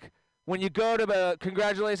really quick. When you go to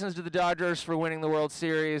congratulations to the Dodgers for winning the World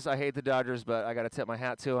Series. I hate the Dodgers, but I got to tip my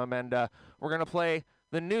hat to them. And we're going to play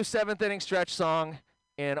the new 7th inning stretch song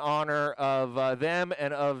in honor of them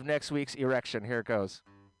and of next week's erection. Here it goes.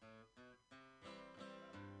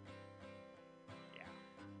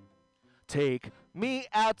 Take me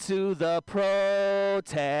out to the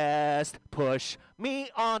protest, push me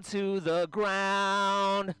onto the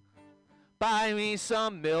ground, buy me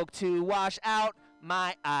some milk to wash out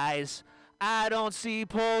my eyes. I don't see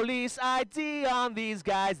police ID on these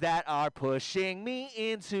guys that are pushing me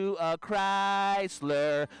into a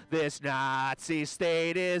Chrysler. This Nazi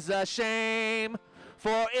state is a shame,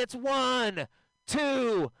 for it's 1,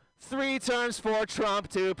 2, 3 turns for Trump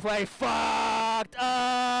to play fucked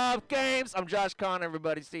up games. I'm Josh Kahn,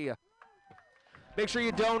 everybody. See ya. Make sure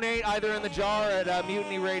you donate either in the jar or at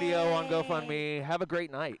Mutiny Radio on GoFundMe. Have a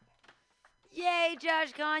great night. Yay,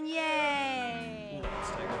 Josh Kahn, yay!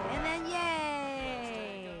 And then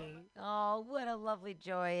yay! Oh, what a lovely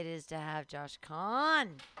joy it is to have Josh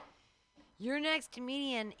Kahn. Your next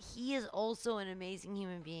comedian, he is also an amazing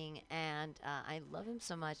human being, and I love him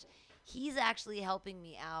so much. He's actually helping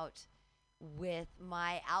me out with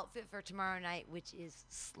my outfit for tomorrow night, which is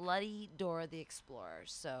Slutty Dora the Explorer.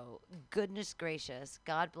 So, goodness gracious,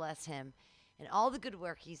 God bless him and all the good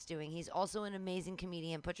work he's doing. He's also an amazing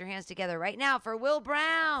comedian. Put your hands together right now for Will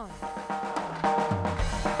Brown.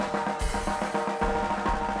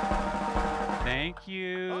 Thank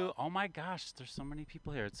you. Oh my gosh, there's so many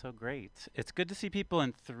people here. It's so great. It's good to see people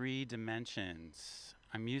in 3 dimensions.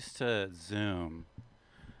 I'm used to Zoom.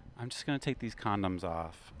 I'm just going to take these condoms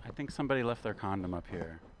off. I think somebody left their condom up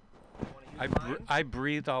here. I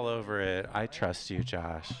breathed all over it. I trust you,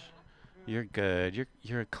 Josh. You're good.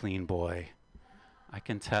 You're a clean boy. I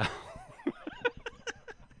can tell.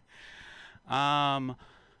 Oh,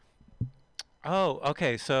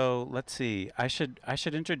 okay. So let's see. I should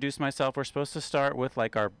introduce myself. We're supposed to start with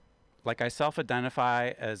like I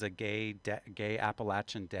self-identify as a gay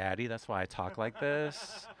Appalachian daddy. That's why I talk like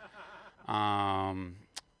this. And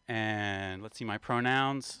let's see my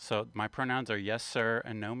pronouns. So my pronouns are yes sir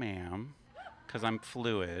and no ma'am, because I'm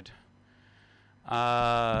fluid.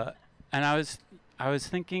 And I was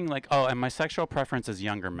thinking like, oh, and my sexual preference is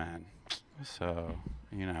younger men. So,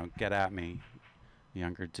 get at me,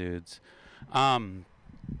 younger dudes.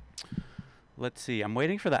 Let's see. I'm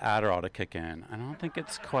waiting for the Adderall to kick in. I don't think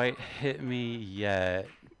it's quite hit me yet,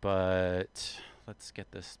 but let's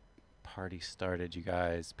get this party started, you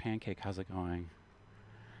guys. Pancake, how's it going?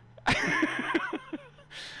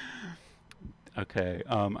 Okay.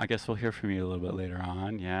 I guess we'll hear from you a little bit later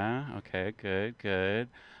on. Yeah. Okay. Good.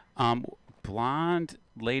 Blonde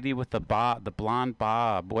lady with the blonde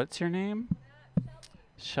bob. What's your name?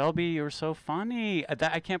 Shelby. You're so funny.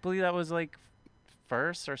 I can't believe that was like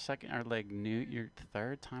first or second or like your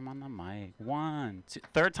third time on the mic.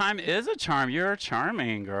 Third time is a charm. You're a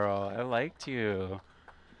charming girl. I liked you.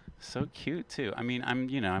 So cute too. I mean, I'm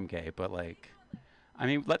gay, but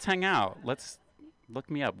let's hang out. Let's look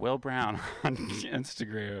me up, Will Brown on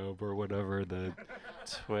Instagram or whatever, the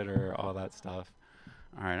Twitter, all that stuff.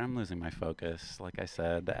 All right, I'm losing my focus. Like I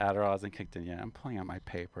said, the Adderall hasn't kicked in yet. I'm pulling out my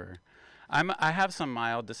paper. I have some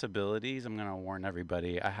mild disabilities. I'm gonna warn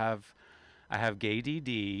everybody. I have gay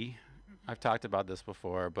DD. I've talked about this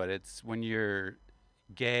before, but it's when you're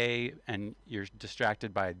gay and you're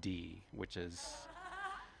distracted by a D, which is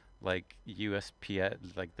like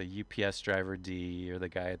USPS, like the UPS driver D, or the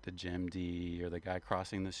guy at the gym D, or the guy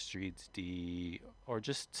crossing the streets D, or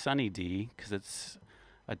just Sunny D, because it's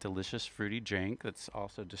a delicious fruity drink that's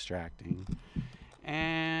also distracting.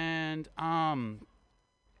 And how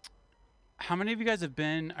many of you guys have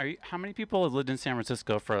been? How many people have lived in San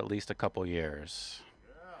Francisco for at least a couple years?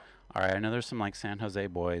 Yeah. All right, I know there's some like San Jose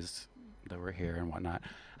boys that were here and whatnot.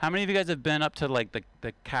 How many of you guys have been up to like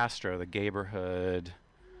the Castro, the Gayborhood?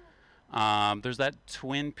 There's that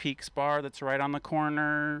Twin Peaks bar that's right on the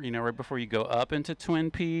corner, right before you go up into Twin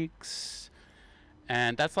Peaks.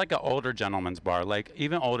 And that's like an older gentleman's bar, like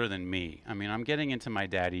even older than me. I mean, I'm getting into my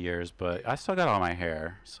daddy years, but I still got all my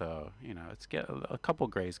hair. So, it's get a couple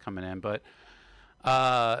grays coming in. But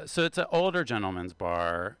so it's an older gentleman's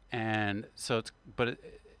bar. And so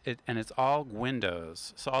it's all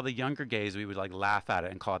windows. So all the younger gays, we would like laugh at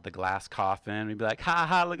it and call it the glass coffin. We'd be like, ha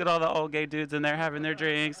ha, look at all the old gay dudes in there having their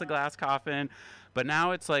drinks, the glass coffin. But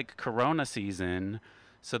now it's like Corona season,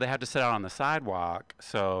 so they have to sit out on the sidewalk.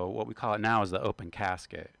 So what we call it now is the open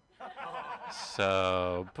casket.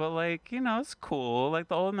 So, but it's cool. Like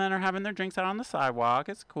the old men are having their drinks out on the sidewalk.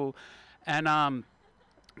 It's cool. And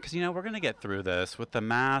because, we're going to get through this with the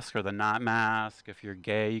mask or the not mask. If you're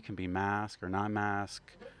gay, you can be mask or not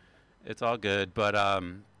mask. It's all good. But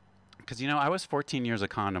because, I was 14 years a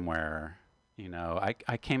condom wearer.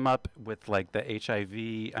 I came up with like the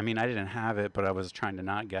HIV. I mean, I didn't have it, but I was trying to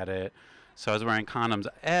not get it. So I was wearing condoms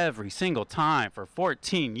every single time for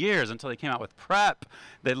 14 years until they came out with PrEP.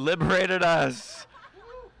 They liberated us.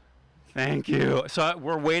 Thank you. So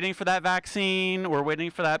we're waiting for that vaccine. We're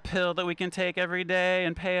waiting for that pill that we can take every day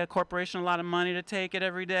and pay a corporation a lot of money to take it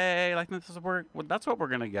every day. That's what we're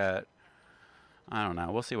going to get. I don't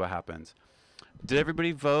know. We'll see what happens. Did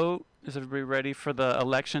everybody vote? Is everybody ready for the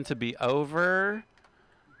election to be over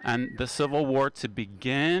and the Civil War to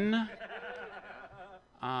begin?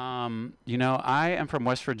 I am from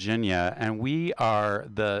West Virginia, and we are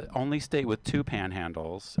the only state with 2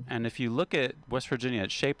 panhandles. And if you look at West Virginia,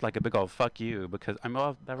 it's shaped like a big old fuck you because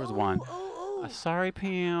there was one. Sorry,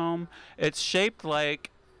 Pam. It's shaped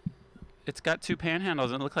like it's got 2 panhandles,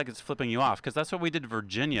 and it looks like it's flipping you off because that's what we did to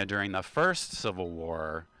Virginia during the first Civil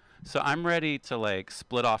War. So I'm ready to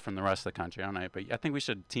split off from the rest of the country. I don't know, but I think we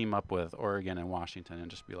should team up with Oregon and Washington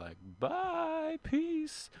and just be like, bye,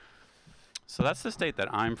 peace. So that's the state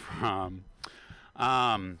that I'm from.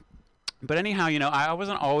 But anyhow, I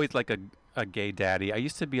wasn't always like a gay daddy. I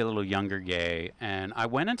used to be a little younger gay, and I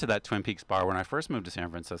went into that Twin Peaks bar when I first moved to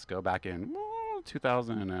San Francisco back in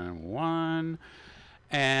 2001.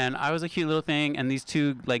 And I was a cute little thing, and these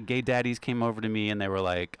 2 like gay daddies came over to me, and they were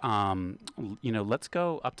like, let's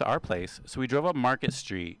go up to our place. So we drove up Market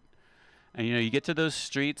Street, and you get to those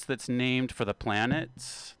streets that's named for the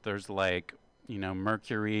planets. There's like,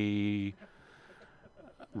 Mercury,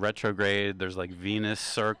 retrograde. There's like Venus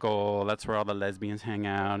Circle. That's where all the lesbians hang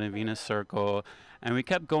out in Venus Circle. And we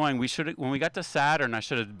kept going. When we got to Saturn, I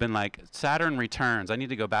should have been like, Saturn returns. I need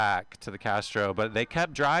to go back to the Castro. But they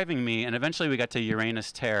kept driving me, and eventually we got to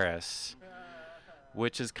Uranus Terrace,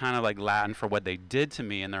 which is kind of like Latin for what they did to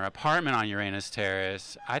me in their apartment on Uranus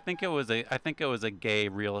Terrace. I think it was a gay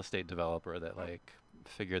real estate developer that like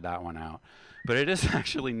figured that one out. But it is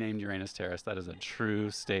actually named Uranus Terrace. That is a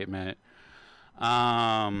true statement.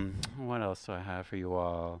 What else do I have for you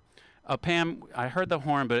all? Pam, I heard the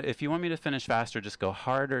horn, but if you want me to finish faster, just go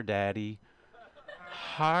harder, Daddy.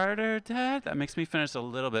 Harder, Dad? That makes me finish a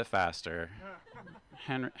little bit faster.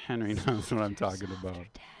 Henry knows what I'm talking about.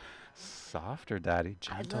 Softer, Daddy.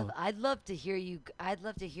 Gentle. I'd love to hear you. I'd love to hear